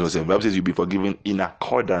in Ephesians 1:7. The Bible says you'll be forgiven in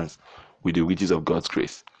accordance with the riches of God's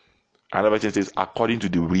grace. Another version says, according to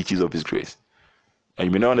the riches of His grace. And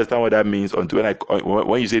you may not understand what that means until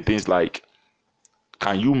when you say things like,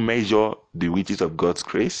 can you measure the riches of God's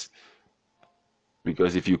grace?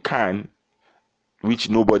 Because if you can, which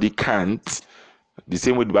nobody can't, the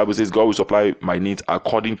same way the Bible says, God will supply my needs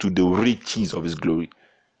according to the riches of his glory.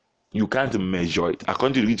 You can't measure it.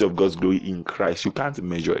 According to the riches of God's glory in Christ, you can't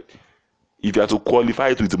measure it. If you have to qualify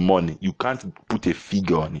it with money, you can't put a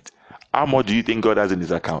figure on it. How much do you think God has in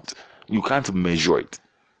his account? You can't measure it.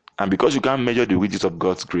 And because you can't measure the riches of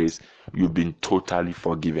God's grace, you've been totally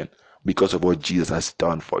forgiven because of what Jesus has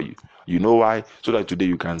done for you. You know why? So that today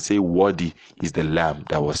you can say, worthy is the lamb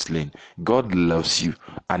that was slain. God loves you,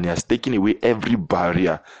 and he has taken away every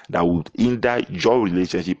barrier that would hinder your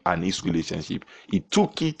relationship and his relationship. He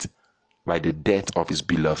took it by the death of his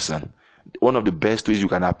beloved son. One of the best ways you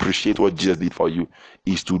can appreciate what Jesus did for you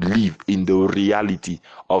is to live in the reality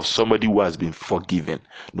of somebody who has been forgiven.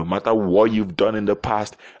 No matter what you've done in the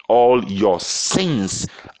past, all your sins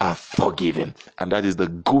are forgiven. And that is the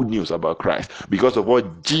good news about Christ. Because of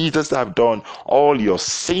what Jesus has done, all your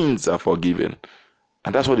sins are forgiven.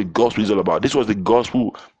 And that's what the gospel is all about. This was the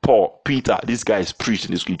gospel Peter, this guy is preached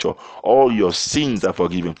in the scripture. All your sins are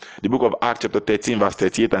forgiven. The book of Acts chapter 13 verse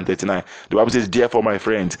 38 and 39. The Bible says, therefore my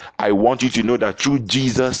friends, I want you to know that through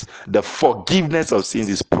Jesus, the forgiveness of sins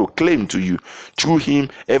is proclaimed to you. Through him,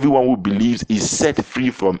 everyone who believes is set free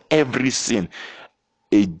from every sin.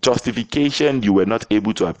 A justification you were not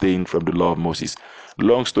able to obtain from the law of Moses.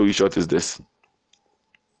 Long story short is this.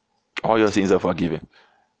 All your sins are forgiven.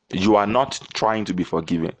 You are not trying to be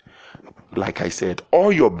forgiven. Like I said,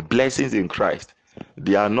 all your blessings in Christ,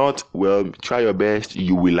 they are not, well, try your best,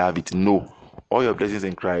 you will have it. No. All your blessings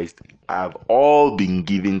in Christ have all been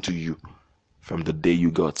given to you from the day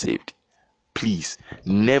you got saved. Please,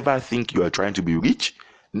 never think you are trying to be rich.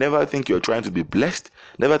 Never think you're trying to be blessed.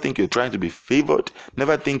 Never think you're trying to be favored.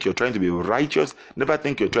 Never think you're trying to be righteous. Never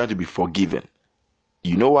think you're trying to be forgiven.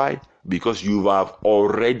 You know why? Because you have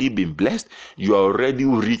already been blessed. You are already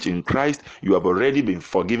rich in Christ. You have already been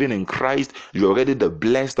forgiven in Christ. You are already the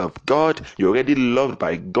blessed of God. You're already loved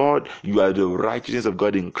by God. You are the righteousness of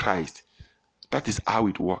God in Christ. That is how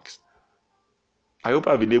it works. I hope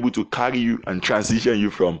I've been able to carry you and transition you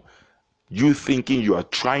from you thinking you are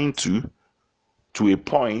trying to a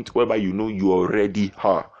point whereby you know you already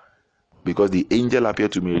are. Because the angel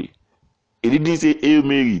appeared to Mary. He didn't say, "Hail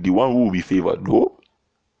Mary, the one who will be favored." No.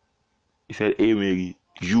 He said, "Hail Mary,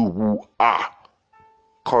 you who are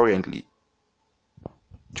currently."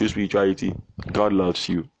 True spirituality, God loves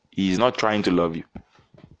you. He is not trying to love you.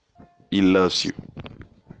 He loves you.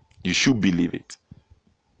 You should believe it.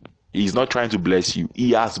 He is not trying to bless you.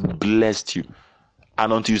 He has blessed you.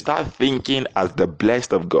 And until you start thinking as the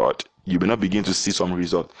blessed of God, you may not begin to see some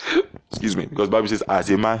result. Excuse me. Because the Bible says, as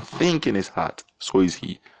a man think in his heart, so is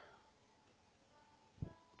he.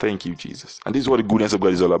 Thank you, Jesus. And this is what the goodness of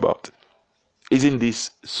God is all about. Isn't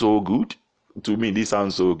this so good? To me, this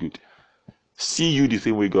sounds so good. See you the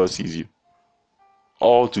same way God sees you.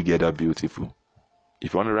 Altogether beautiful.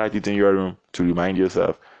 If you want to write it in your room to remind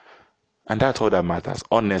yourself, and that's all that matters,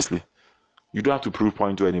 honestly. You don't have to prove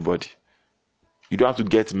point to anybody. You don't have to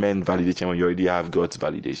get men's validation when you already have God's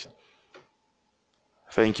validation.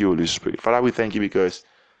 Thank you, Holy Spirit. Father, we thank you because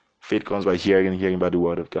faith comes by hearing and hearing by the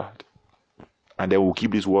word of God. And then we'll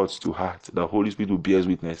keep these words to heart. The Holy Spirit will bear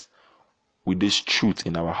witness with this truth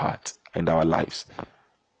in our heart and our lives.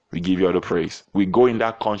 We give you all the praise. We go in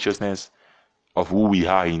that consciousness of who we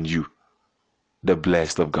are in you. The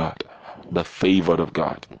blessed of God. The favored of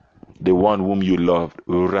God. The one whom you loved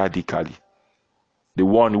radically. The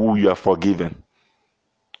one who you are forgiven.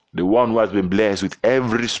 The one who has been blessed with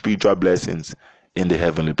every spiritual blessings in the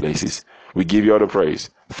heavenly places. We give you all the praise.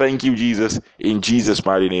 Thank you, Jesus. In Jesus'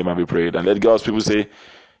 mighty name I be prayed. And let God's people say,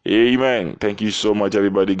 amen. Thank you so much,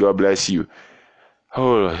 everybody. God bless you.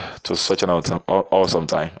 Oh, it was such an awesome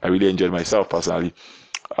time. I really enjoyed myself personally.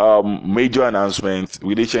 Major announcement.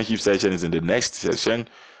 Relationship session is in the next session.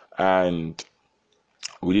 And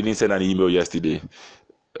we didn't send an email yesterday.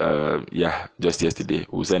 Just yesterday.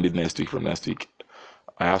 We'll send it next week from next week.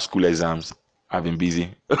 I have school exams. I've been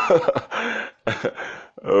busy.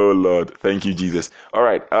 Oh Lord, thank you, Jesus. All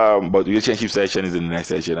right, but relationship session is in the next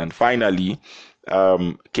session. And finally,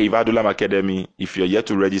 Kevadulam Academy. If you're yet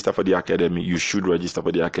to register for the academy, you should register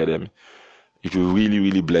for the academy. It will really,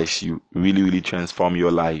 really bless you, really, really transform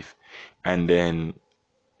your life. And then,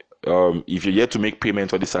 if you're yet to make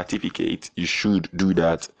payment for the certificate, you should do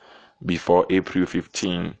that before April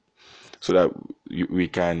 15, so that we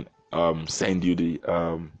can send you the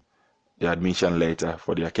admission letter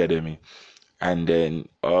for the academy. And then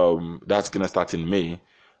that's gonna start in May.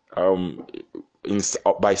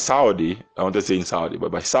 By Saudi, I want to say in Saudi,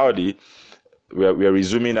 but by Saudi, we're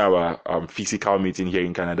resuming our physical meeting here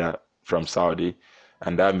in Canada from Saudi,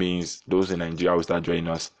 And that means those in Nigeria will start joining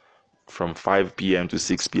us from 5 p.m. to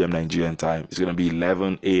 6 p.m. Nigerian time. It's going to be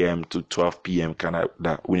 11 a.m. to 12 p.m.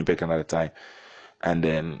 Canada, Winnipeg, Canada time. And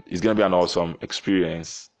then it's going to be an awesome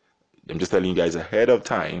experience. I'm just telling you guys ahead of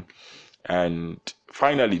time. And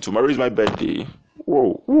finally, tomorrow is my birthday.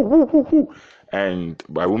 Whoa. And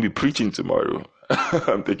I won't be preaching tomorrow.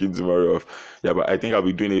 I'm taking tomorrow off. Yeah, but I think I'll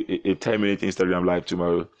be doing a 10-minute Instagram live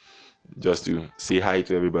tomorrow just to say hi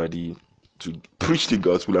to everybody, to preach the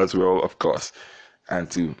gospel as well, of course,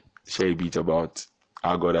 and to share a bit about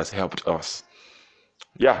how God has helped us.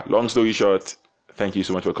 Yeah, long story short, thank you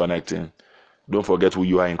so much for connecting. Don't forget who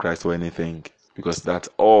you are in Christ or anything, because that's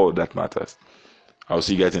all that matters. I'll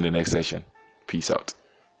see you guys in the next session. Peace out.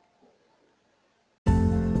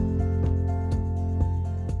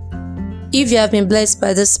 If you have been blessed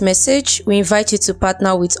by this message, we invite you to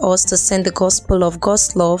partner with us to send the gospel of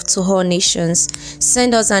God's love to all nations.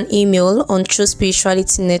 Send us an email on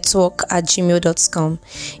truespiritualitynetwork@gmail.com.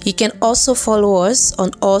 You can also follow us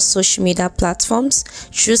on all social media platforms,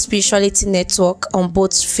 True Spirituality Network on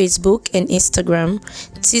both Facebook and Instagram,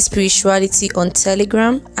 T Spirituality on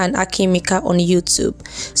Telegram, and Akimika on YouTube.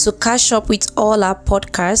 So catch up with all our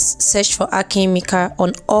podcasts. Search for Akimika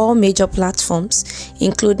on all major platforms,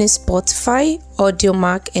 including Spotify,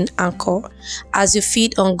 Audiomack, and Anchor. As you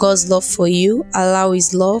feed on God's love for you, allow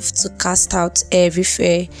His love to cast out every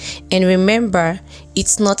fear. And remember,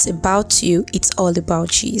 it's not about you, it's all about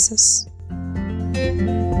Jesus.